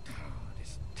 Fuck. Oh,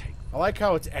 this take... I like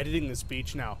how it's editing the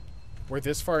speech now. We're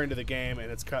this far into the game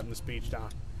and it's cutting the speech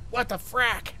down. What the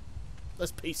frack?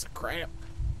 This piece of crap.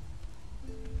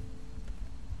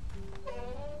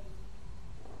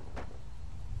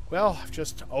 Well, I've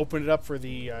just opened it up for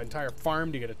the entire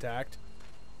farm to get attacked.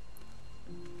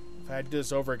 I had to do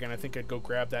this over again, I think I'd go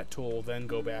grab that tool, then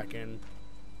go back and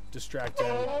distract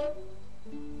him. I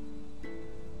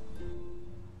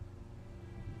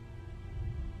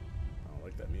don't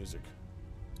like that music.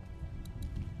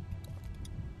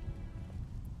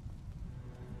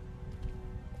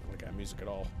 I don't like that music at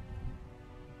all.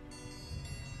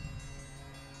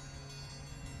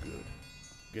 Good.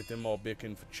 Get them all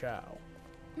bicking for chow.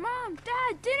 Mom,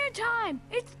 Dad, dinner time!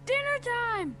 It's dinner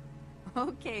time!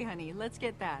 Okay, honey, let's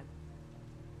get that.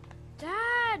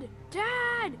 Dad!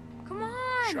 Dad! Come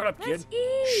on! Shut up, let's kid.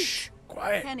 eat! Shh!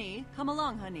 Quiet. Kenny, come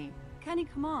along, honey. Kenny,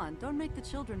 come on. Don't make the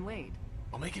children wait.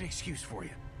 I'll make an excuse for you.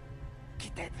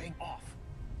 Get that thing off.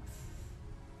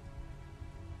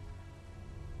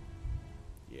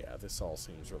 Yeah, this all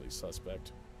seems really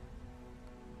suspect.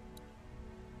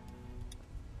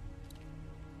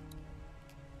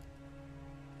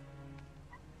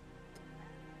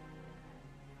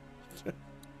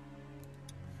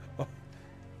 Oh.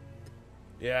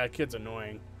 Yeah, kid's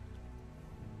annoying.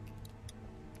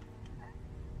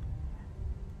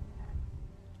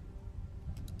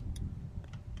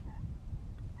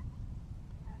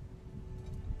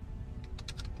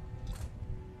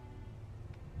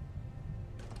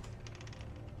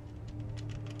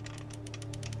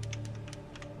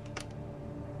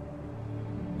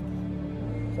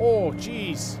 Oh,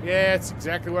 jeez. Yeah, it's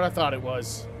exactly what I thought it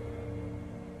was.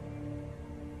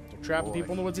 They're trapping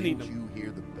people in the woods and eating them. Didn't you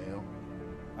hear the bell?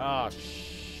 Oh,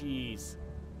 jeez.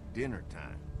 Dinner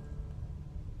time.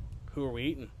 Who are we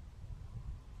eating?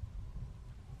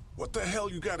 What the hell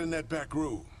you got in that back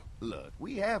room? Look,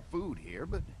 we have food here,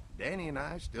 but Danny and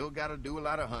I still gotta do a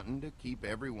lot of hunting to keep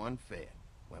everyone fed.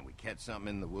 When we catch something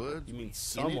in the woods, You mean we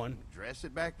skin it someone? and dress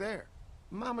it back there.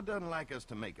 Mama doesn't like us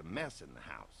to make a mess in the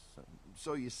house.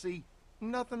 So you see,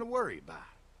 nothing to worry about.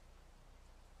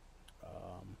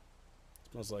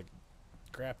 Smells like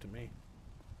crap to me.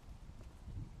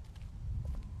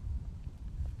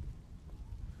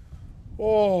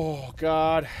 Oh,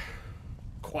 God.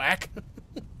 Quack.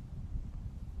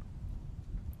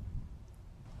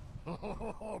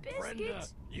 Oh, Brenda,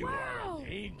 Biscuits? you are Wow. an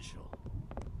angel.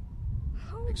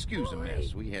 Oh, Excuse boy. me,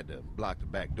 miss. We had to block the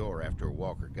back door after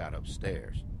Walker got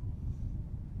upstairs.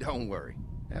 Don't worry.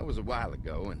 That was a while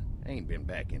ago, and I ain't been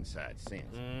back inside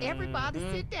since. Everybody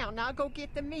sit down. I'll go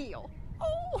get the meal.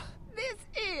 Oh, this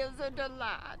is a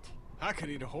delight. I could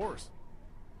eat a horse.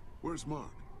 Where's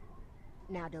Mark?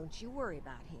 Now, don't you worry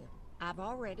about him. I've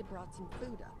already brought some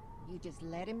food up. You just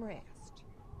let him rest.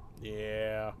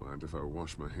 Yeah. Mind if I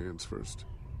wash my hands first?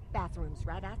 Bathroom's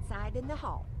right outside in the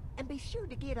hall. And be sure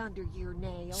to get under your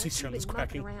nails. See, You've someone's been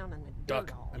mucking quacking. around in the Duck,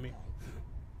 dirt all I mean. day.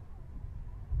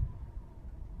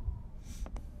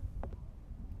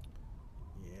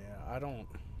 Yeah, I don't...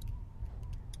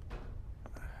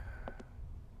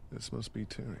 This must be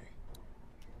Terry.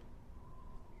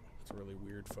 It's a really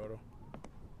weird photo.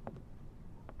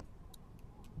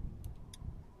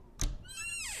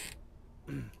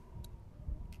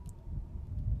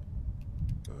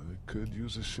 I could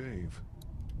use a shave.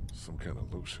 Some kind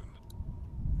of lotion.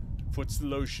 Puts the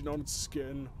lotion on its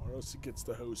skin, or else it gets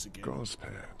the hose again. Gauze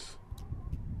pads.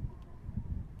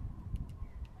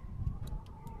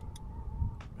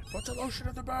 Put the lotion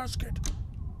in the basket.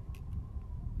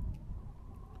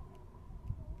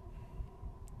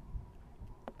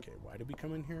 Okay, why did we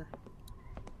come in here?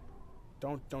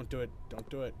 Don't do it. Don't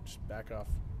do it. Just back off.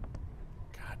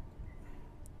 God.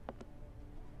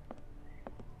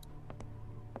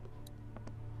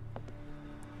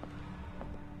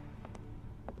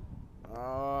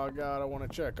 Oh God, I want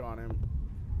to check on him.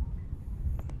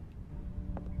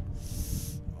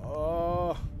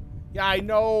 Oh. Yeah, I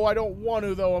know. I don't want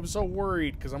to, though. I'm so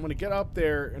worried, because I'm going to get up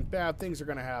there, and bad things are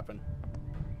going to happen.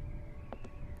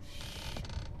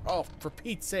 Oh, for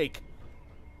Pete's sake.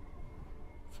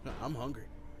 I'm hungry.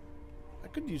 I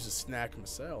could use a snack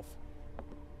myself.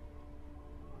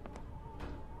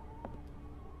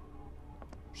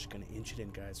 Just going to inch it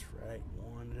in, guys. Right,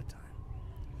 one at a time.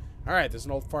 Alright, there's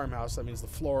an old farmhouse. That means the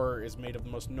floor is made of the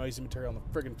most noisy material on the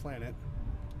friggin' planet.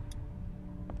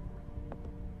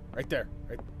 Right there.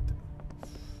 Right.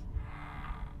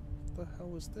 What the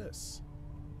hell is this?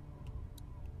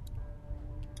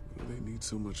 What do they need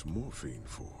so much morphine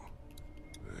for?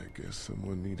 I guess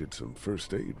someone needed some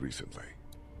first aid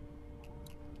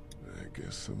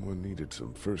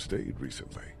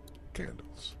recently.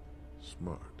 Candles.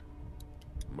 Smart.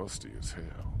 Musty as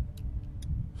hell.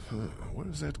 Huh,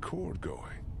 where's that cord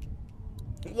going?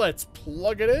 Let's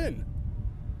plug it in.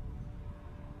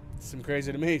 Seems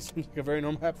crazy to me. Seems like a very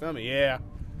normal happy family. Yeah.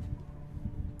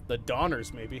 The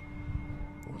Donners, maybe.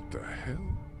 What the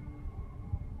hell?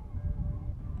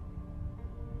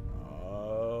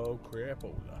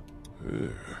 Crapola.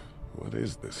 Ugh, what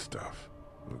is this stuff?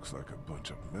 Looks like a bunch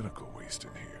of medical waste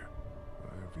in here.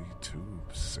 IV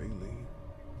tube, saline.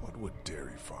 What would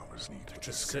dairy farmers need with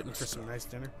Just this sitting kind of for stuff? some nice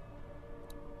dinner.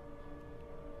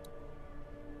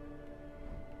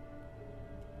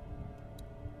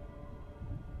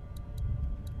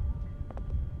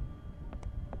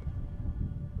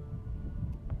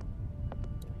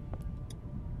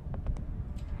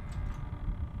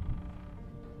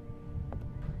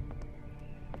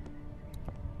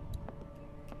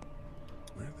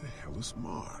 Where the hell is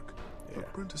Mark?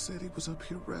 But Brenda said he was up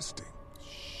here resting.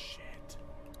 Shit.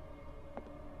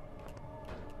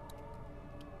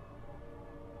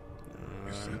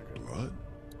 Is that blood?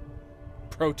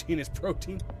 Protein is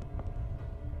protein.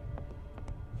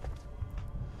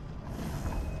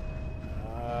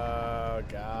 Oh,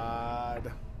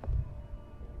 God.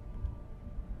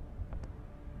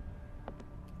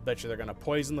 Bet you they're going to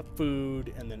poison the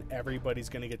food, and then everybody's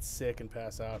going to get sick and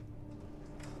pass out.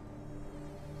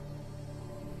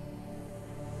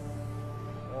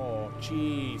 Oh,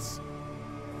 jeez.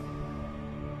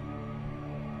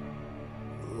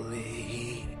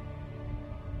 Lee.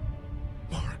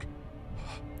 Mark.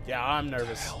 Yeah, I'm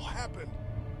nervous. What the hell happened?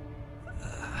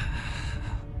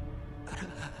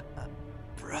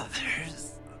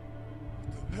 Brothers.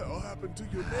 What the hell happened to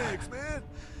your legs, man?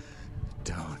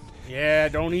 Don't. Yeah,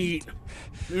 don't eat.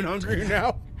 You hungry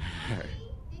now?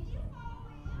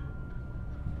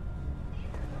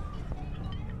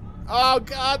 Oh,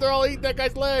 God, they're all eating that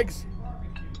guy's legs.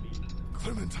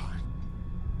 Clementine.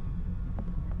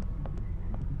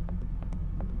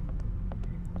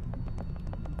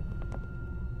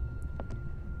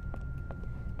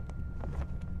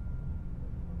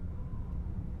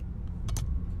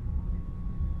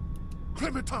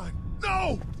 Clementine,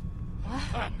 no!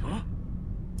 Huh?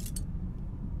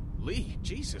 Lee,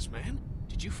 Jesus, man.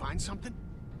 Did you find something?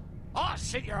 Oh,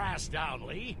 sit your ass down,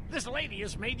 Lee. This lady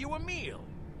has made you a meal.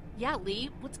 Yeah, Lee,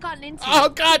 what's gotten into Oh, you?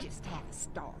 God! Just had a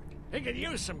start. He could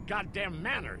use some goddamn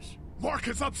manners. Mark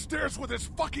is upstairs with his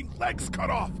fucking legs cut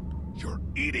off. You're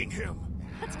eating him.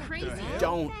 That's crazy.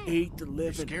 Don't eat the You're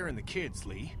living. scaring the kids,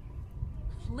 Lee.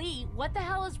 Lee, what the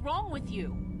hell is wrong with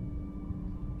you?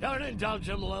 Don't indulge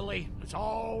him, Lily. There's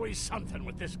always something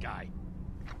with this guy.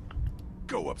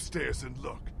 Go upstairs and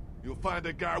look. You'll find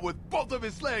a guy with both of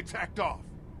his legs hacked off.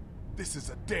 This is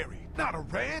a dairy, not a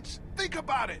ranch. Think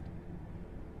about it.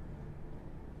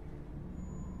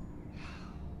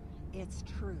 It's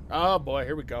true. Oh, boy,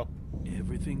 here we go.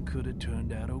 Everything could have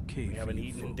turned out okay. We haven't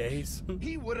eaten in days.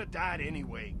 He would have died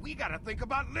anyway. We gotta think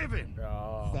about living.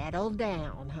 Oh. Settle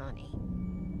down, honey.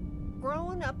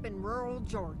 Growing up in rural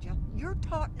Georgia, you're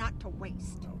taught not to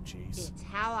waste. Oh, jeez. It's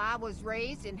how I was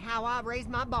raised and how I raised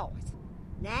my boys.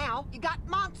 Now, you got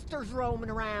monsters roaming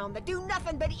around that do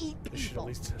nothing but eat They should at people.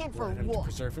 least And for let him what?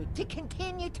 preserve him. To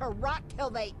continue to rot till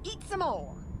they eat some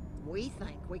more. We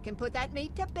think we can put that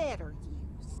meat to better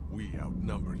use. We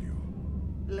outnumber you.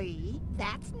 Lee,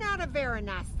 that's not a very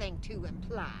nice thing to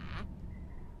imply.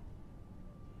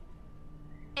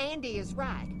 Andy is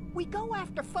right. We go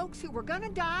after folks who were gonna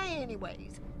die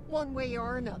anyways, one way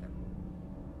or another.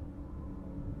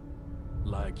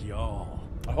 Like y'all.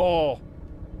 Oh.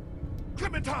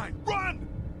 Clementine, run!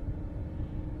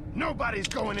 Nobody's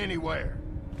going anywhere.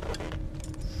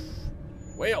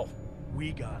 Well.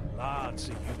 We got lots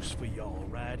of use for y'all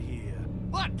right here.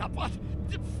 What the what?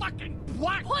 The fucking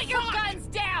black Put your fuck! guns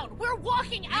down! We're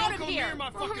walking out of Don't go here! near my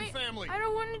fucking family. I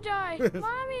don't want to die.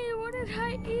 Mommy, what did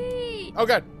I eat? Oh,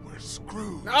 God. We're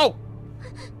screwed. No!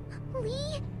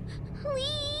 Lee?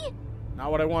 Lee?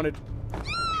 Not what I wanted.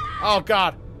 Oh,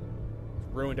 God.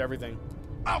 Ruined everything.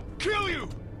 I'll kill you!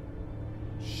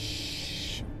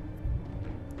 Shh.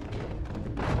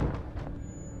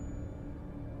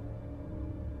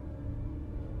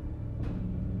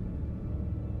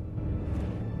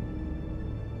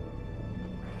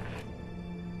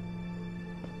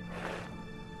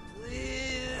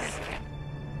 Please.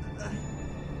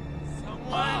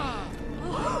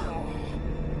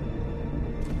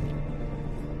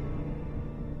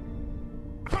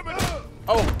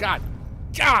 Oh, God.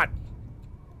 God!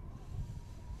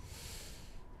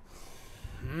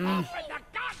 Open the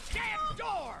goddamn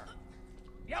door!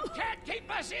 You can't keep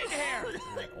us in here!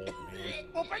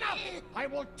 Open up! I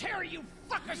will tear you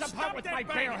fuckers apart with my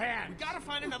bare hands! We gotta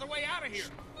find another way out of here.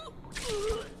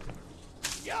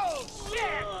 You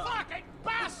sick fucking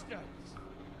bastards!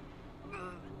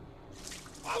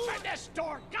 Open this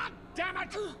door, god damn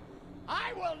it!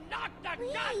 I will knock the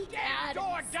goddamn Dad,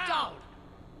 door down! stop.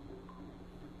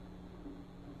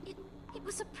 It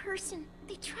was a person.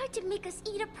 They tried to make us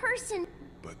eat a person.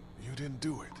 But you You didn't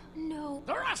do it. No.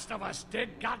 The rest of us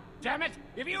did, goddammit!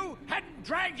 If you hadn't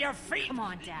dragged your feet... Come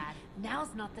on, Dad.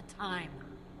 Now's not the time.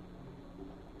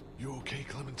 You okay,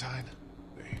 Clementine?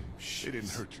 They didn't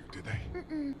hurt you, did they?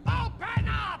 Open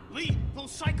up! Lee,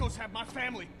 those psychos have my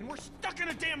family, and we're stuck in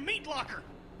a damn meat locker.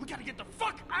 We gotta get the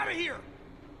fuck out of here!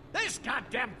 This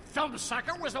goddamn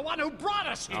thumbsucker was the one who brought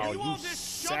us here. Oh, you all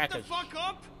just shut the fuck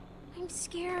up? I'm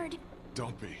scared.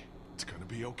 Don't be. It's gonna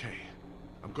be okay.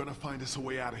 I'm gonna find us a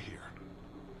way out of here.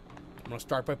 I'm gonna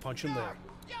start by punching Larry.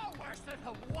 You're worse than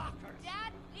the walkers.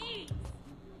 Dad, please.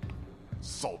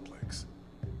 Salt licks.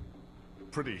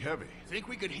 Pretty heavy. Think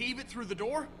we could heave it through the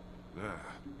door? Nah,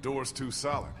 door's too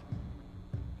solid.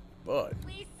 Bud.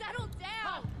 Please settle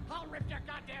down. I'll rip your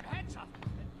goddamn heads off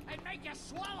and make you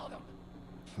swallow them.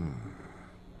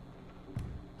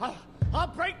 I'll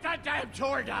break that damn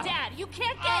door down. Dad, you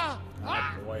can't get...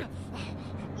 Oh, boy.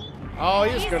 Oh,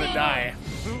 he's gonna die.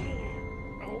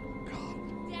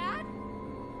 Dad?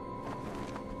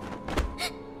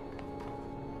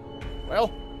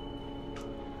 Well.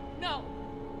 No.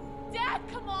 Dad,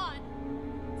 come on.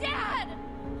 Dad!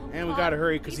 And we gotta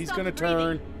hurry, because he's gonna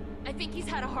turn. I think he's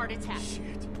had a heart attack.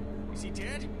 Shit. Is he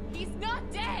dead? He's not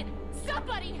dead.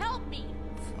 Somebody help me.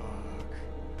 Fuck.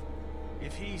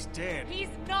 If he's dead... He's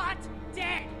not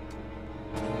dead.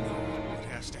 It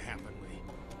has to happen, Lee.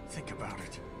 Think about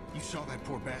it. You saw that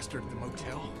poor bastard at the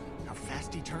motel? How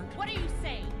fast he turned? What are you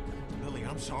saying? Lily,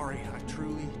 I'm sorry. I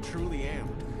truly am.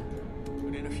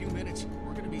 But in a few minutes,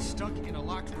 we're gonna be stuck in a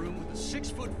locked room with a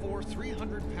 6'4",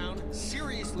 300-pound,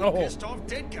 seriously pissed off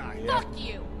dead guy. Fuck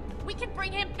you. We can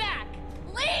bring him back.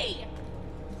 Lee!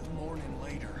 We'll mourn him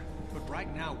later. But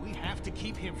right now, we have to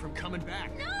keep him from coming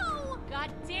back. No! God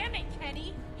damn it,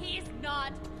 Kenny. He's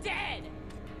not dead.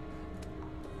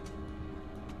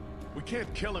 We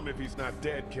can't kill him if he's not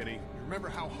dead, Kenny. You remember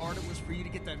how hard it was for you to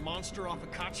get that monster off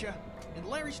of Katya? And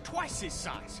Larry's twice his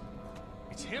size.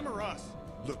 It's him or us.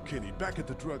 Look, Kenny, back at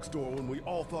the drugstore when we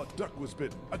all thought Duck was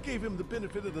bitten, I gave him the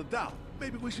benefit of the doubt.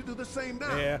 Maybe we should do the same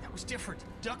now. Yeah. That was different.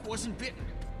 Duck wasn't bitten.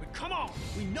 But come on,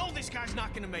 we know this guy's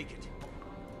not gonna make it.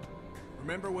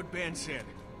 Remember what Ben said.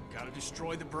 Gotta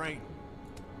destroy the brain.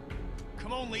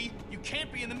 Come on, Lee. You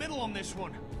can't be in the middle on this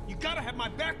one. You gotta have my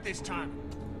back this time.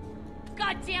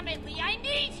 God damn it, Lee. I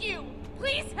need you.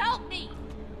 Please help me.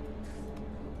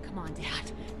 Come on,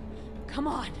 Dad. Come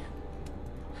on.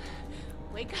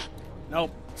 Wake up.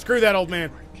 Nope. Screw that old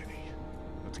man.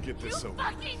 Let's get this over.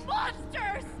 Fucking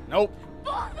monsters! Nope.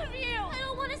 Both of you! I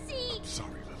don't want to see. Sorry,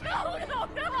 Lily. No! It's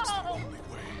the only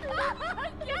way.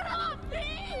 Get off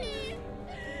me!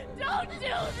 Don't do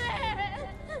this!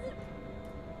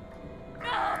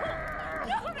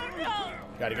 No!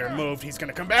 Gotta get her moved. He's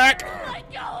gonna come back. Let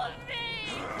go of me!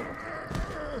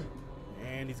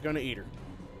 And he's gonna eat her.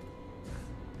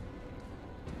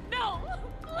 No!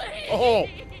 Please! Oh!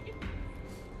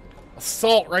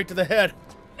 Assault right to the head.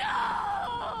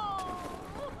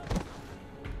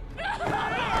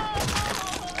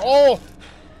 Oh!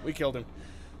 We killed him.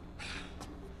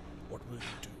 What will you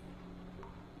do?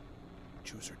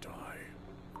 Choose or die.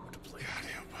 What to play? God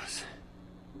help us.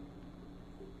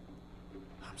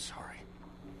 I'm sorry.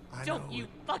 Don't you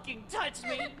fucking touch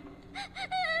me!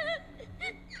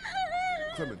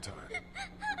 Clementine.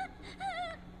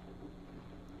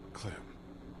 Clem.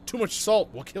 Too much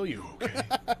salt will kill you. Okay.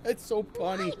 It's so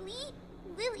funny. Why, Lee?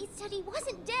 Lily said he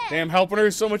wasn't dead. Damn, helping her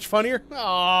is so much funnier.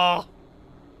 Aww.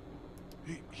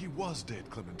 He was dead,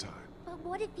 Clementine. But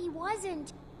what if he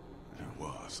wasn't? He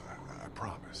was, I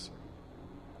promise.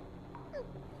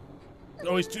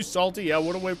 Oh, he's too salty? Yeah,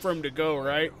 what a way for him to go,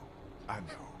 right? I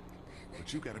know.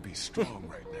 But you gotta be strong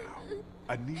right now.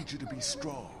 I need you to be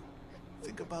strong.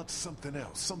 Think about something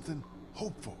else, something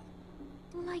hopeful.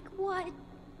 Like what?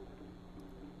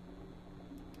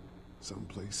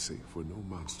 Someplace safe where no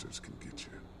monsters can get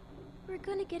you. We're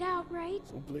gonna get out, right?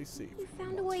 Someplace safe. You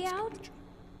found a way out?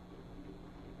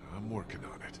 I'm working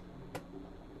on it.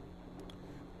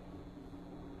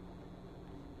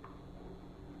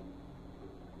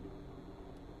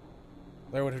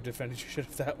 Larry would have defended you shit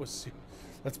if that was...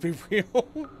 Let's be real.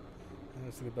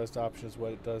 I think the best option is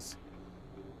what it does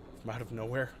from out of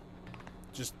nowhere.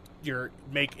 Just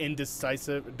make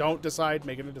indecisive. Don't decide,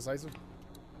 make it indecisive.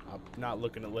 I'm not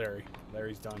looking at Larry.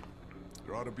 Larry's done.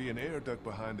 There ought to be an air duct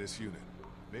behind this unit.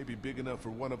 Maybe big enough for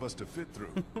one of us to fit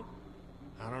through.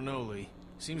 I don't know, Lee.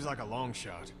 Seems like a long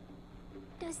shot.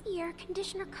 Does the air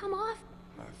conditioner come off?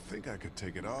 I think I could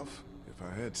take it off if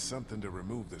I had something to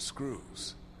remove the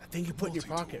screws. I think you put in your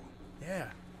pocket.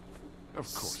 Yeah.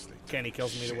 Of course they do. Kenny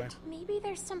kills him either way. Maybe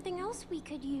there's something else we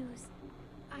could use.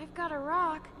 I've got a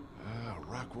rock.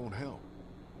 A rock won't help.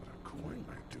 But a coin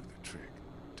might do the trick.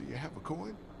 Do you have a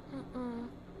coin?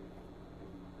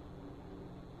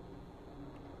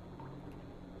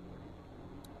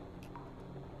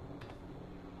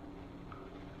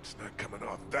 It's not coming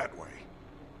off that way.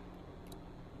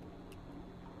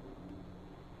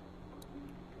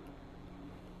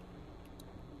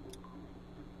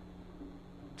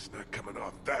 It's not coming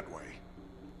off that way.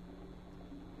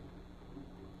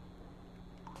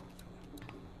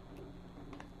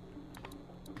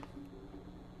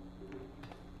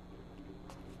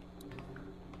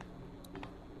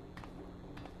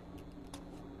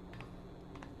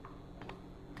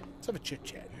 Let's have a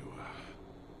chit-chat.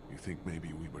 You think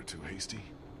maybe we were too hasty?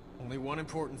 Only one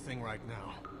important thing right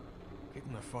now.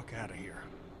 Getting the fuck out of here.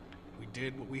 We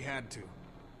did what we had to.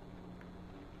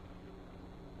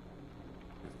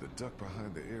 If the duct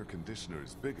behind the air conditioner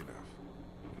is big enough,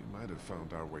 we might have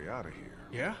found our way out of here.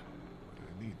 Yeah? But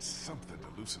I need something to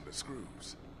loosen the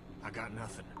screws. I got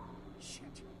nothing.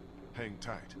 Shit. Hang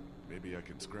tight. Maybe I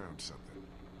can scrounge something.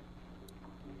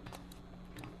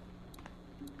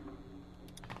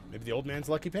 Maybe the old man's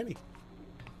lucky penny.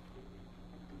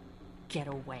 Get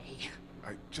away.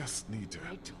 I just need to...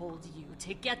 I told you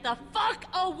to get the fuck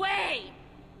away!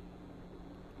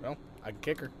 Well, I can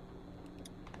kick her.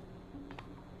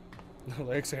 No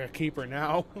legs are a keeper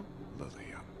now.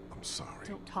 Lily, I'm sorry.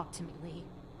 Don't talk to me, Lee.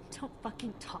 Don't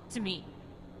fucking talk to me.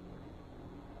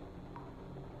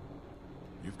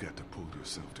 You've got to pull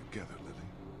yourself together, Lily.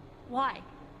 Why?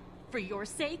 For your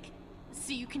sake?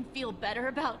 So you can feel better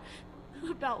about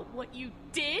what you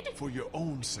did? For your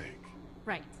own sake.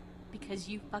 Right. Because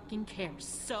you fucking care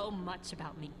so much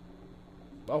about me.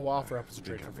 I'll offer up as a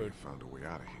trade for I may food. have found a way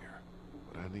out of here,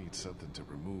 but I need something to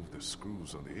remove the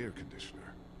screws on the air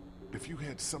conditioner. If you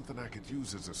had something I could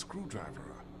use as a screwdriver,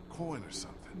 a coin or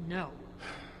something. No.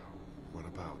 What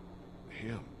about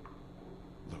him?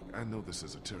 Look, I know this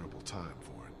is a terrible time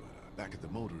for it, but back at the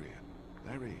motor inn,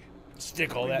 Larry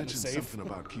stick all that in the mentioned safe. something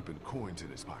about keeping coins in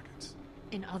his pockets.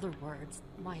 In other words,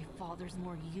 my father's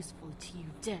more useful to you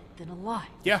dead than alive.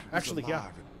 Yeah, He was actually, yeah.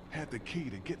 alive and had the key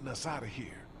to getting us out of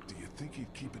here. Do you think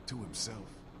he'd keep it to himself?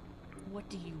 What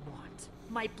do you want?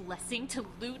 My blessing to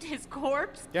loot his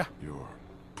corpse? Yeah. Your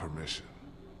permission.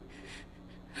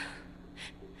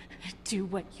 Do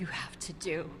what you have to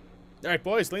do. All right,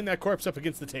 boys, lean that corpse up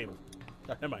against the table.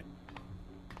 Oh, never mind.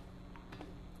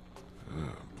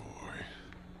 Oh, boy.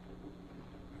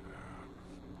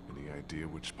 Any idea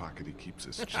which pocket he keeps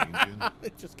his change in?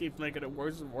 It just keeps making it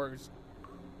worse and worse.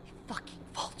 You fucking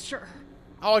vulture.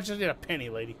 Oh, I just need a penny,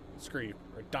 lady. Screw you.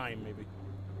 Or a dime, maybe.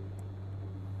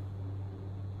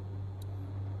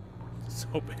 So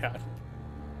bad.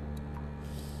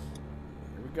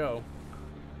 Here we go.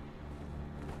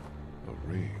 A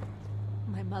ring.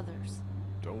 My mother's.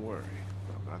 Don't worry.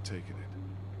 I'm not taking it.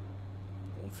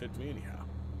 Won't fit me anyhow.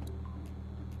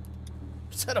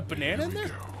 Is that a banana in there?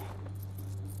 Go.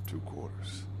 2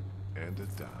 quarters. And a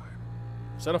dime.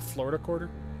 Is that a Florida quarter?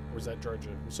 Or is that Georgia?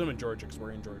 I'm assuming Georgia, because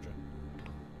we're in Georgia.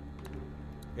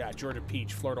 Yeah, Georgia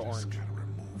peach, Florida Just orange. gotta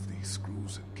remove these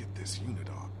screws and get this unit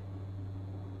off.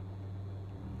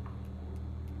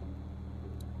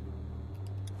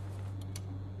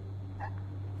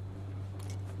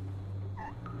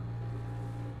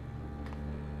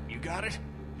 You got it?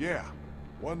 Yeah.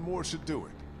 One more should do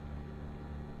it.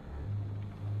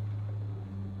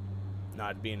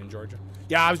 Not being in Georgia.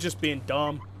 Yeah, I was just being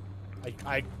dumb.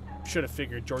 I should have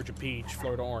figured Georgia peach,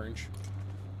 Florida orange.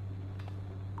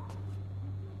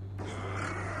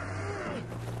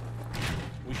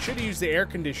 We should have used the air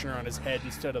conditioner on his head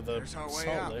instead of the There's our way salt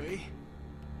out, lick. Lee.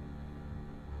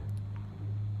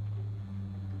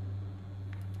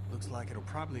 Looks like it'll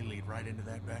probably lead right into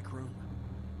that back room.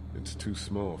 It's too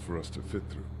small for us to fit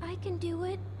through. I can do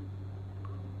it.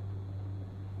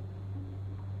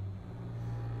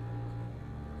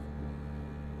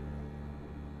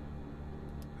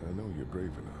 I know you're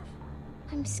brave enough.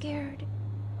 I'm scared.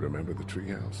 Remember the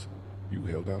treehouse? You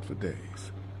held out for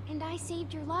days. And I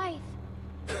saved your life.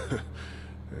 Yeah,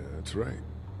 that's right.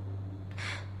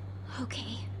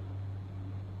 Okay.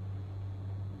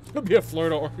 It'll be a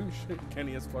Florida orange.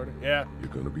 Kenny is Florida. Yeah. You're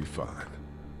gonna be fine.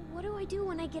 What do I do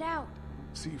when I get out?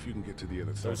 See if you can get to the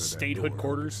other side of Those that statehood door.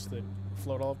 quarters that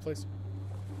float all over the place.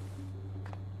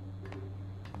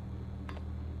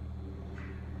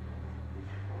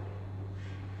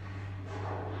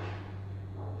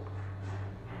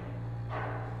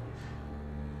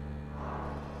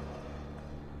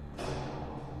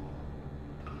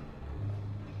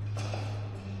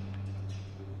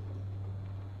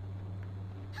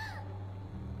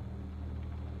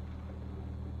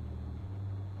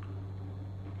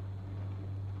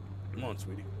 Come on,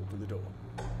 sweetie. Open the door.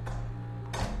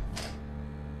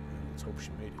 Let's hope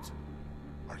she made it.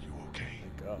 Are you okay?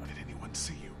 Thank God. Did anyone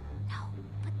see you?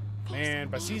 Man,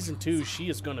 by season 2, she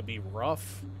is gonna be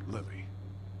rough. Lily,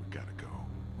 we gotta go.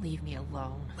 Leave me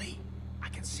alone. Lee, I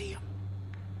can see him.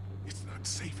 It's not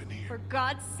safe in here. For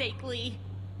God's sake, Lee.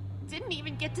 Didn't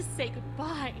even get to say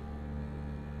goodbye.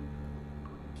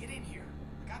 Get in here.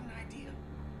 I got an idea.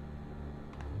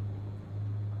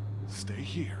 Stay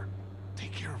here.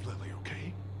 Take care of Lily,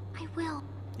 okay? I will.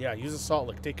 Yeah, use a salt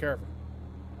lick. Take care of her.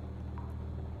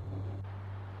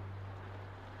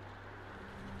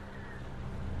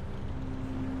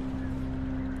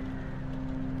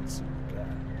 Let's see what we got.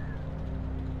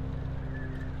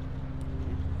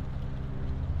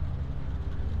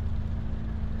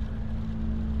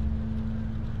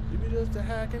 Maybe just a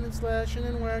hacking and slashing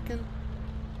and whacking.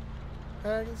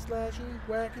 Hacking, slashing,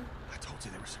 whacking. I told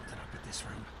you there was something up at this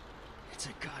room. It's a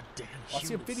goddamn I see a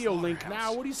human video link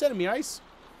now. What are you sending me, Ice?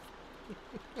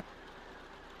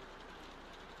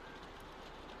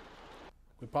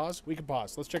 We pause? We can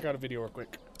pause. Let's check out a video real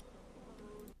quick.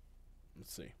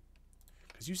 Let's see.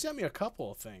 Because you sent me a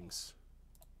couple of things.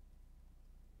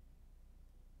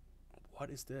 What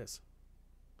is this?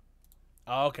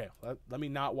 Oh, okay. Let me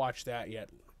not watch that yet.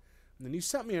 And then you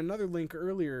sent me another link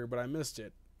earlier, but I missed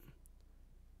it.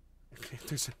 Okay,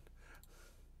 there's a...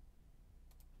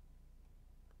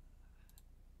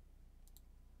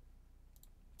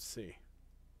 Let's see.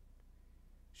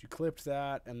 She clipped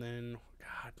that, and then...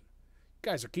 God... You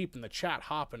guys are keeping the chat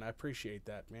hopping. I appreciate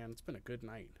that, man. It's been a good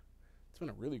night. It's been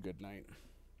a really good night.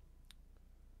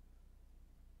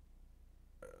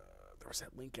 There was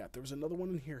that link at. There was another one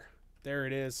in here. There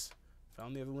it is.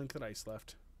 Found the other link that Ice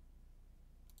left.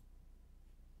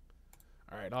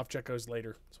 Alright, I'll check those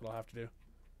later. That's what I'll have to do.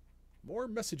 More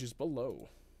messages below.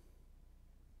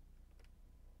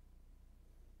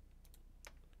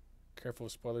 Careful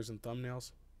with spoilers and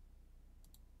thumbnails.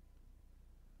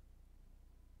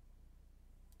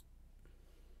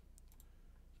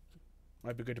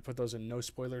 Might be good to put those in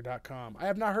nospoiler.com. I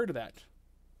have not heard of that.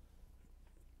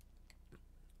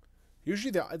 Usually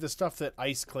the stuff that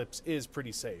Ice clips is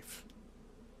pretty safe.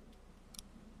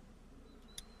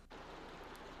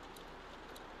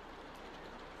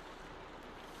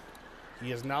 He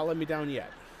has not let me down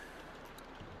yet.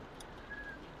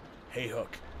 Hey,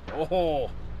 Hook.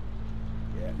 Oh!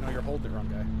 Yeah, no, you're holding it wrong,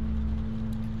 guy.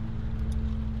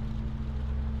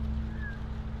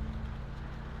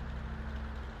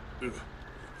 Ugh,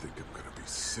 I think I'm gonna be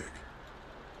sick.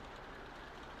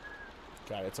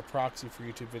 Got it. It's a proxy for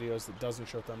YouTube videos that doesn't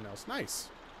show thumbnails. Nice.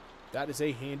 That is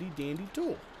a handy dandy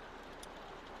tool.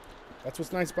 That's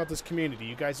what's nice about this community.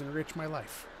 You guys enrich my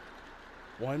life.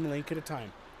 One link at a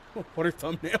time. What are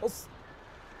thumbnails?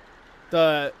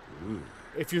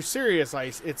 If you're serious,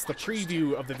 Ice, it's the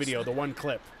preview of the video, the one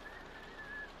clip.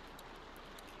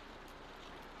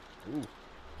 Ooh.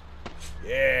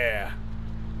 Yeah.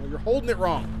 No, you're holding it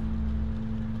wrong.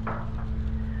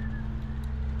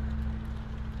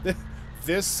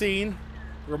 This scene,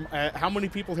 how many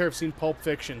people here have seen Pulp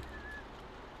Fiction?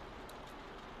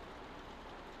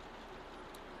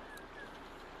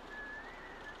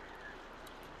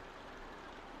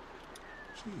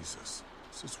 Jesus,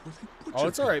 this is where they Oh,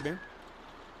 it's all right, man.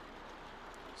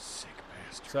 Sick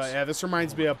bastards. So yeah, this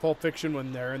reminds me of Pulp Fiction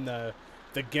when they're in the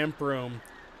Gimp room,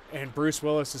 and Bruce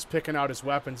Willis is picking out his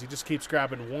weapons. He just keeps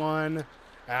grabbing one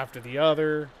after the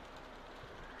other.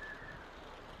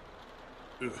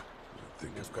 Ugh, I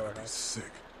think I'm gonna be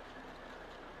sick.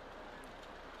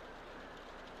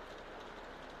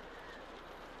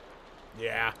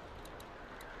 Yeah.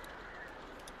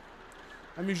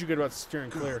 I'm usually good about steering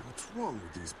clear. God, what's wrong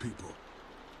with these people?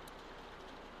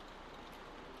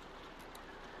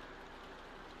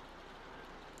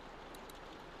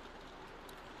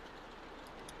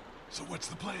 So what's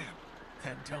the plan?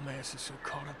 That dumbass is so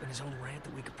caught up in his own rant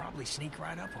that we could probably sneak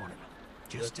right up on him.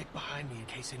 Just stick behind me in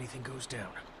case anything goes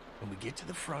down. When we get to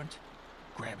the front,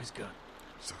 grab his gun.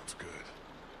 Sounds good.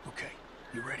 Okay,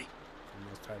 you ready? And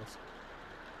those titles.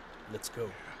 Let's go.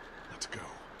 Yeah, let's go.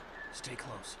 Stay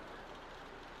close.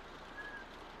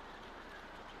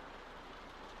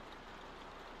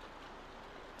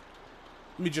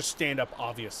 Let me just stand up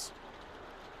obvious.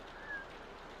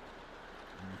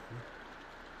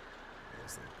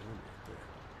 There's that boom right there.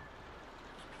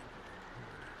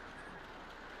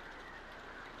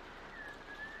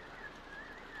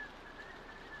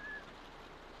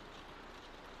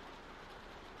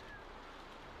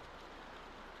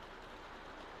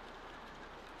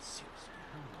 Seriously,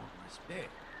 how long was bed?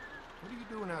 What are you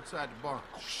doing outside the barn?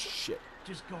 Shit.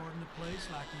 Just guarding the place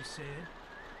like you said.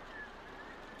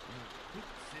 People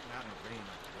sitting out in the rain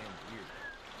like a damn weirdo.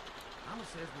 Mama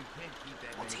says we can't keep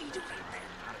that. What's he doing in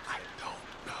there? I don't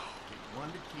know. Pick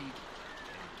one to keep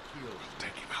and kill him. We'll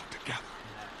take him out together.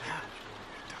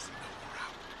 He doesn't know we're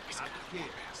out. He's got a kid.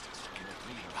 Bastards. Get the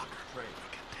lead locker. We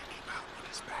can take him out when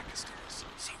his back is to us.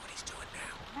 See what he's doing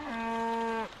now.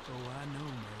 Oh, I know,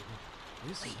 Mabel.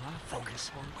 This is my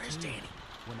focus. favorite part, Where's too. Danny?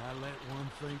 When I let one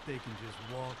think they can just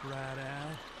walk right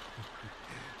out,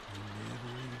 they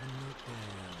never even look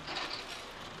down.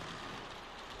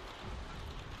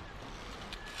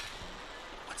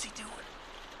 What's he doing?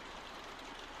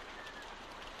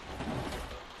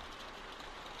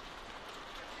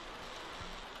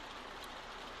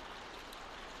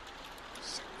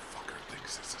 Sick fucker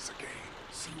thinks this is a game.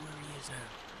 See where he is now.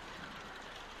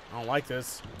 I don't like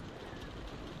this.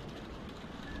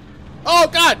 Oh,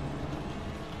 God!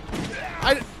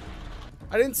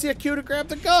 I didn't see a cue to grab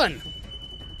the gun.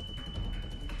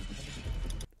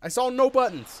 I saw no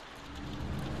buttons.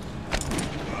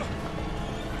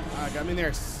 Got me in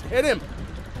there. Hit him.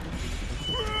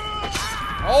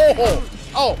 Oh!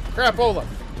 Oh, crapola.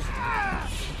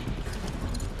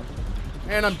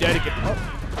 And I'm dead again. Oh.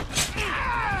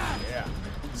 Yeah.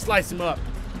 Slice him up.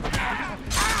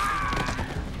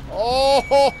 Oh!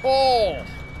 Ho, ho.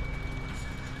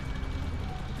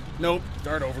 Nope.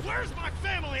 Start over. Where's my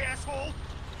family, asshole?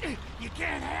 You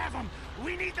can't have them.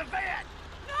 We need the vet.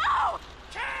 No!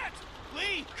 Can't!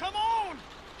 Lee, come on!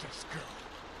 Just go.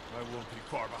 I won't be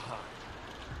far behind.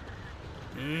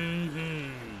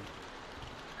 Mm-hmm.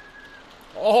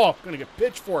 Oh, gonna get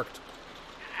pitchforked.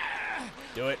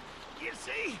 Do it. You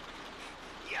see?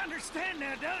 You understand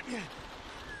now, don't you?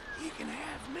 You can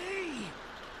have me.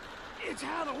 It's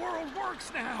how the world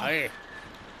works now. Hey.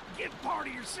 Give part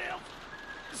of yourself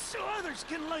so others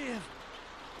can live.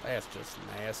 That's just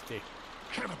nasty.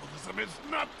 Cannibalism is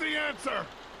not the answer.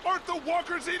 Aren't the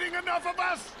walkers eating enough of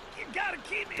us? You gotta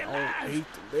keep me Don't alive. eat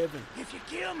the living. If you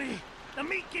kill me, the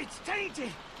meat gets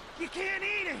tainted. You can't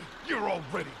eat it. You're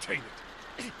already tainted.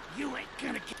 You ain't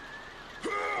gonna kill.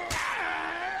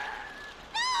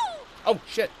 Oh,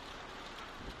 shit.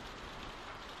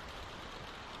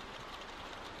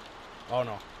 Oh,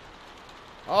 no.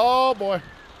 Oh, boy.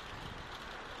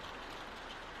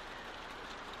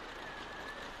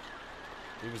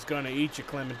 He was gonna eat you,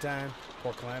 Clementine.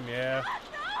 Poor Clem, yeah.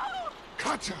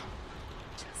 Gotcha.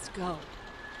 Just go.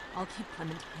 I'll keep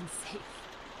Clementine safe.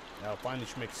 Now, finally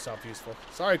she makes herself useful.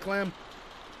 Sorry, Clem.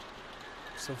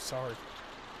 I'm so sorry.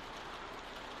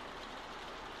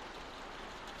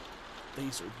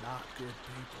 These are not good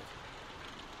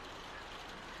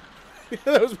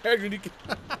people. That was bad when you can.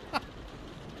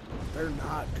 They're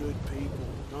not good people.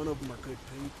 None of them are good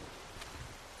people.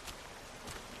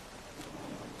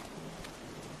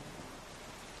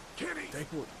 Kenny! They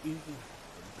were eating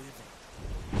the living.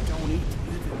 Don't eat the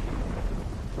living.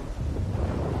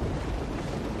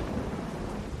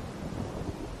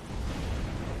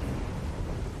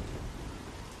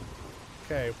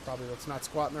 Okay, probably let's not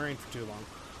squat in the rain for too long.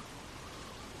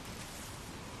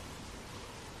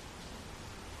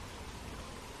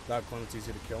 Dog Clement's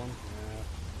easy to kill him. Yeah.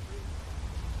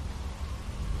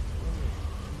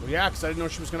 Well, yeah, because I didn't know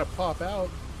she was going to pop out.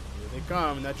 Here they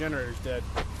come, and that generator's dead.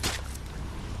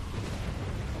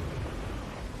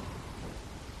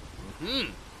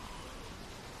 Hmm.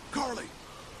 Carly!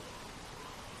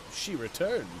 She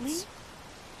returns. Lee?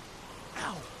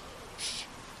 Ow! Shh.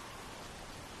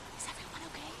 Is everyone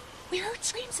okay? We heard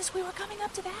screams as we were coming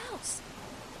up to the house.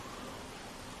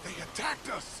 They attacked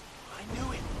us! I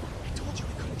knew it. I told you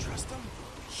we couldn't trust them.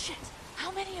 Shit.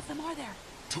 How many of them are there?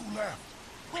 2 left.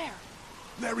 Where?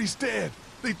 Larry's dead.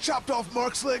 They chopped off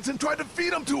Mark's legs and tried to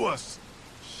feed him to us.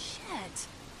 Shit.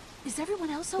 Is everyone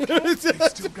else okay? They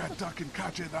still got Duck and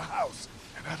Katja in the house,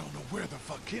 and I don't know where the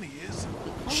fuck Kenny is.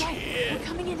 All right, we're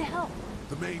coming in to help.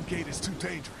 The main gate is too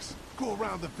dangerous. Go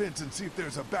around the fence and see if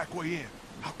there's a back way in.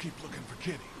 I'll keep looking for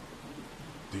Kenny.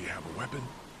 Do you have a weapon?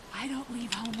 I don't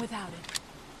leave home without it.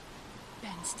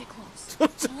 Ben, stick close.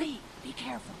 Lee, be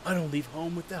careful. I don't leave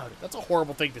home without it. That's a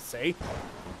horrible thing to say.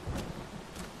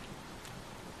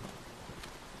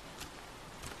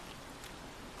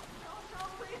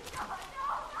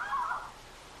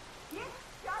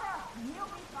 Shut up, you'll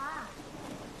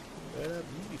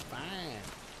be fine.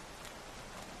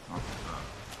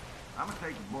 I'm gonna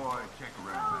take the boy and check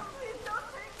around. Please don't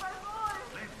take my boy.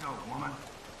 Let's go, woman.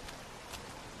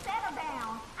 Settle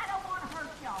down. I don't want to hurt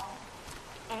y'all.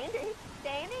 Andy,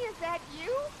 Danny, is that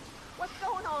you? What's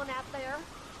going on out there?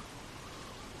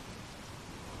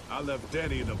 I left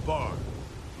Danny in the bar.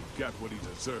 He got what he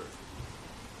deserved.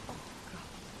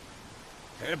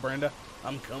 Hey, Brenda.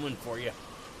 I'm coming for you.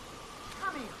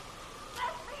 Come here.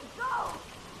 Let me go.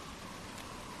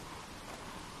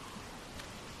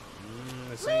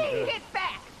 This Lee, ain't good. hit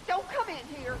back! Don't come in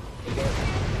here! You just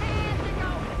had to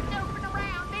go snooping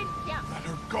around, didn't ya? Let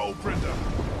her go, Brenda.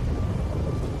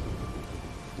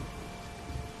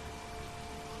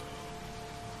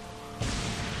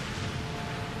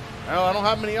 Well, I don't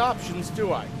have many options,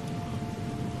 do I?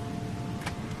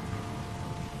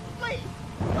 Please,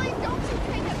 please don't you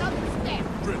take another step!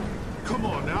 Brenda, come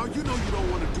on now. You know you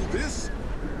don't want to do this.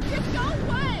 Just go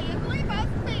away and leave us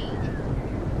be!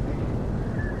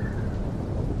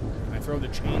 Can I throw the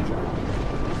change?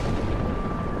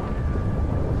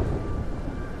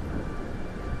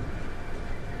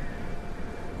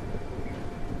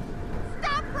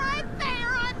 Stop right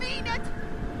there, I mean it!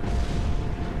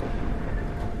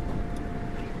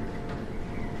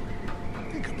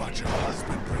 Think about your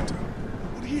husband, Brenda.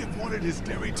 Would he have wanted his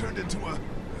dairy turned into a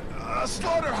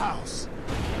slaughterhouse?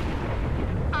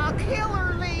 I'll kill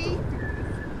her, Lee!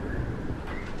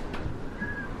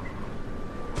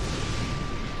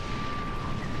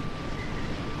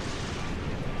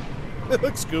 It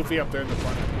looks goofy up there in the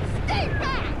front. Stay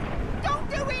back! Don't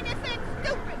do anything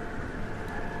stupid!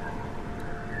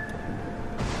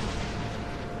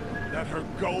 Let her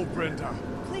go, Brenda.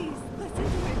 Please, listen to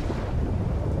me.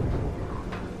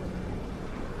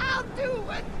 I'll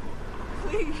do it!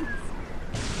 Please.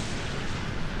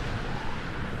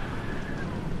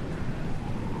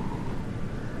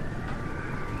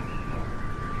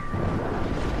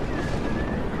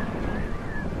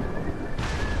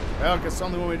 Well, I guess the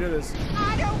only way we do this.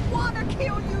 I don't want to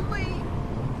kill you, Lee!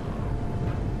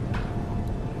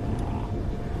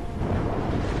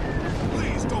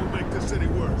 Please don't make this any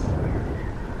worse.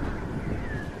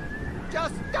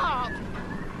 Just stop!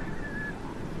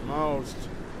 Most.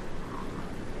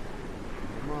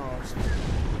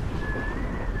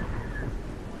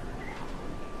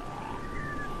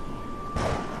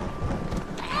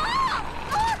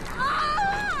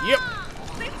 Yep.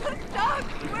 They took Doug!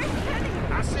 Where's Kenny?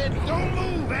 I said, don't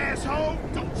move, asshole!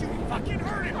 Don't you fucking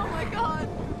hurt him! Oh my god!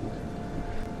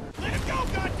 Let him go,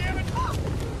 goddammit!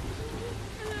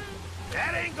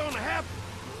 That ain't gonna happen!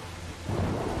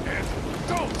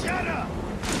 Don't shut up!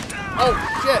 Oh,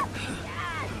 shit!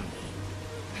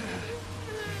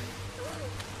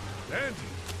 Andy!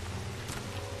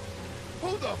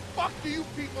 Who the fuck do you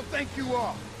people think you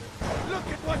are? Look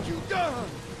at what you've done!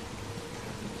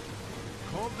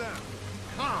 Calm down.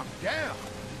 Calm down?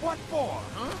 What for,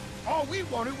 huh? All we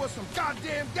wanted was some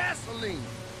goddamn gasoline.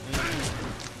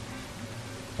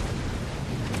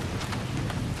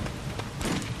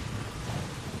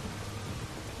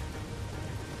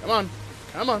 Come on.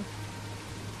 Come on.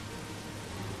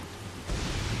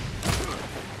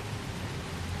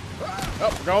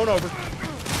 Oh, we're going over.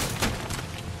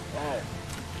 Oh,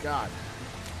 God.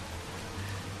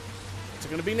 What's it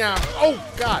gonna be now? Oh,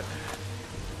 God.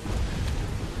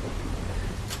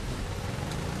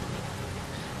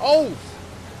 Oh,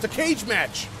 it's a cage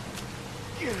match.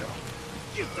 Get up!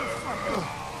 Get the fuck up!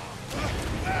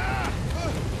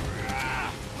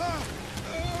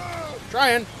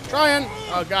 Trying.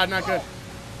 Oh, God, not good.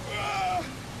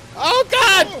 Oh,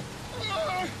 God!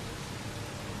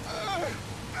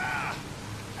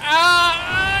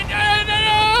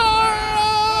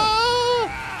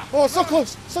 Oh, so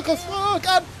close. Oh,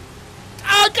 God.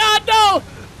 Oh, God, no!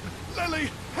 Lily,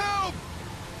 help!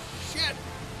 Shit.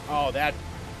 Oh, that.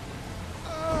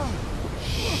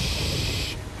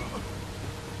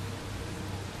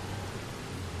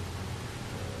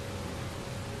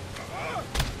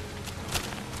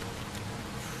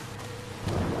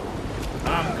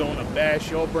 I'm gonna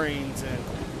bash your brains in.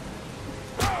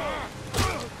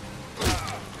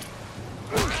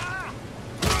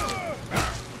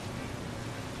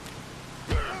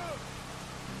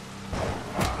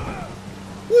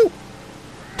 Woo!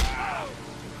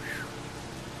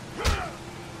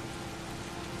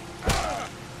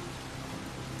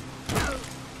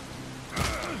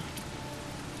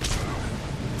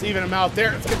 Let's even him out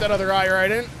there. Let's get that other eye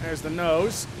right in. There's the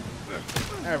nose.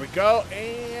 There we go.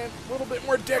 And a little bit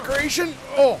more decoration.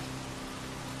 Oh.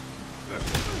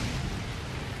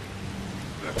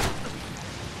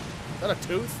 Is that a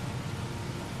tooth?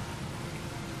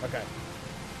 Okay.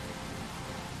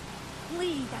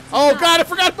 Lee, that's Oh, enough. God, I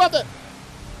forgot about that.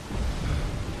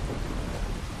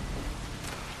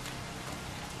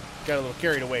 Got a little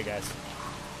carried away, guys.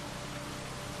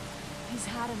 He's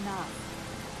had enough.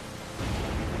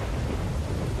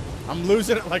 I'm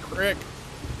losing it like Rick.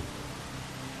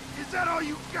 Is that all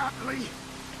you got, Lee?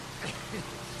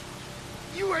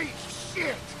 You ain't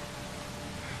shit!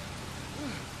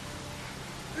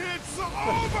 It's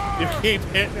over! You keep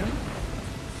hitting him.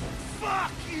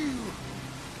 Fuck you!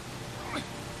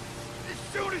 As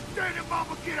soon as understand it,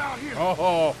 Mama? Get out here!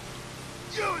 Oh.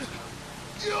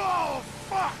 You all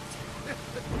fucked!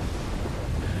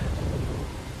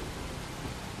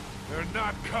 They're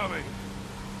not coming.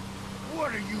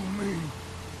 What do you mean?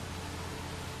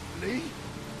 Lee?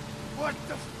 What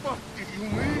the fuck do you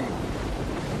mean?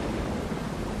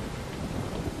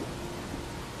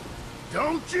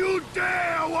 Don't you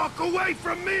dare walk away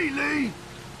from me, Lee!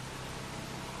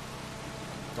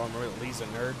 Don't worry, Lee's a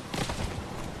nerd.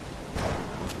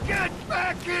 Get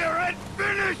back here and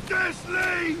finish this,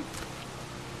 Lee!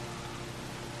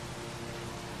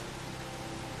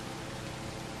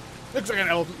 Looks like an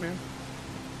elephant man.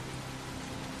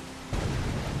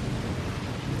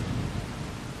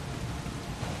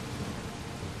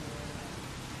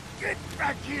 Get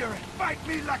back here and fight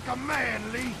me like a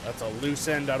man, Lee! That's a loose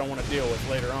end I don't want to deal with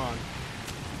later on.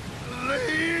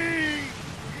 Lee!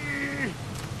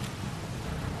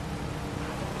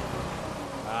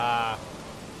 Ah.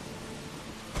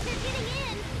 They're getting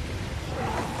in!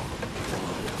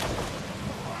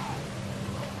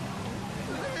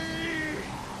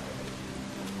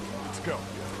 Let's go.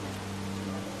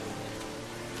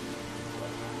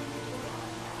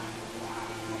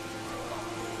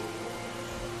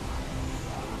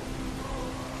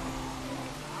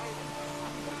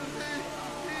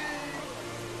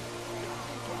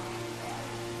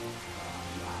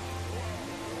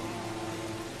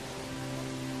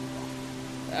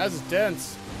 That's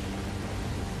dense.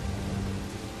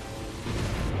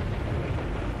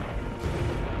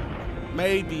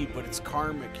 Maybe, but it's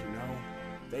karmic, you know?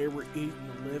 They were eating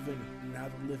the living, and now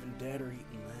the living dead are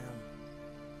eating them.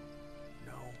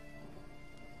 No.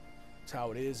 It's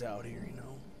how it is out here, you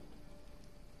know?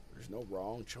 There's no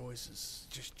wrong choices,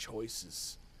 just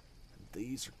choices. And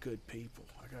these are good people.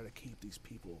 I gotta keep these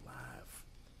people alive.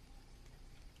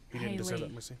 He didn't deserve Lee,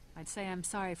 that, Missy. I'd say I'm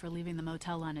sorry for leaving the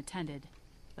motel unattended,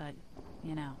 but,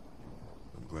 you know.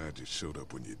 I'm glad you showed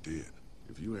up when you did.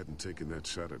 If you hadn't taken that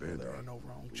shot at Eddie, There are no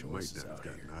wrong we might choices not have out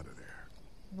gotten here. out of there.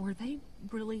 Were they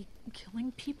really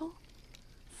killing people?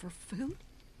 For food?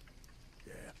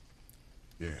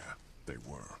 Yeah, they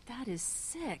were. That is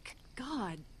sick.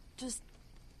 God, just...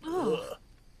 Ugh.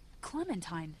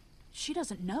 Clementine, she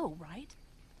doesn't know, right?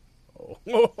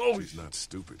 She's not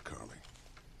stupid, Carly.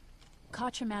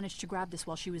 Katja managed to grab this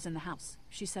while she was in the house.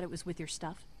 She said it was with your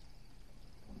stuff.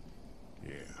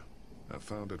 Yeah. I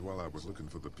found it while I was looking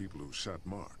for the people who shot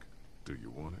Mark. Do you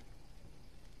want it?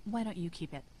 Why don't you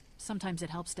keep it? Sometimes it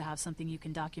helps to have something you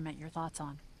can document your thoughts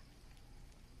on.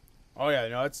 Oh yeah,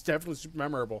 no, it's definitely super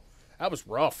memorable. That was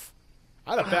rough.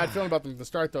 I had a bad feeling about them at the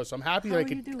start though, so I'm happy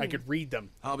that I could read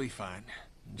them. I'll be fine.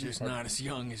 Just not as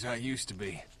young as I used to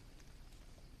be.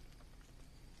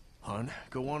 Hun,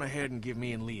 go on ahead and give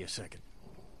me and Lee a second.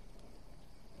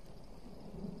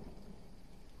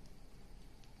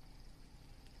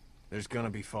 There's gonna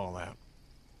be fallout.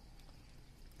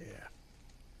 Yeah.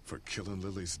 For killing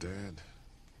Lily's dad?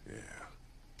 Yeah,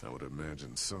 I would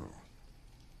imagine so.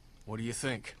 What do you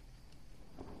think?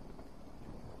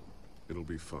 It'll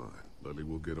be fine. Lily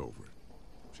will get over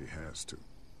it. She has to.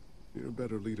 You're a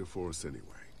better leader for us anyway.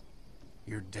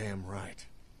 You're damn right.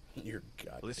 You're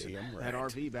goddamn Listen, right. that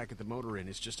RV back at the motor inn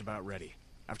is just about ready.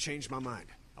 I've changed my mind.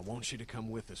 I want you to come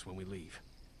with us when we leave.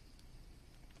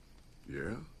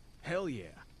 Yeah? Hell yeah.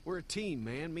 We're a team,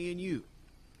 man, me and you.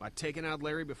 By taking out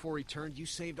Larry before he turned, you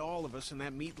saved all of us in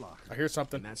that meat locker. I hear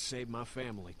something. And that saved my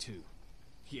family, too.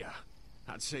 Yeah,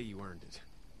 I'd say you earned it.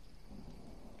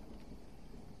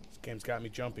 This game's got me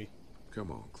jumpy. Come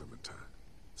on, Clementine.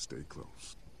 Stay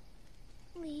close.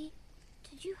 Lee,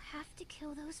 did you have to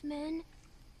kill those men?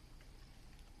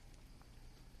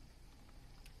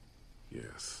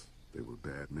 Yes, they were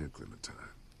bad men, Clementine.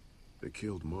 They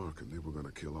killed Mark and they were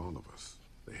gonna kill all of us.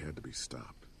 They had to be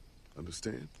stopped.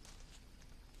 Understand?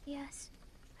 Yes,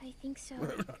 I think so.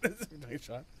 Nice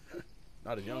shot.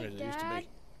 Not as young as it used to Dad, be.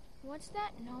 what's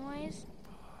that noise?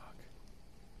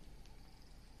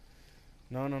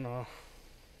 No.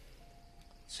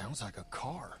 Sounds like a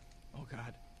car. Oh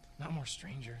God, not more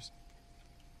strangers.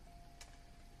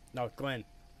 No, Glenn.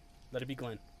 Let it be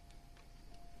Glenn.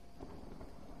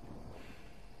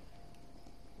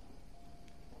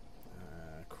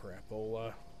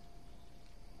 Crapola.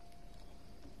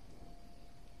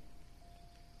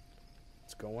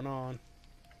 What's going on?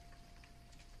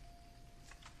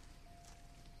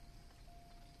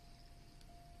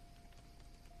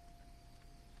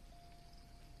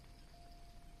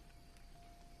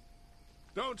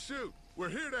 Don't shoot! We're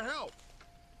here to help!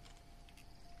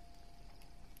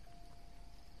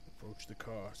 Approach the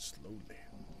car slowly.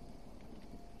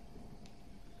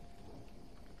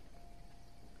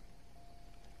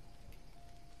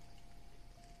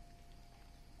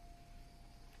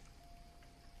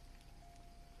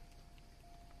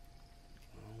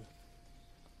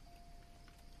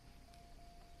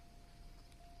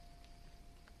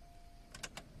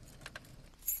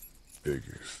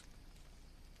 Figures.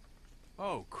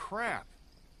 Oh, crap.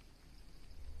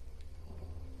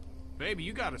 Baby,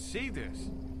 you gotta see this.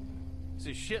 It's a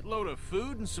shitload of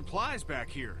food and supplies back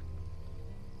here.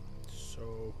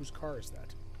 So, whose car is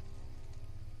that?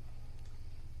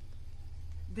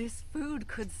 This food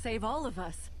could save all of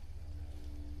us.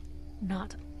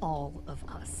 Not all of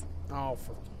us. Oh,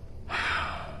 for...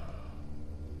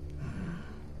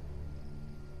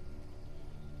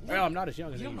 Well, I'm not as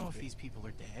young as I You don't used know to if be. these people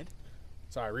are dead.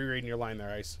 Sorry, rereading your line there,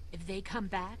 Ice. If they come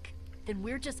back, then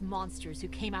we're just monsters who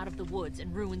came out of the woods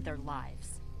and ruined their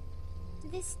lives.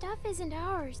 This stuff isn't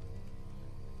ours.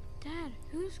 Dad,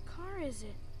 whose car is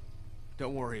it?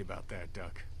 Don't worry about that,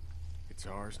 Duck. It's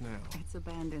ours now. It's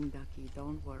abandoned, Ducky.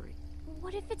 Don't worry.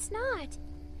 What if it's not?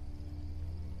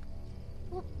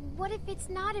 Well, what if it's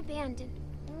not abandoned?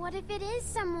 What if it is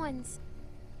someone's?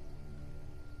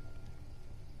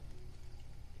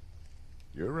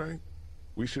 You're right.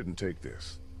 We shouldn't take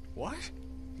this. What?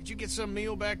 Did you get some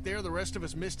meal back there the rest of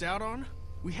us missed out on?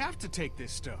 We have to take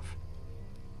this stuff.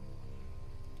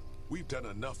 We've done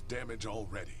enough damage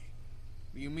already.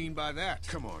 What do you mean by that?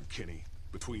 Come on, Kenny.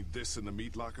 Between this and the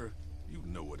meat locker, you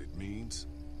know what it means.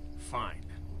 Fine.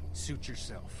 Suit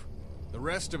yourself. The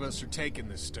rest of us are taking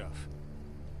this stuff.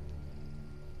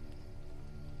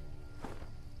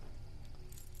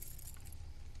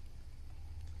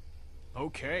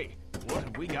 Okay, what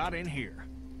have we got in here?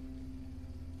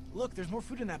 Look, there's more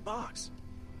food in that box.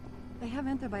 They have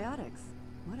antibiotics.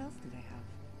 What else do they have?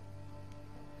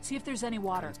 See if there's any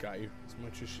water. It's got you as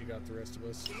much as she got the rest of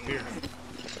us. Here.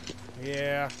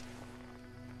 Yeah.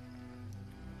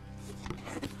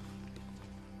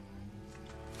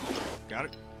 Got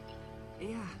it?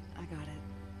 Yeah, I got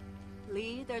it.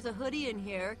 Lee, there's a hoodie in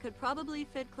here. Could probably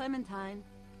fit Clementine.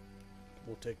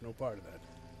 We'll take no part of that.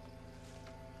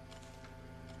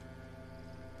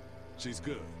 She's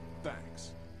good.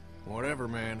 Thanks. Whatever,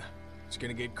 man. It's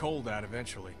gonna get cold out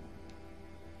eventually.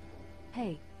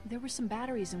 Hey, there were some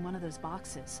batteries in one of those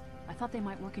boxes. I thought they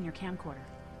might work in your camcorder.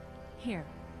 Here,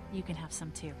 you can have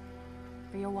some too.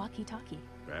 For your walkie-talkie.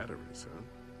 Batteries, huh?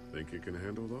 Think you can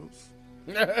handle those?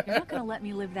 You're not gonna let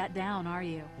me live that down, are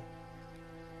you?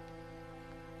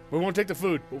 We won't take the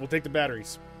food, but we'll take the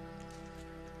batteries.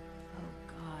 Oh,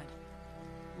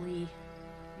 God. Lee,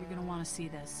 you're gonna want to see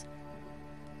this.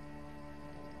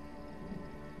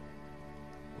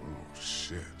 Oh,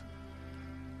 shit.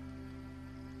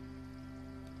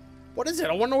 What is it?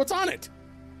 I want to know what's on it.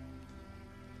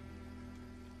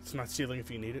 It's not stealing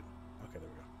if you need it. Okay, there we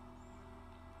go.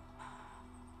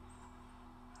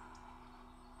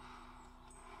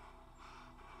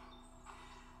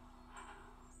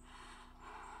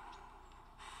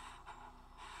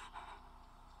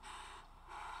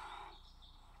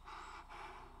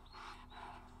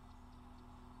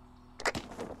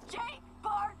 Jake,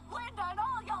 Bart, Linda, and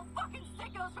all y'all fucking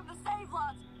sickos from the save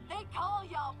lots. They call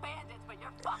y'all bandits, but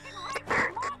you're fucking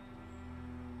rapists, what?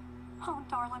 Oh,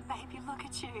 darling baby, look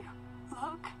at you.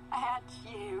 Look at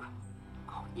you.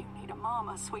 Oh, you need a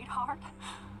mama, sweetheart.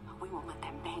 We won't let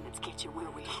them bandits get you,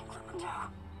 will we? No.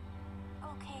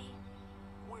 Okay,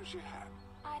 Where's your hat?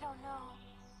 I don't know.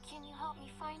 Can you help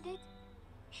me find it?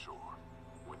 Sure.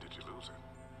 When did you lose it?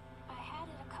 I had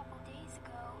it a couple days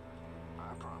ago.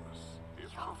 I promise.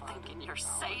 If Y'all I find thinking it, you're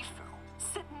I'll safe? let you know.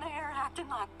 Sitting there acting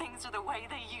like things are the way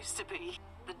they used to be.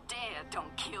 The dead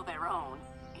don't kill their own.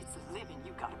 It's the living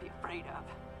you gotta be afraid of.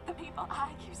 The people I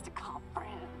used to call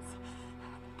friends.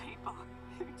 The people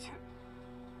who just...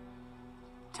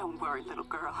 Don't worry, little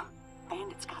girl.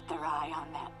 Bandits got their eye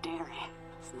on that dairy.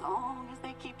 As long as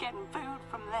they keep getting food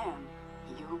from them,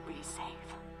 you'll be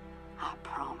safe. I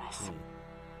promise.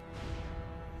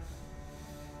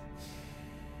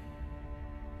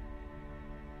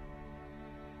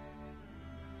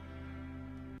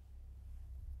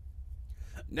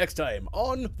 Next time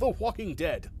on The Walking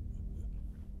Dead.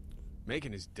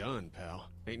 Macon is done, pal.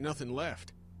 Ain't nothing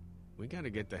left. We gotta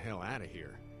get the hell out of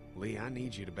here. Lee, I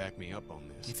need you to back me up on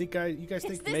this. You think you guys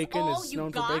think this Macon all is you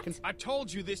known got? for bacon? I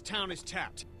told you this town is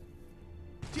tapped.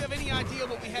 Do you have any idea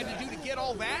what we had to do to get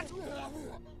all that?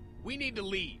 We need to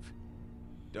leave.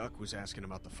 Duck was asking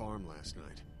about the farm last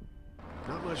night.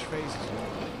 Not much phases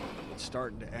yet. It's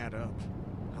starting to add up.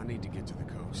 I need to get to the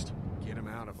coast. Get him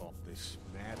out of all this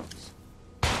madness.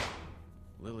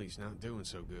 Lily's not doing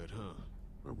so good, huh?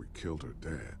 Well, we killed her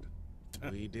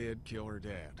dad. We did kill her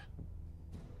dad.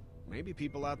 Maybe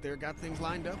people out there got things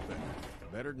lined up better.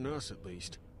 Better than us, at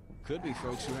least. Could be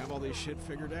folks who have all this shit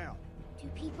figured out. Do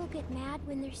people get mad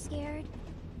when they're scared?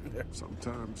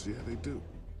 Sometimes, yeah, they do.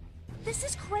 This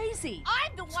is crazy.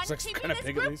 I'm the one Looks keeping kinda this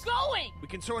big at group least. going. We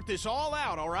can sort this all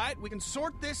out, all right? We can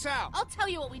sort this out. I'll tell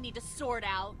you what we need to sort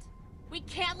out. We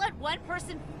can't let one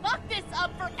person fuck this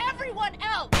up for everyone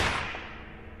else.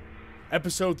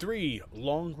 Episode 3,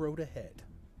 Long Road Ahead.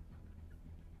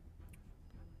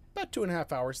 About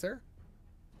 2.5 hours there.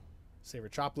 Saver,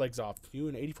 chop legs off. You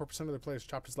and 84% of the players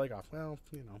chopped his leg off. Well,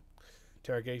 you know.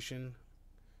 Interrogation.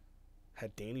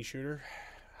 Had Danny shoot her.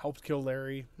 Helped kill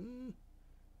Larry.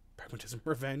 Pragmatism,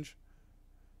 revenge.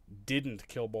 Didn't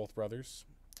kill both brothers.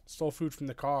 Stole food from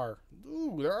the car.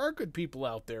 Ooh, there are good people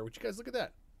out there. Would you guys look at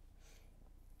that?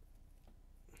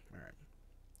 Alright.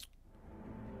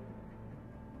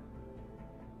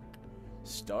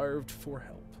 Starved for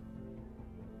help.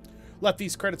 Let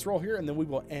these credits roll here, and then we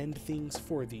will end things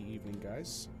for the evening,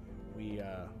 guys. We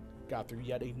got through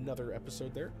yet another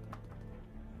episode there.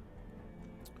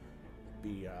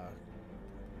 Be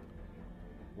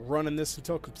running this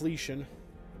until completion.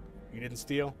 You didn't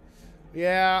steal?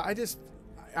 Yeah,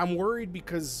 I'm worried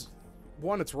because,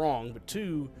 one, it's wrong, but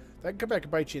two, that can come back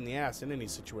and bite you in the ass in any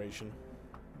situation.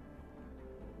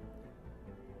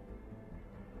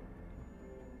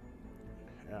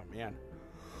 Oh, man.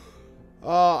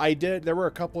 I did. There were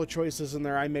a couple of choices in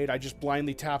there I made. I just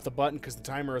blindly tapped the button because the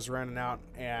timer was running out.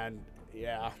 And,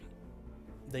 yeah,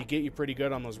 they get you pretty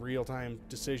good on those real-time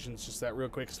decisions. Just that real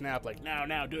quick snap, like,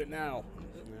 now, do it now.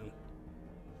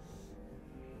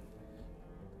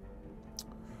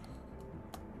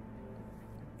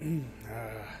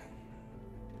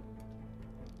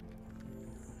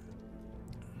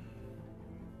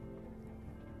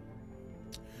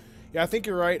 Yeah, I think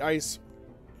you're right, Ice.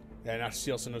 Yeah, not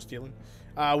steal, so no stealing.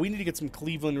 We need to get some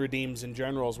Cleveland redeems in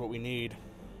general is what we need.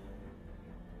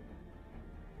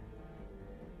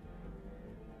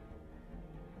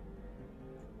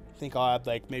 I think I'll add,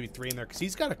 like, maybe 3 in there. Because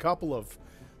he's got a couple of,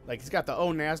 like, he's got the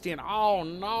oh nasty and oh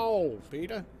no,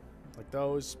 Peter. Like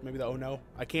those. Maybe the oh no.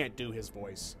 I can't do his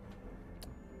voice.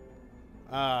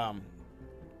 But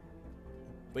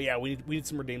yeah, we need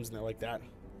some redeems in there like that.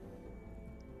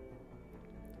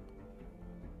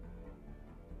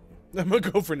 I'm gonna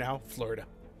go for now, Florida.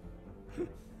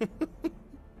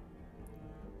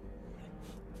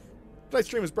 Tonight's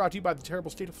stream is brought to you by the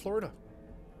terrible state of Florida.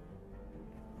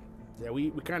 Yeah, we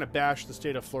kind of bashed the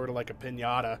state of Florida like a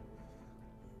piñata.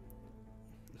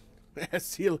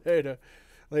 See you later.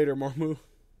 Later, Mormu.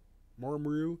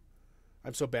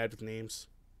 I'm so bad with names.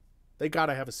 They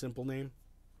gotta have a simple name.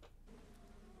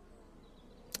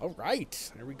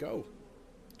 Alright, there we go.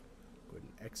 Go ahead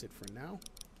and exit for now.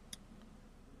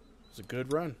 It was a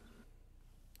good run.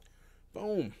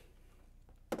 Boom.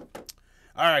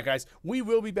 Alright, guys. We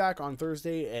will be back on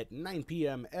Thursday at 9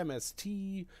 p.m.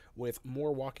 MST with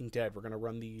more Walking Dead. We're going to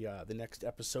run the next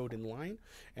episode in line.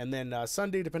 And then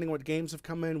Sunday, depending on what games have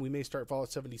come in, we may start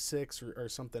Fallout 76 or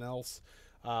something else.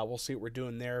 We'll see what we're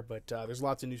doing there. But there's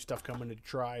lots of new stuff coming to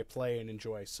try, play, and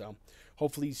enjoy. So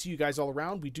hopefully see you guys all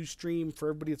around. We do stream for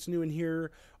everybody that's new in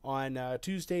here on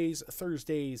Tuesdays,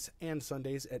 Thursdays, and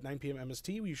Sundays at 9 p.m.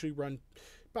 MST. We usually run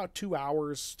about 2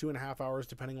 hours, 2.5 hours,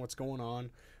 depending on what's going on.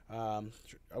 I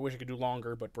wish I could do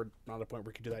longer, but we're not at a point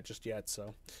where we can do that just yet.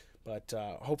 So, but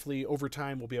hopefully over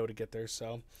time we'll be able to get there.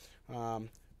 So,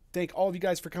 thank all of you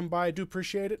guys for coming by. I do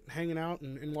appreciate it, hanging out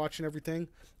and watching everything.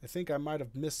 I think I might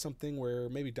have missed something where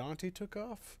maybe Dante took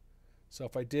off. So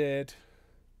if I did,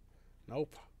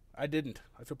 nope, I didn't.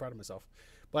 I feel proud of myself.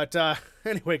 But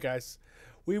anyway, guys,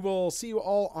 we will see you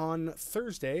all on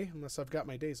Thursday, unless I've got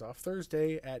my days off.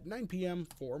 Thursday at 9 p.m.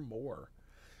 for more.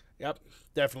 Yep,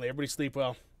 definitely. Everybody sleep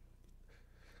well.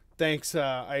 Thanks,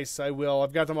 Ice. I will.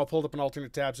 I've got them all pulled up in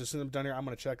alternate tabs. As soon as I'm done here, I'm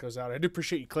going to check those out. I do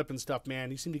appreciate you clipping stuff,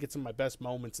 man. You seem to get some of my best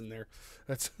moments in there.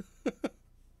 That's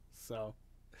so.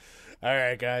 All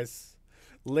right, guys.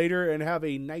 Later, and have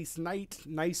a nice night,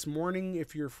 nice morning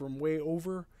if you're from way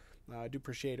over. I do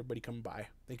appreciate everybody coming by.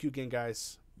 Thank you again,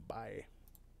 guys. Bye.